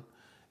 number one.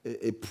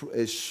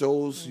 It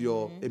shows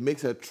it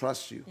makes her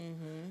trust you.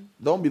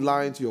 Don't be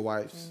lying to your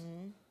wives.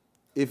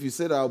 If you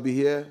say that I'll be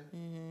here,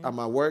 I'm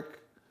at work,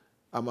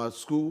 I'm at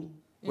school,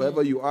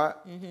 wherever you are,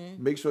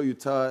 make sure you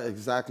tell her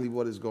exactly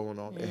what is going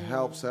on. It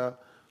helps her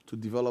to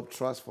develop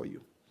trust for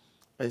you.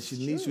 And she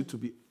needs you to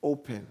be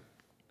open.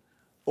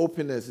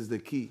 Openness is the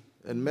key.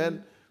 And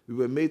men, we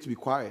were made to be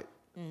quiet.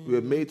 We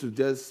were made to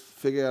just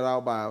figure it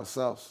out by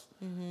ourselves.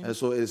 And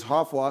so it's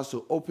hard for us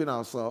to open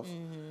ourselves.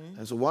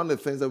 And so one of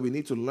the things that we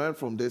need to learn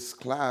from this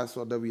class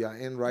or that we are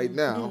in right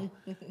now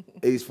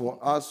is for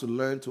us to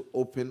learn to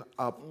open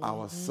up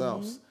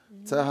ourselves.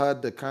 Tell her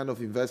the kind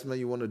of investment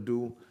you want to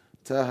do.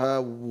 Tell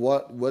her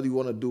what do you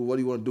want to do, what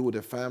do you want to do with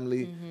the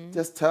family.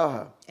 Just tell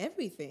her.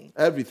 Everything.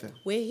 Everything.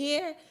 We're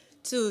here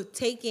to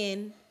take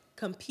in,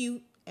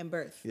 compute, and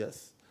birth.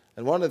 Yes.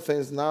 And one of the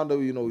things now that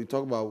we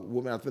talk about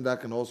women, I think that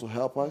can also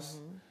help us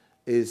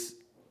is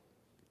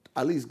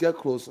at least get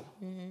closer.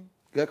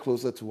 Get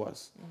closer to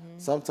us.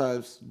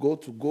 Sometimes go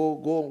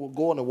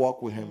on a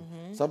walk with him.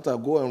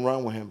 Sometimes go and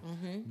run with him.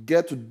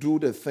 Get to do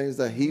the things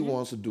that he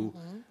wants to do.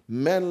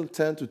 Men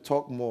tend to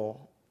talk more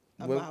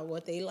about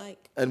what they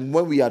like. And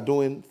when we are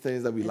doing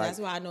things that we like. That's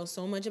why I know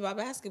so much about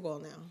basketball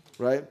now.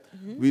 Right?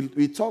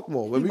 We talk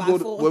more. When we go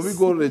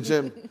to the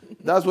gym,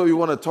 that's what we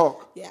want to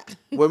talk. Yeah.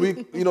 When we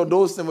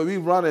those things, when we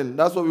running,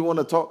 that's what we want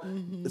to talk.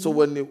 So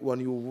when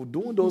you're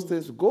doing those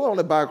things, go on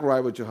a bike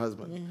ride with your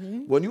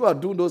husband. When you are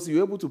doing those,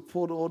 you're able to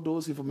put all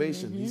those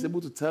information. He's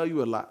able to tell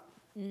you a lot.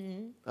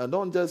 And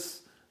don't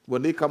just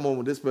when they come home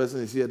with this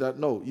person is here, that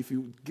no, if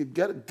you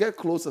get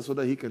closer so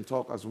that he can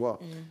talk as well,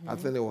 I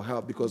think it will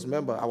help. Because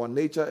remember, our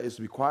nature is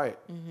to be quiet.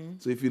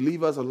 So if you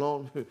leave us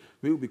alone,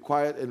 we will be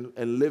quiet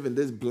and live in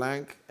this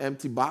blank,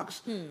 empty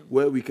box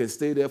where we can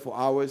stay there for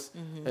hours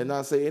and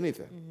not say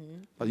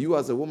anything. But you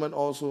as a woman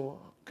also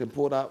can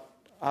pour that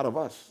out of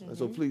us. And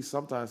so please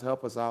sometimes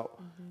help us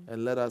out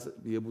and let us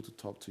be able to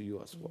talk to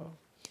you as well.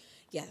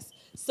 Yes.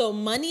 So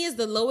money is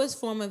the lowest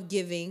form of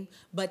giving,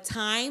 but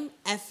time,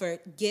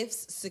 effort,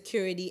 gifts,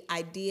 security,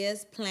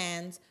 ideas,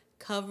 plans,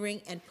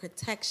 covering, and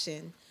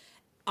protection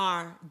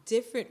are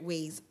different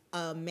ways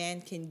a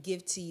man can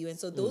give to you. And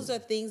so those are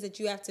things that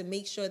you have to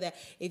make sure that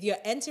if you're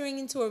entering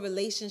into a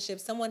relationship,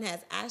 someone has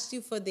asked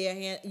you for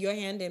your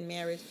hand in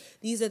marriage,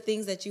 these are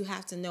things that you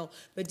have to know.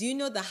 But do you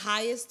know the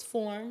highest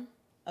form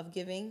of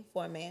giving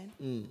for a man?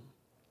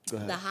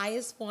 The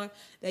highest form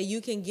that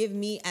you can give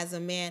me as a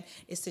man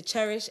is to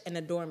cherish and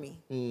adore me.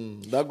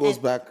 That goes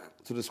back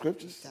to the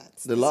scriptures.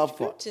 That's the love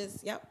scriptures.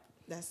 part. Yep,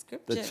 that's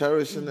scripture. The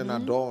cherishing and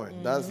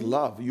adoring. That's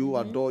love. You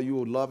adore,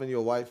 you loving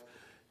your wife.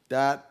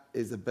 That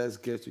is the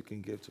best gift you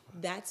can give to her.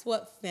 That's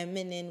what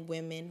feminine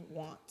women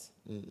want.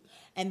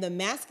 And the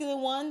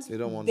masculine ones,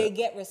 they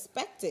get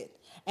respected.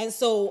 And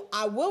so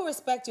I will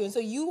respect you. And so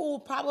you will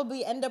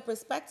probably end up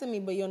respecting me,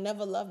 but you'll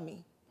never love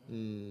me.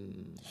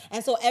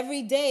 And so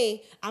every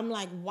day I'm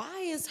like, why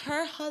is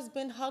her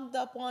husband hugged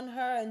up on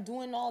her and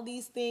doing all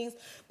these things?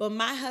 But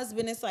my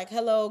husband is like,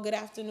 hello, good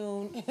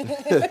afternoon.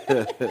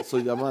 So,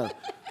 Yaman,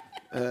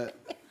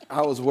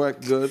 how was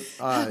work? Good?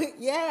 All right.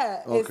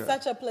 Yeah, okay. It's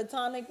such a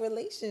platonic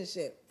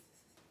relationship.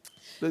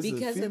 Listen,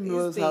 because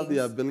females have the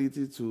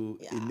ability to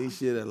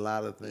initiate a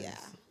lot of things.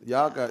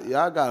 Y'all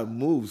got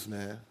moves,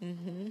 man.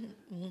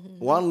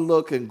 One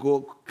look can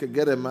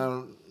get a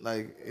man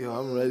like,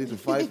 I'm ready to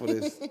fight for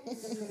this.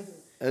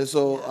 And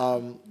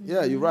so,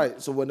 you're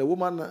right. So when a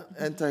woman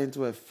enters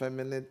into a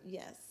feminine,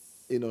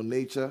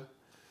 nature,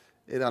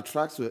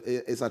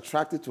 it's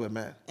attracted to a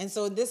man. And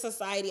so in this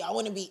society, I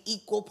want to be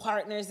equal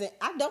partners, and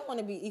I don't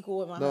want to be equal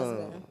with my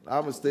husband.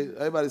 No.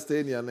 Everybody stay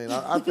in your lane.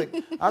 I think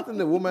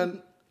the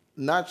woman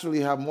naturally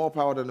have more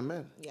power than the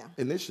man.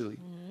 Initially.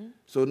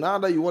 So now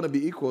that you want to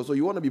be equal, so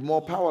you want to be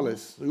more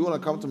powerless. So you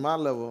want to come to my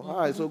level.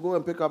 All right, so go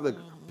and pick up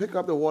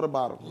the water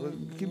bottle.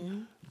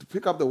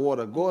 Pick up the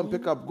water. Go and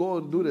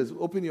do this.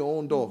 Open your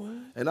own door.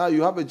 And now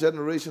you have a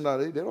generation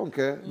that they don't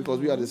care because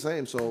we are the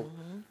same. So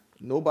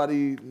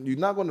you're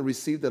not going to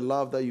receive the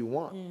love that you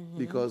want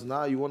because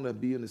now you want to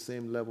be on the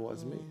same level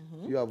as me.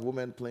 You have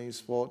women playing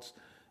sports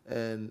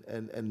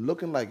and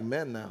looking like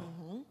men now,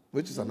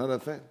 which is another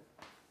thing.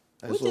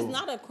 And which is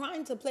not a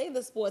crime to play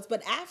the sports.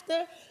 But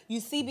after, you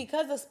see,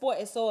 because the sport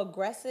is so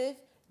aggressive,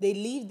 they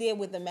leave there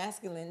with the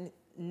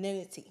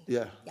masculinity.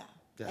 Yeah.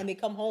 And they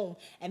come home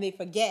and they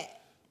forget.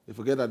 They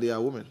forget that they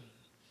are women.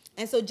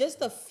 And so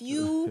just a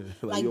few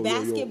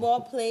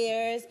basketball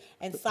players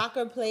and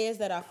soccer players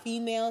that are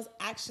females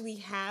actually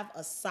have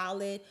a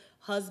solid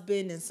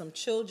husband and some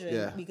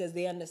children because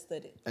they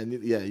understood it. And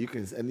you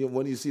can. And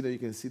when you see that, you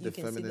can see the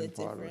feminine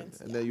part of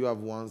it. And then you have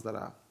ones that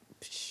are.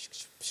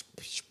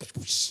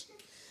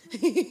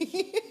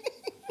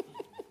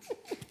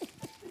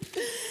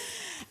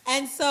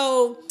 And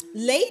so,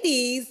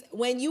 ladies,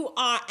 when you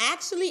are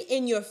actually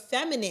in your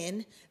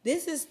feminine,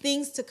 this is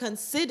things to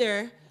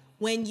consider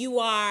when you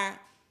are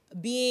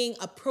being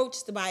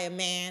approached by a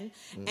man.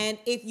 And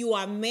if you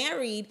are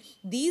married,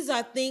 these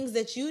are things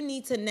that you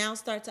need to now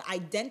start to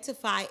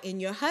identify in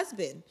your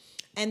husband.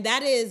 And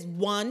that is,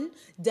 one,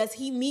 does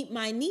he meet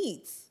my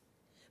needs?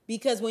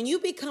 Because when you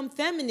become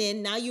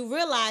feminine, now you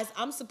realize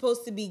I'm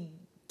supposed to be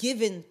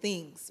given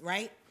things,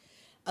 right?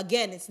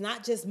 Again, it's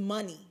not just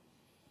money,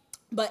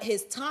 but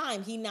his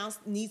time. He now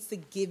needs to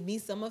give me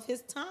some of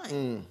his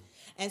time.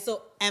 And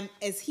so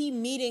is he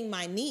meeting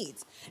my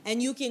needs?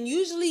 And you can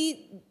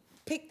usually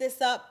pick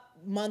this up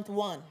month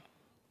one.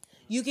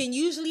 You can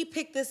usually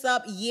pick this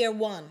up year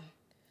one.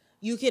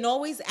 You can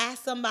always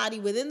ask somebody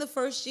within the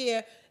first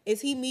year,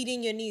 is he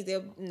meeting your needs?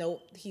 No,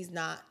 he's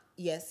not.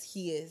 Yes,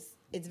 he is.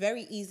 It's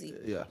very easy.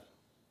 Yeah.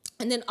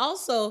 And then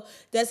also,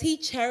 does he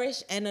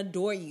cherish and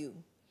adore you?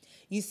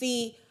 You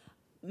see,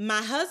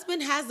 my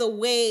husband has a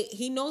way,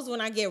 he knows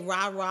when I get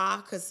rah-rah,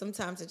 because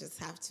sometimes I just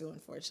have to,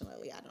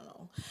 unfortunately, I don't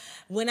know.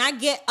 When I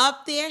get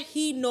up there,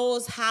 he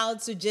knows how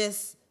to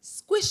just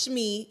squish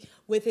me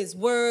with his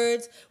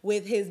words,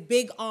 with his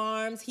big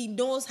arms. He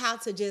knows how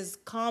to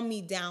just calm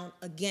me down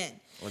again.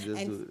 I'll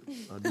just do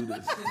this. I'll do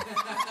this.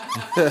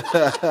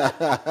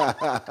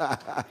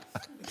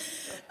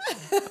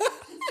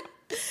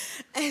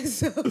 And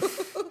so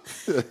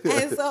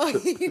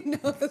he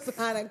knows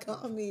how to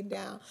calm me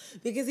down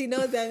because he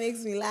knows that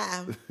makes me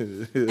laugh.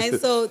 And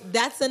so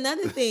that's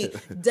another thing.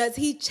 Does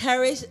he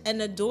cherish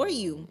and adore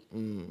you?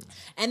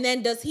 And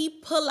then does he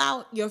pull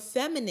out your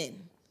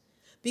feminine?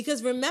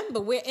 Because remember,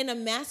 we're in a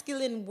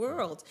masculine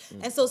world.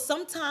 And so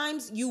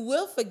sometimes you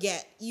will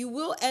forget. You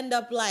will end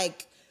up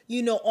like,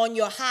 on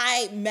your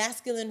high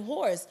masculine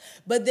horse.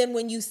 But then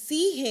when you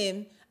see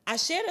him, I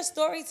shared a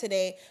story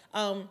today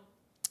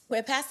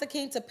where Pastor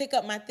came to pick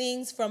up my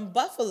things from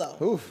Buffalo.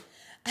 Oof.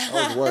 That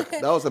was work.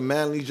 That was a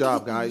manly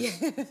job, guys.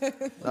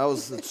 That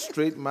was a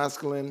straight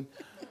masculine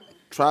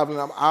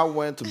traveling. I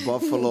went to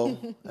Buffalo,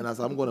 and I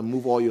said, I'm going to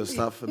move all your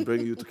stuff and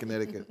bring you to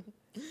Connecticut.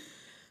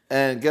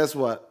 And guess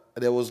what?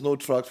 There was no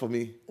truck for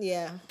me.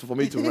 For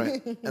me to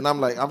rent. And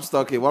I'm like, I'm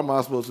stuck here. What am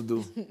I supposed to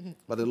do?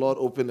 But the Lord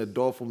opened the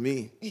door for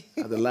me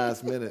at the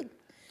last minute.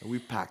 And we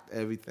packed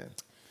everything.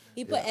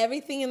 He put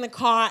everything in the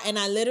car, and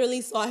I literally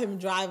saw him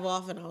drive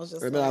off, and I was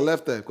just and then I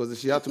left there because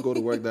she had to go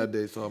to work that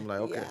day. So I'm like,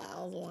 okay,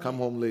 come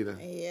home later.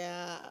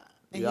 Yeah.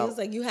 And he was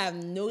like, you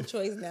have no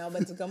choice now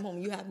but to come home.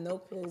 You have no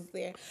clothes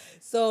there.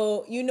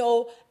 So,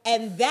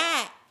 and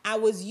that, I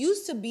was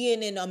used to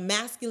being in a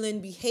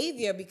masculine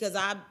behavior because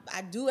I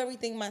do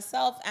everything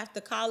myself after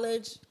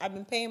college. I've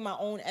been paying my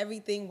own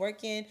everything,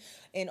 working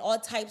in all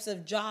types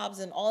of jobs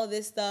and all of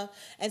this stuff.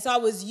 And so I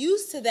was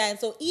used to that. And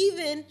so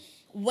even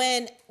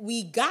when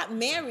we got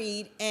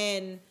married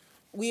and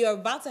we are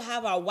about to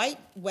have our white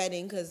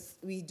wedding, because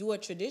we do a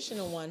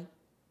traditional one,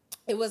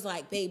 it was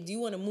like, babe, do you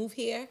want to move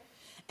here?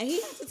 And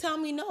he had to tell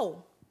me,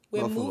 no,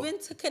 we're moving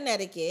to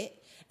Connecticut.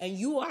 And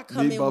you are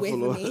coming with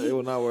me. It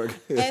will not work.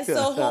 And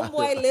so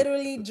homeboy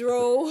literally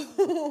drove.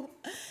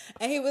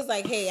 And he was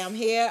like, hey, I'm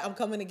here. I'm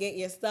coming to get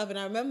your stuff. And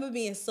I remember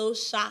being so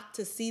shocked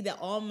to see that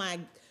all my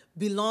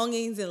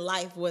belongings in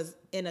life was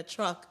in a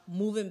truck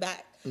moving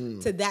back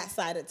to that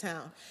side of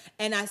town.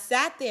 And I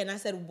sat there and I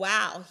said,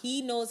 wow,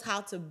 he knows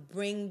how to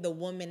bring the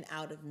woman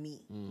out of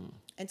me.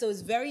 And so it's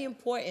very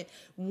important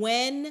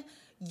when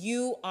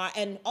you are,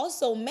 and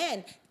also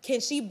men,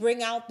 can she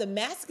bring out the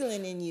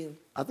masculine in you?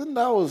 I think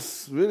that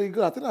was really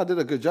good. I think I did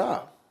a good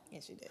job.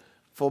 Yes, you did.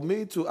 For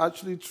me to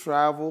actually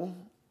travel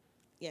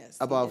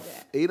about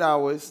 8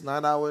 hours,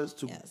 9 hours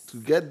to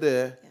get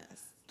there,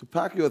 to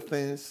pack your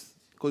things.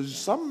 Because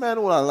some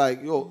men were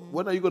like, yo,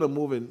 when are you going to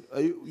move in?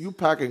 You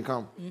pack and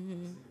come.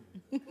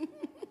 You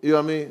know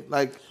what I mean?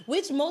 Like,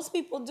 which most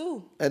people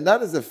do. And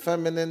that is a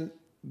feminine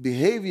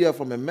behavior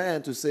from a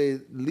man to say,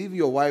 leave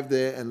your wife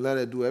there and let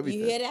her do everything.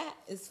 You hear that?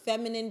 It's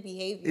feminine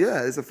behavior.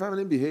 Yeah, it's a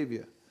feminine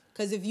behavior.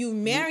 Because if you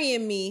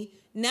marrying me,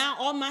 now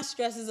all my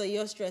stresses are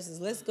your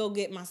stresses. Let's go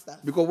get my stuff.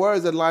 Because where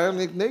is the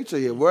lionic nature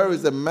here? Where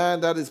is the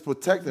man that is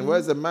protecting? Where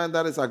is the man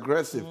that is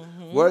aggressive?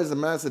 Where is the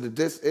man that said,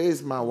 this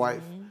is my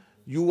wife?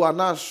 You are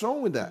not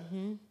showing that.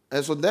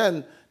 And so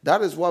then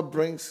that is what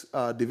brings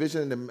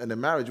division in the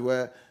marriage,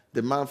 where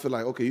the man feel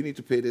like, okay, you need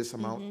to pay this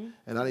amount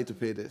and I need to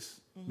pay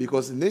this.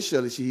 Because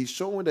initially he's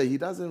showing that he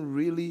doesn't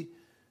really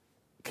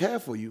care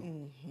for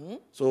you.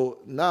 So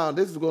now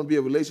this is going to be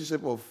a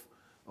relationship of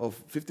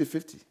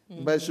 50-50.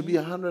 But it should be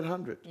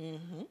 100-100.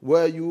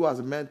 Where you as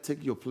a man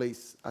take your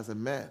place as a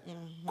man.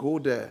 Go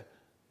there.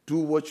 Do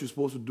what you're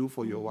supposed to do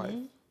for your wife.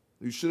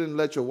 You shouldn't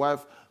let your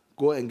wife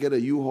go and get a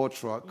U-Haul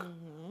truck,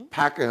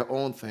 pack her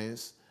own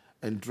things,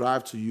 and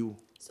drive to you.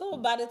 So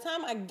by the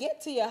time I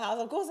get to your house,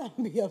 of course I'm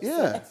going to be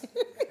upset.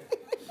 Yeah.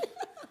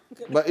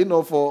 But,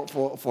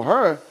 for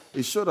her,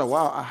 it showed that,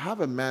 wow, I have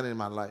a man in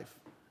my life.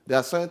 There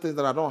are certain things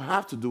that I don't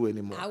have to do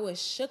anymore. I was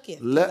shooketh.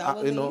 I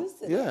wasn't used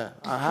to that.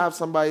 I have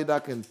somebody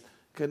that can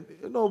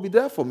be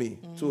there for me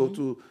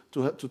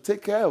to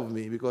take care of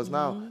me. Because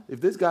now,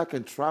 if this guy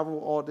can travel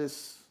all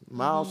this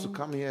miles to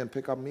come here and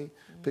pick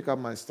up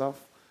my stuff,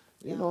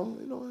 you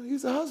know,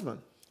 he's a husband.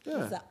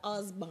 Yeah. He's a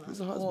husband. He's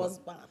a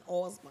husband.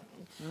 Husband.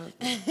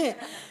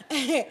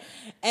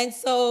 And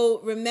so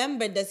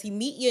remember, does he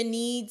meet your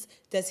needs?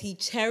 Does he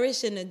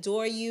cherish and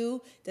adore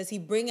you? Does he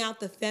bring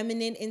out the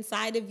feminine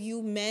inside of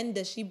you? Men,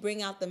 does she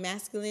bring out the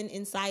masculine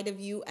inside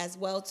of you as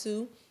well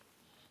too?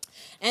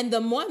 And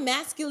the more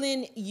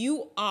masculine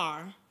you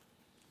are,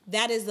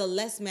 that is the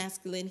less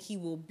masculine he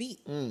will be.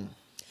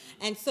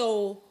 And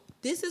so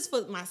this is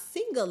for my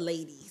single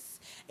ladies.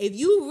 If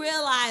you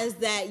realize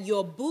that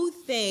your boo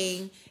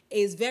thing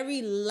is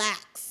very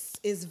lax,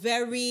 is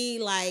very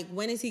like,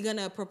 when is he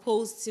gonna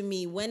propose to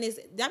me?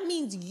 That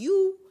means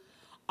you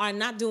are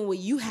not doing what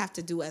you have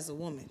to do as a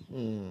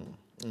woman.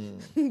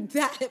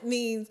 That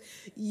means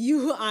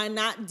you are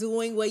not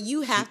doing what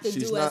you have to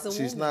do as a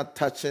woman. She's not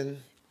touching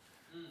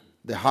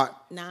the heart.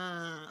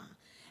 Nah.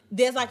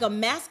 There's like a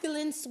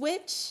masculine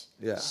switch.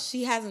 Yeah.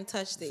 She hasn't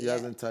touched it yet. She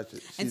hasn't touched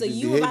it. And so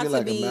you about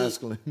to be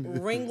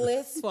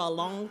ringless for a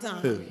long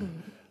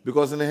time.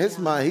 Because in his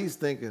mind, he's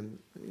thinking,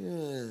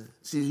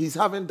 he's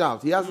having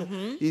doubts.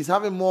 He's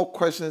having more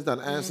questions than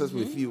answers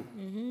with you.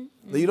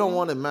 You don't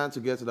want a man to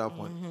get to that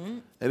point.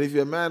 And if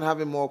you're a man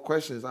having more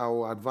questions, I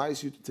will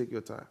advise you to take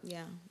your time.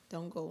 Yeah,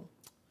 don't go.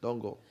 Don't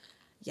go.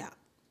 Yeah.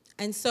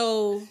 And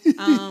so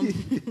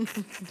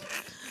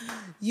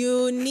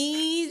you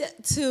need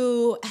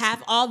to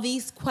have all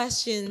these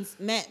questions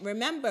met.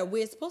 Remember,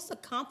 we're supposed to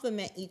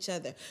complement each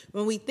other.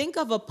 When we think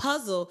of a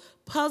puzzle,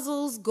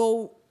 puzzles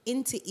go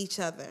into each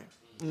other.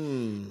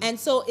 And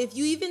so if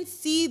you even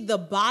see the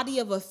body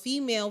of a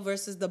female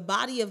versus the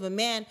body of a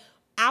man,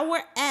 our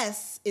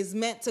S is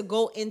meant to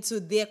go into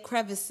their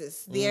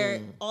crevices,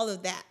 all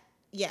of that.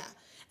 Yeah.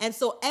 And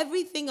so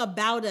everything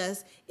about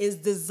us is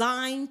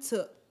designed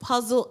to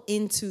puzzle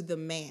into the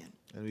man.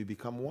 And we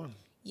become one.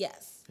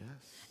 Yes.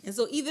 And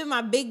so even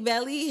my big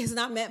belly is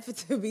not meant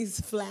to be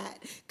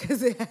flat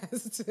because it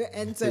has to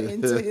enter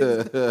into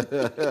his.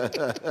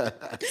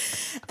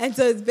 And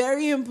so it's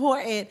very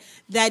important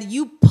that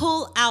you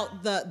pull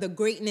out the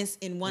greatness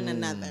in one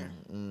another.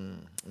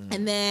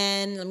 And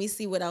then let me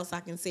see what else I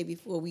can say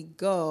before we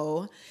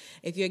go.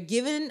 If you're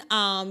given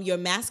your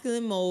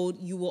masculine mode,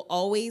 you will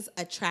always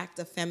attract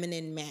a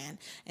feminine man.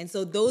 And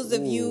so those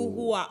of you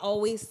who are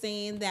always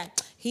saying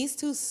that he's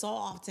too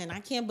soft and I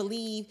can't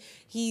believe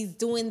he's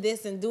doing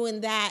this and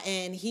doing that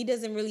and he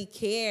doesn't really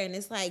care and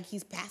it's like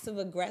he's passive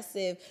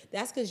aggressive,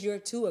 that's because you're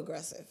too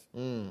aggressive.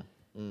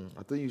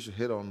 I think you should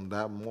hit on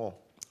that more.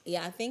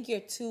 Yeah, I think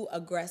you're too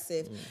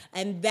aggressive.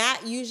 And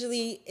that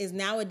usually is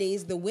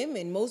nowadays the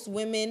women. Most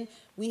women,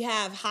 we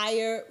have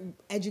higher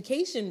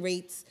education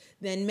rates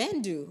than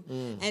men do.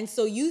 And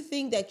so you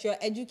think that your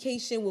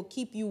education will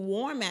keep you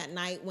warm at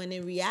night when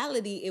in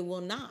reality it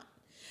will not.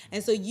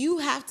 And so you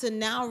have to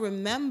now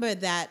remember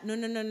that,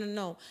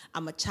 no.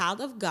 I'm a child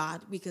of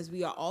God because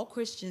we are all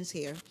Christians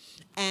here.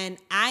 And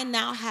I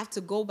now have to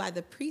go by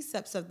the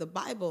precepts of the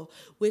Bible,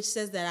 which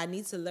says that I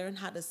need to learn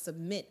how to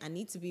submit. I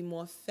need to be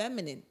more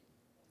feminine.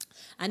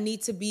 I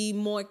need to be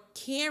more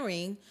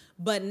caring,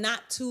 but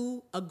not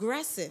too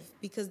aggressive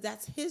because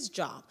that's his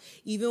job.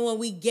 Even when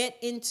we get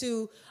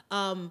into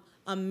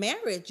a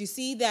marriage, you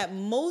see that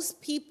most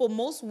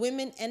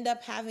women end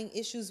up having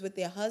issues with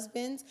their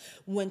husbands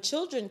when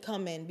children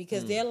come in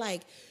because they're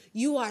like,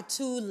 you are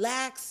too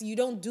lax. You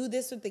don't do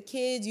this with the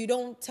kids. You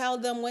don't tell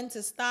them when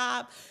to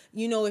stop.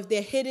 You know, if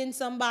they're hitting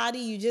somebody,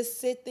 you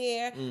just sit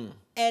there.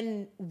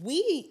 And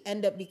we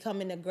end up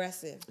becoming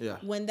aggressive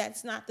when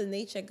that's not the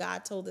nature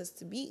God told us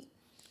to be.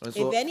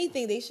 So, if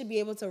anything, they should be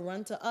able to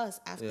run to us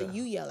after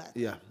you yell at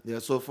them. Yeah.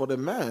 So for the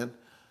man,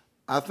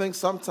 I think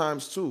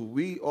sometimes too,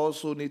 we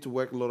also need to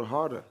work a little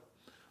harder.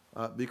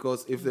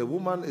 Because if the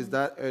woman is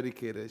that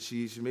educated,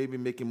 she may be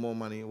making more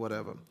money,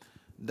 whatever.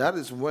 That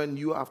is when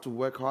you have to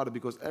work harder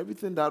because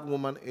everything that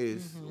woman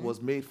is was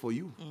made for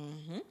you.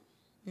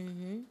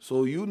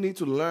 So you need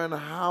to learn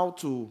how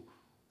to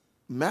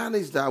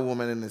manage that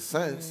woman in a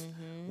sense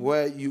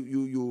where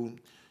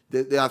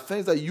there are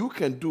things that you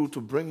can do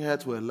to bring her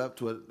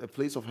to a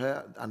place of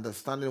her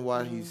understanding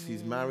why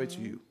he's married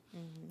to you.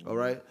 All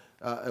right,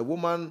 a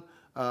woman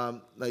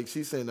like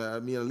she's saying,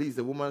 at least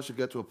the woman should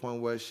get to a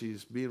point where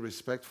she's being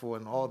respectful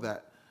and all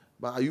that.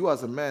 But you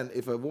as a man,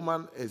 if a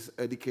woman is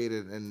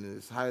educated and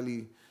is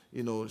highly,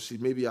 she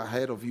may be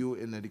ahead of you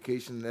in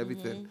education and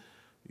everything,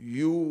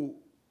 you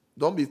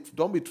don't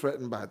be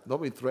threatened by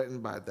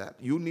that.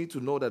 You need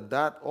to know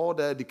that all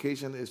the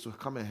education is to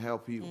come and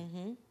help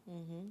you.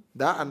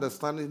 That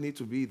understanding needs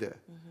to be there.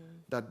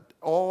 That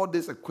all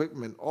this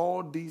equipment,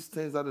 all these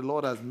things that the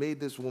Lord has made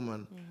this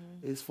woman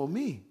is for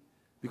me.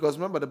 Because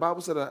remember, the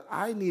Bible said that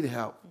I need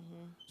help.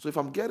 So if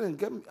I'm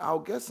I'll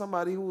get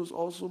somebody who's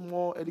also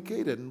more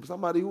educated and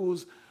somebody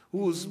who's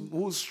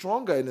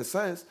stronger in a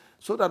sense,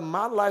 so that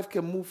my life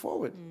can move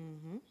forward.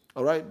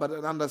 All right, but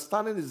an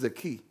understanding is the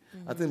key.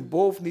 I think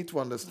both need to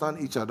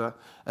understand each other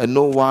and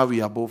know why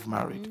we are both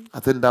married. I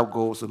think that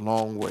goes a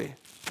long way.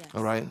 Yes.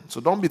 All right, so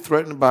don't be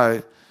threatened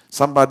by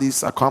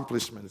somebody's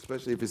accomplishment,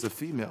 especially if it's a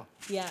female.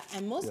 Yeah,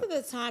 and most of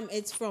the time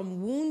it's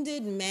from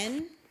wounded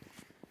men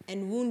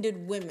and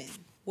wounded women.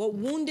 What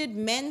wounded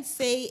men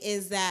say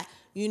is that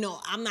you know,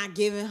 I'm not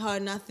giving her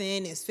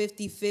nothing, it's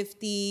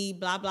 50-50,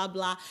 blah, blah,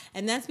 blah.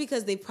 And that's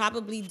because they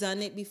probably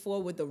done it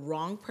before with the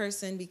wrong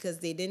person because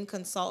they didn't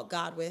consult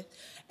God with,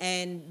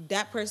 and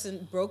that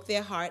person broke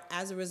their heart.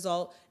 As a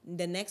result,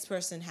 the next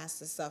person has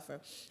to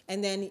suffer.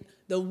 And then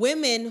the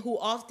women who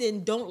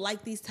often don't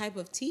like these type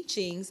of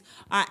teachings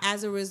are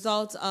as a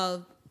result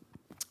of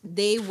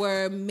they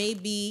were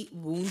maybe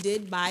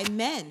wounded by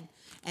men.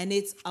 And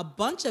it's a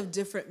bunch of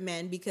different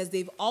men because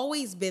they've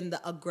always been the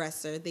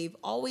aggressor. They've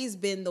always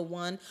been the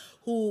one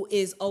who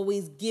is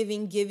always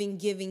giving.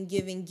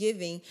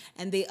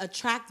 And they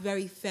attract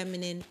very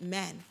feminine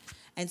men.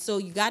 And so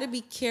you got to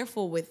be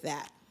careful with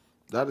that.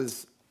 That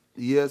is,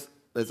 yes,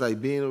 it's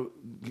like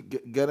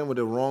getting with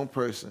the wrong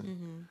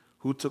person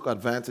who took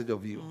advantage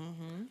of you.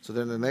 So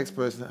then the next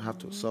person have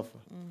to suffer.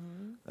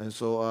 And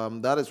so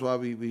that is why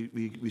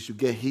we should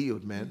get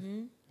healed,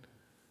 man.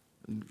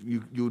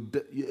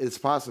 It's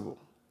possible.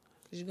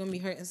 Because you're going to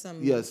be hurting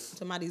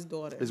somebody's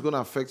daughter. It's going to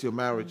affect your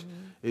marriage.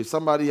 If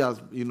somebody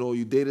has,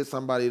 you dated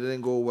somebody, it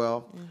didn't go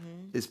well,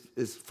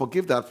 it's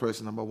forgive that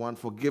person, number one.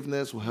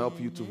 Forgiveness will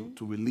help you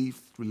to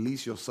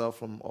release yourself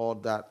from all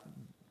that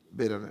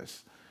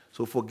bitterness.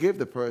 So forgive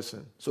the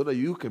person so that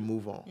you can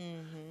move on.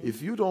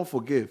 If you don't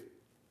forgive,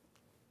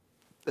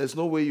 there's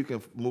no way you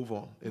can move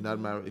on in that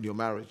in your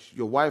marriage.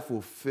 Your wife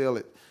will feel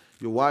it.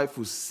 Your wife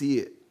will see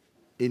it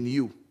in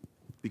you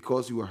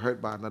because you were hurt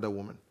by another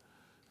woman.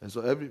 And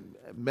so every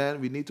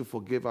man, we need to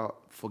forgive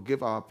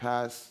our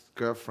past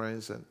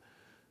girlfriends and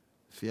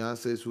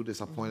fiancés who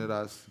disappointed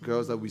us,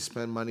 girls that we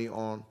spend money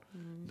on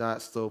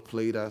that still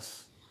played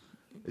us.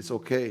 It's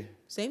okay.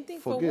 Same thing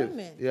Forgive. For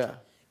women. Yeah.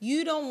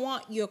 You don't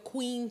want your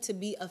queen to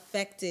be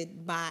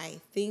affected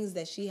by things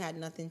that she had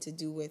nothing to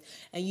do with.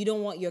 And you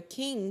don't want your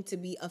king to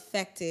be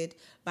affected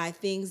by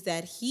things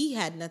that he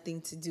had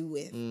nothing to do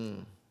with.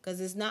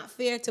 Because it's not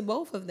fair to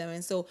both of them.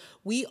 And so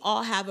we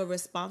all have a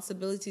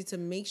responsibility to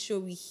make sure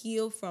we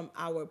heal from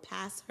our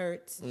past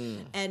hurts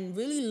and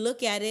really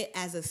look at it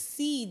as a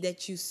seed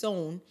that you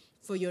sown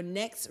for your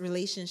next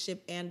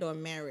relationship and or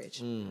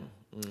marriage.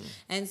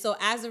 And so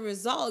as a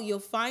result, you'll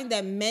find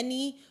that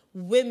many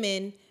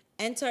women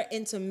enter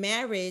into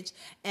marriage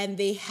and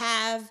they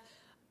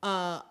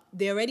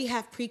already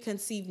have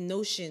preconceived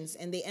notions,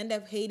 and they end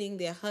up hating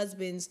their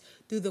husbands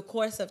through the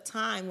course of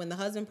time when the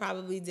husband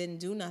probably didn't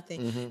do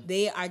nothing.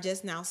 They are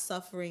just now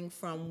suffering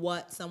from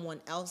what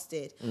someone else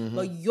did.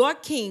 But your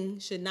king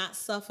should not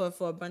suffer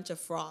for a bunch of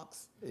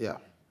frogs. Yeah.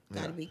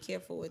 Got to be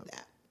careful with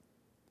that.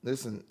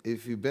 Listen,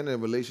 if you've been in a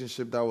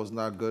relationship that was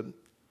not good,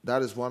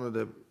 that is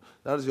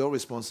your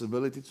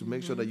responsibility to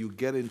make sure that you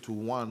get into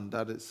one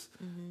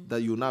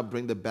that you not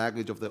bring the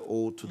baggage of the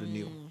old to the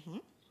new.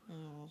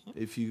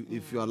 If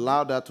you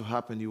allow that to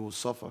happen, you will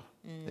suffer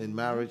in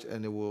marriage,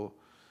 and it will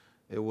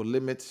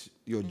limit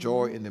your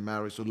joy in the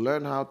marriage. So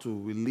learn how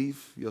to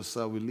release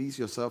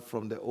yourself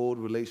from the old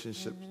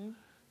relationship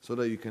so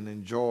that you can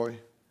enjoy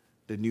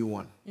the new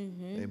one.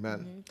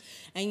 Amen.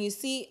 And you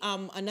see,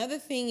 another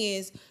thing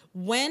is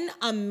when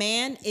a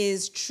man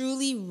is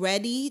truly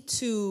ready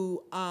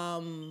to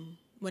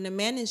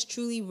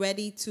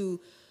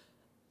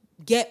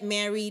get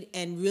married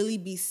and really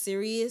be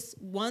serious,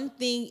 one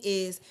thing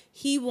is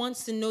he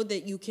wants to know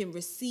that you can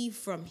receive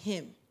from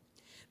him.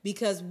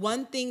 Because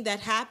one thing that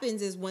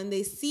happens is when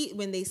they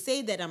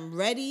say that I'm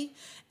ready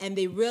and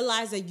they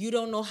realize that you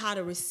don't know how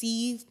to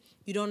receive,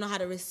 you don't know how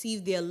to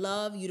receive their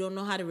love, you don't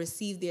know how to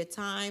receive their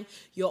time,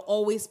 you're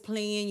always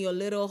playing your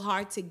little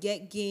hard to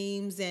get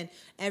games, and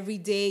every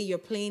day you're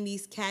playing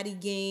these catty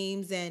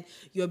games and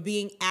you're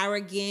being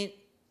arrogant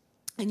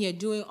and you're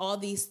doing all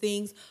these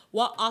things,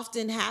 what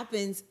often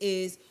happens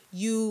is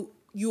you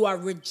are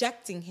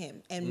rejecting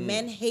him, and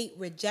men hate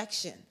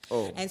rejection.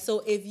 And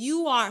so if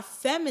you are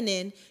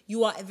feminine,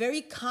 you are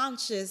very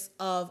conscious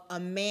of a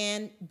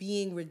man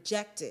being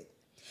rejected.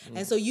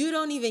 And so you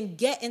don't even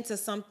get into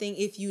something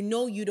if you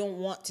know you don't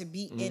want to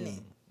be in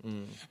it.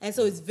 And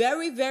so it's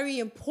very, very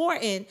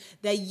important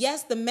that,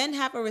 yes, the men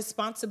have a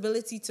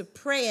responsibility to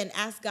pray and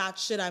ask God,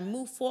 should I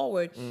move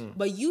forward?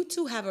 But you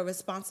too have a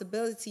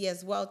responsibility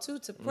as well, too,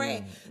 to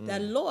pray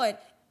that, Lord,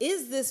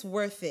 is this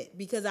worth it?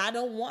 Because I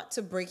don't want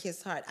to break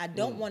his heart. I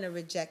don't want to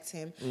reject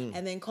him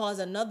and then cause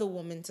another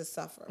woman to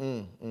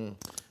suffer.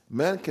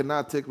 Men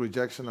cannot take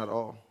rejection at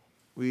all.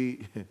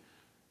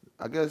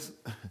 I guess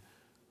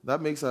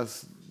that makes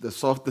us the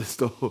softest,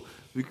 though.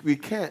 We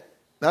can't.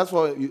 That's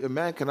why a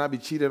man cannot be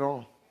cheated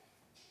on.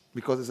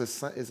 Because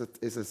it's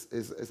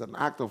an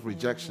act of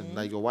rejection,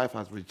 like your wife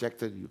has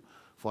rejected you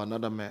for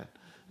another man.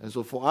 And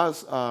so for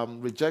us,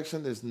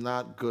 rejection is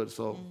not good.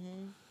 So,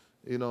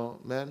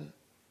 men,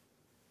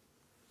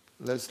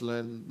 let's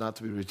learn not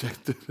to be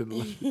rejected in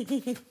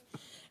life.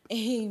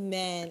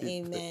 Amen,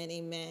 amen,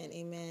 amen,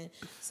 amen.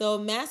 So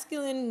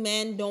masculine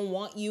men don't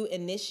want you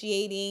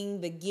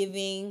initiating the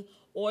giving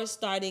or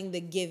starting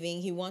the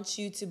giving. He wants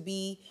you to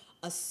be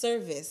a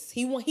service.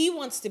 He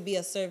wants to be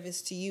a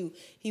service to you.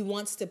 He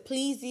wants to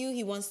please you.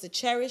 He wants to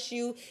cherish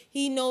you.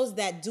 He knows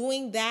that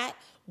doing that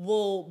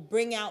will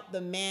bring out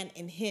the man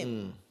in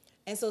him.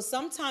 And so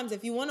sometimes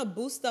if you want to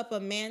boost up a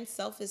man's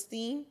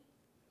self-esteem,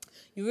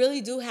 You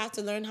really do have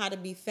to learn how to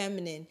be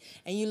feminine,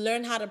 and you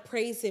learn how to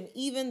praise him,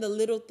 even the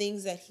little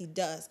things that he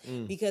does.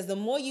 Because the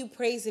more you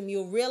praise him,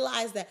 you'll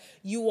realize that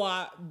you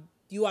are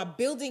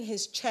building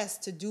his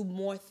chest to do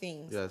more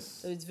things. Yes.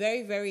 So it's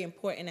very, very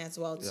important as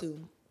well, too.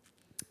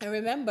 And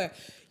remember,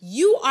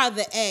 you are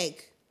the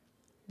egg.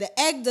 The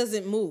egg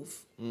doesn't move.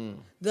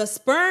 The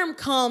sperm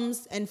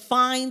comes and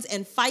finds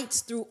and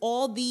fights through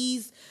all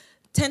these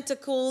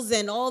tentacles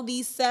and all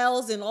these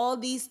cells and all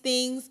these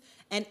things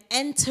and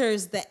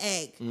enters the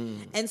egg.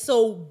 And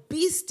so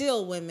be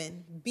still,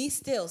 women. Be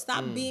still.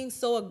 Stop being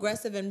so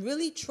aggressive and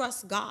really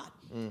trust God.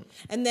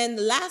 And then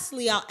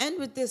lastly, I'll end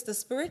with this, the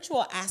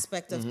spiritual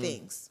aspect of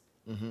things.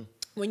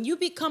 When you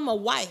become a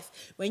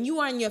wife, when you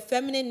are in your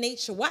feminine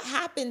nature, what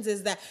happens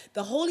is that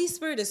the Holy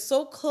Spirit is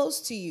so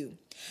close to you.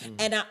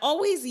 And I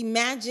always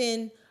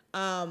imagine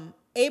Adam,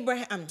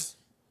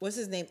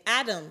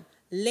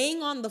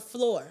 laying on the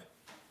floor,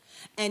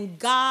 and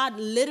God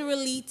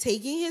literally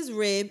taking his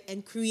rib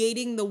and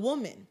creating the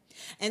woman.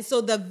 And so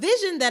the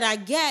vision that I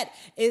get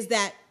is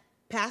that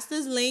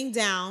Pastor's laying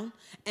down,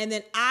 and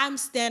then I'm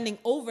standing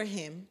over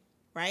him,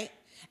 right?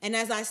 And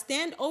as I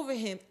stand over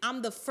him,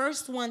 I'm the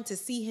first one to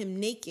see him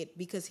naked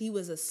because he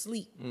was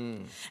asleep.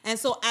 And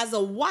so as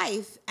a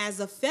wife, as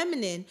a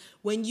feminine,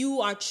 when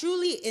you are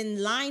truly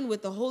in line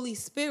with the Holy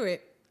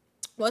Spirit,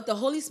 what the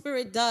Holy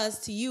Spirit does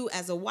to you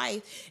as a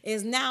wife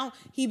is now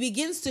he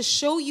begins to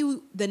show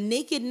you the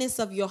nakedness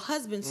of your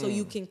husband so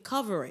you can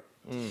cover it.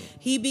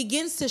 He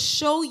begins to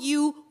show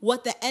you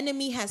what the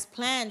enemy has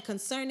planned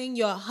concerning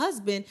your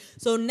husband,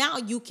 so now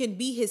you can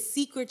be his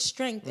secret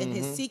strength and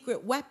his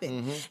secret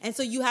weapon. And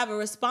so you have a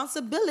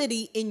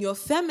responsibility in your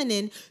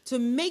feminine to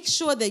make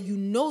sure that you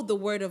know the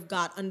word of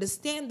God,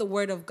 understand the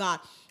word of God,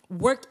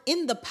 work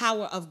in the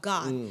power of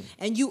God,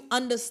 and you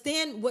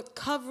understand what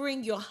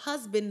covering your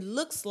husband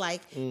looks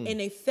like in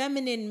a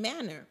feminine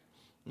manner.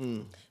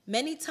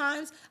 Many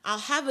times I'll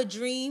have a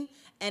dream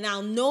and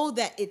I'll know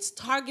that it's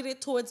targeted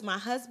towards my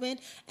husband,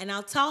 and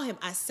I'll tell him,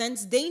 I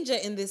sense danger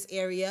in this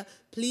area.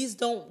 Please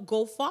don't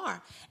go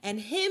far. And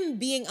him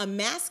being a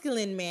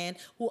masculine man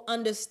who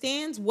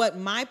understands what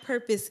my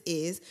purpose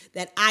is,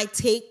 that I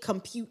take,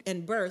 compute,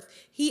 and birth,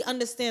 he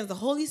understands the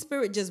Holy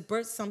Spirit just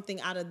birthed something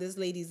out of this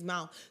lady's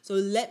mouth. So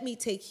let me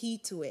take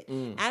heed to it.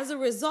 As a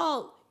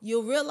result,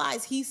 you'll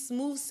realize he's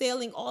smooth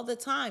sailing all the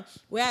time.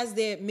 Whereas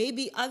there may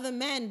be other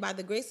men, by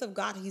the grace of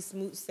God, he's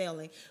smooth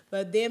sailing.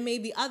 But there may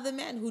be other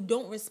men who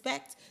don't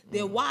respect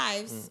their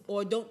wives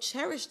or don't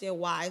cherish their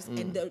wives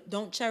and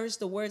don't cherish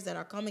the words that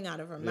are coming out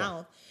of her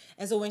mouth.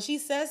 And so when she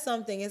says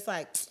something, it's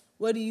like,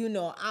 what do you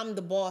know? I'm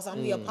the boss.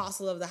 I'm the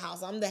apostle of the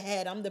house. I'm the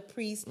head. I'm the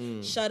priest.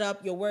 Shut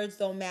up. Your words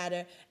don't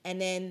matter.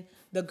 And then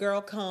the girl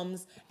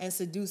comes and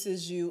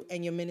seduces you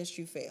and your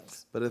ministry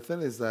fails. But the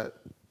thing is that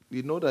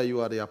you know that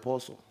you are the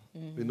apostle.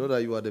 You know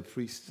that you are the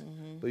priest,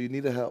 but you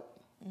need help.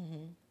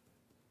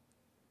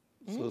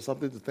 So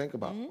something to think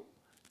about.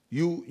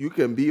 You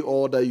can be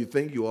all that you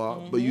think you are,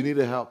 but you need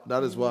help.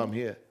 That is why I'm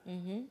here.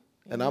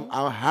 And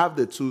I have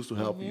the tools to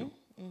help you.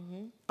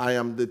 I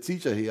am the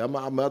teacher here. I'm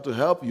about to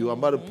help you.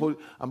 I'm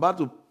about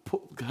to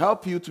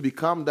help you to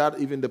become that,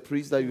 even the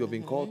priest that you have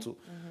been called to.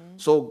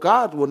 So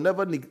God will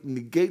never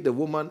negate the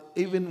woman,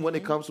 even when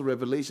it comes to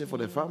revelation for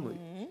the family.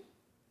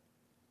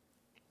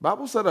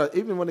 Bible said that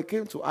even when it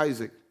came to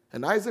Isaac,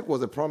 and Isaac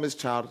was a promised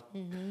child,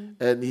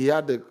 and he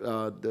had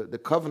the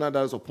covenant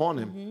that was upon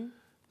him,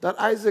 that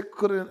Isaac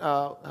couldn't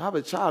have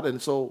a child.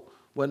 And so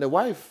when the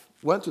wife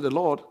went to the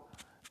Lord,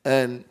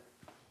 and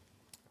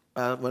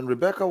when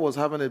Rebecca was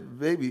having a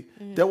baby,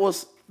 there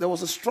was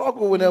a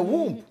struggle in her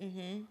womb.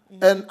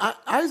 And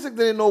Isaac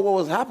didn't know what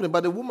was happening,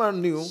 but the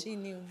woman knew. She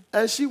knew.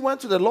 And she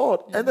went to the Lord,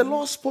 and the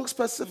Lord spoke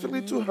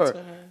specifically to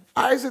her.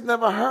 Isaac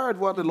never heard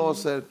what the Lord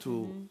said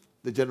to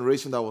the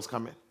generation that was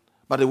coming,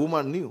 but the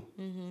woman knew.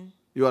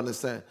 You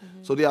understand?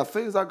 So there are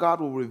things that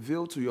God will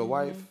reveal to your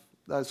wife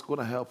that's going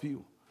to help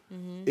you.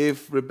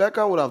 If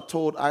Rebecca would have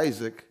told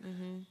Isaac,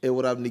 it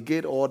would have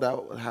negated all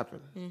that would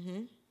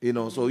happen. You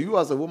know, so you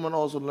as a woman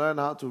also learn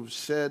how to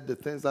share the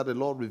things that the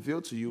Lord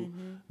revealed to you.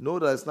 Know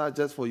that it's not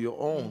just for your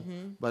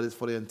own, but it's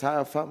for the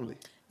entire family.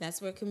 That's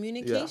where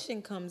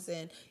communication comes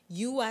in.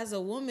 You as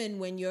a woman,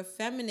 when you're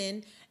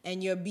feminine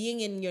and you're being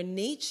in your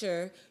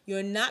nature,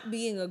 you're not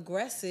being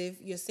aggressive.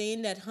 You're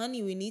saying that,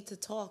 honey, we need to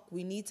talk.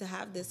 We need to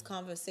have this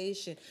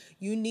conversation.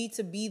 You need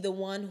to be the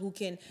one who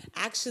can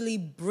actually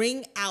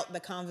bring out the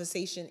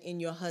conversation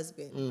in your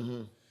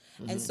husband.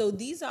 And so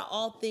these are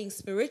all things.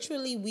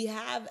 Spiritually, we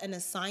have an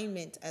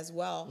assignment as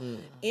well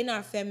in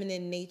our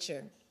feminine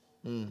nature.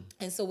 And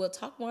so we'll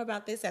talk more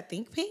about this at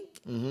Think Pink.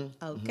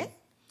 Okay.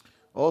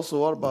 Also,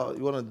 what about,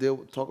 you want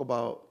to talk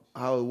about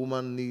how a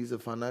woman needs a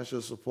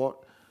financial support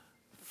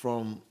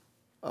from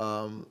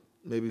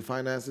maybe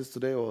finances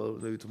today or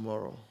maybe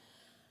tomorrow?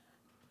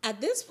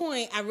 At this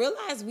point, I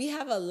realize we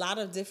have a lot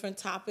of different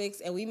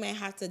topics, and we may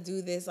have to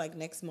do this like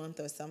next month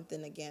or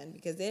something again,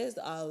 because there's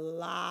a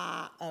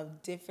lot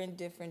of different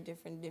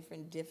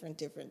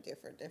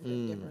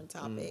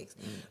topics.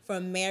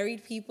 From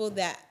married people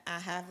that I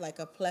have like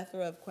a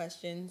plethora of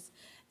questions,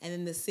 and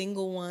then the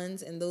single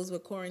ones, and those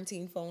with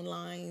quarantine phone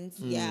lines.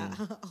 Yeah,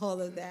 all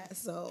of that.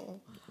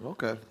 So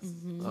okay,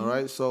 all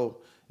right. So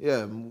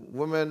yeah,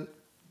 women,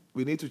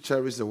 we need to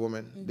cherish the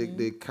women.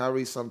 They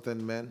carry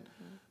something, men,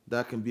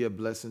 that can be a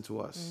blessing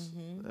to us.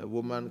 A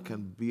woman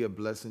can be a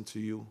blessing to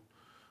you.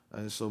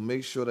 And so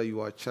make sure that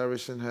you are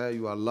cherishing her,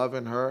 you are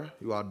loving her,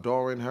 you are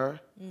adoring her.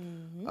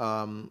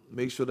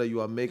 Make sure that you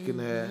are making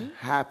her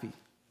happy.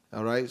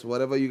 All right? So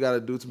whatever you got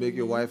to do to make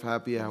your wife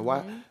happy. And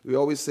we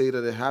always say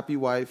that a happy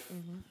wife,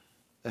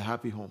 a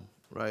happy home,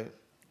 right?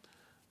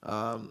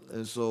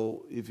 And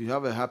so if you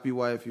have a happy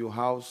wife, your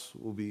house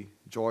will be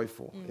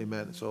joyful.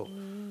 Amen. So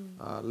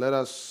let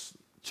us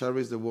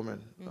cherish the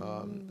woman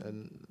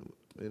and,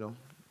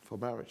 for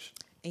marriage.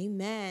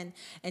 Amen.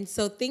 And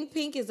so Think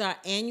Pink is our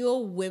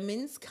annual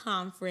women's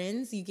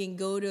conference. You can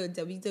go to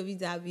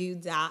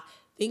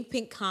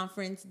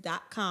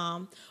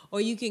www.thinkpinkconference.com, or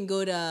you can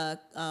go to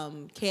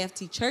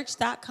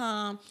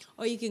kftchurch.com,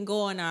 or you can go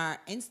on our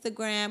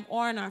Instagram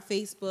or on our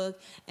Facebook,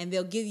 and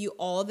they'll give you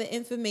all the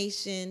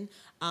information.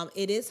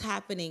 It is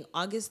happening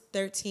August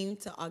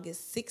 13th to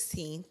August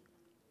 16th.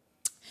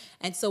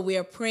 And so we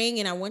are praying,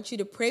 and I want you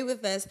to pray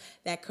with us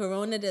that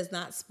Corona does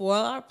not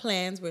spoil our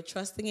plans. We're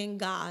trusting in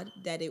God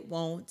that it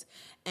won't.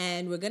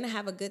 And we're going to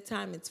have a good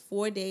time. It's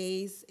 4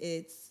 days.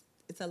 It's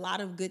a lot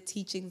of good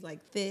teachings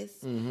like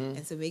this.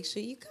 And so make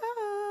sure you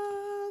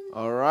come.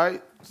 All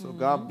right. So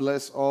God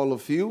bless all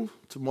of you.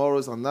 Tomorrow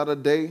is another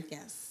day.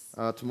 Yes.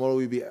 Tomorrow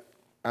we'll be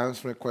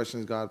answering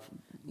questions, God's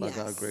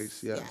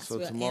grace. Yeah. Yes, so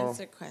we'll tomorrow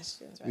answer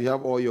questions. Right? we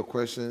have all your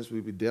questions.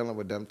 We'll be dealing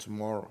with them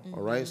tomorrow.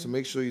 All right. So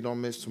make sure you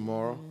don't miss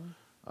tomorrow.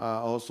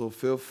 Also,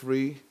 feel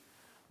free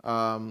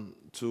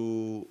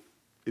to,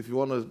 if you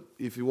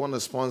want to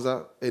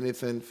sponsor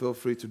anything, feel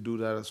free to do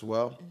that as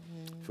well.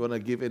 If you want to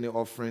give any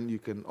offering, you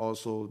can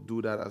also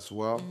do that as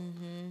well.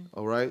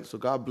 All right. So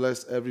God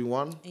bless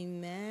everyone.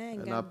 Amen.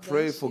 And God I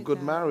pray bless for you, good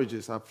God.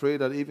 marriages. I pray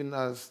that even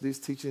as these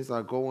teachings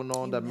are going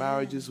on, that Amen.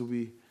 marriages will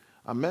be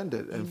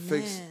amended and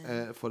fixed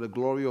for the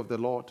glory of the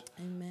Lord.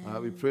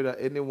 Amen. We pray that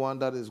anyone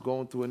that is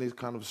going through any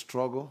kind of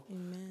struggle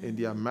in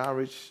their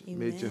marriage,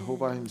 may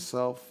Jehovah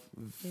himself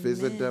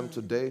visit them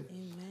today.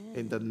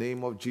 In the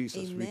name of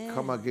Jesus, we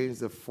come against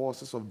the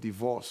forces of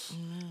divorce.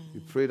 We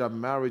pray that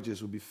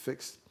marriages will be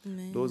fixed.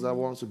 Those that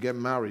want to get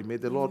married, may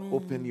the Lord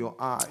open your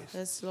eyes.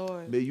 Yes,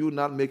 Lord. May you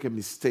not make a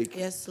mistake.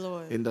 Yes,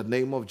 Lord. In the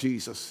name of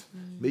Jesus.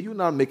 May you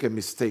not make a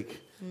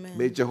mistake.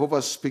 May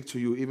Jehovah speak to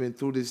you even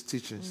through these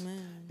teachings.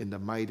 In the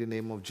mighty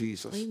name of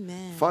Jesus.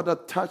 Amen. Father,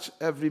 touch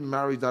every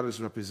marriage that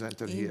is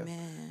represented here.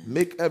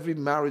 Make every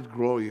marriage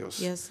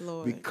glorious. Yes,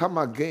 Lord. We come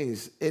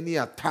against any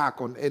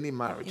attack on any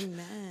marriage.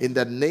 Amen. In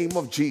the name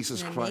of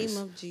Jesus Christ.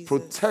 Name of Jesus.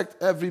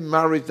 Protect every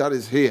marriage that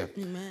is here.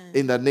 Amen.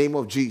 In the name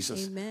of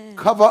Jesus. Amen.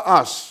 Cover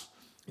us.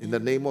 In the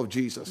name of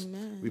Jesus.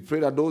 We pray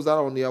that those that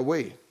are on their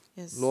way,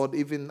 Yes. Lord,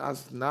 even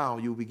as now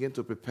you begin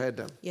to prepare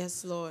them.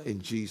 Yes, Lord.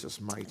 In Jesus'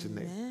 mighty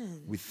name.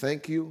 Amen. We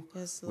thank you.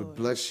 Yes, We Lord.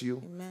 bless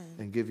you. Amen.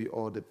 And give you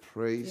all the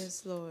praise.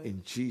 Yes, Lord.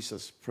 In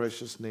Jesus'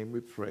 precious name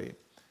we pray.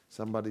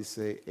 Somebody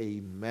say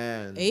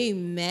amen.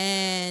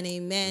 Amen,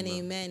 amen,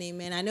 amen,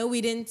 amen. I know we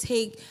didn't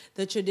take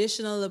the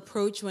traditional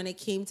approach when it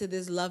came to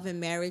this love and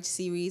marriage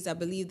series. I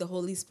believe the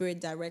Holy Spirit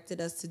directed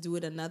us to do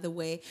it another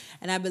way.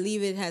 And I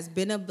believe it has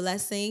been a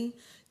blessing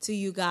to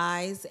you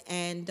guys.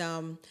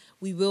 And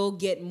we will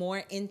get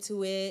more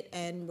into it.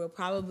 And we'll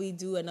probably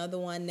do another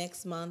one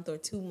next month or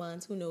 2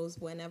 months. Who knows,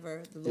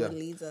 whenever the Lord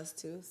leads us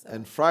to. So.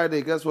 And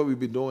Friday, guess what we'll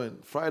be doing?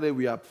 Friday,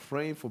 we are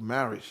praying for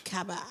marriage.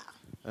 Kaba.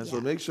 And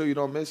so make sure you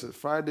don't miss it.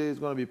 Friday is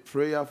going to be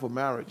prayer for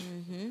marriage.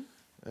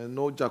 And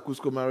no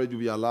Jacuzco marriage will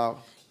be allowed.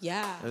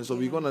 Yeah. And so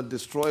we're going to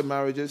destroy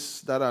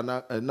marriages that are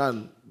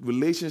not,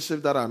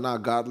 relationships that are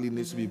not godly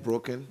needs to be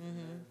broken.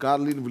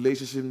 Godly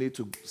relationship need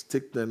to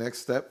take the next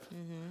step.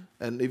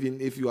 And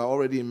even if you are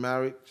already in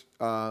marriage,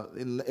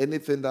 in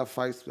anything that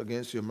fights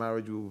against your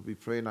marriage, we will be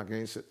praying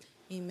against it.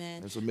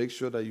 Amen. And so make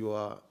sure that you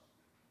are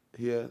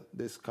here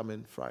this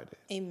coming Friday.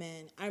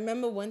 Amen. I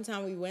remember one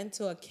time we went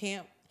to a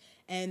camp,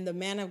 and the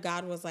man of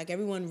God was like,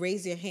 everyone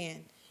raise your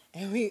hand.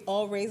 And we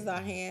all raised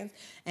our hands.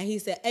 And he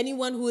said,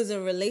 anyone who is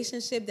in a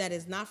relationship that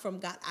is not from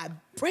God, I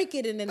break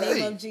it in the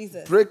name of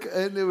Jesus. Break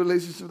any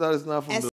relationship that is not from the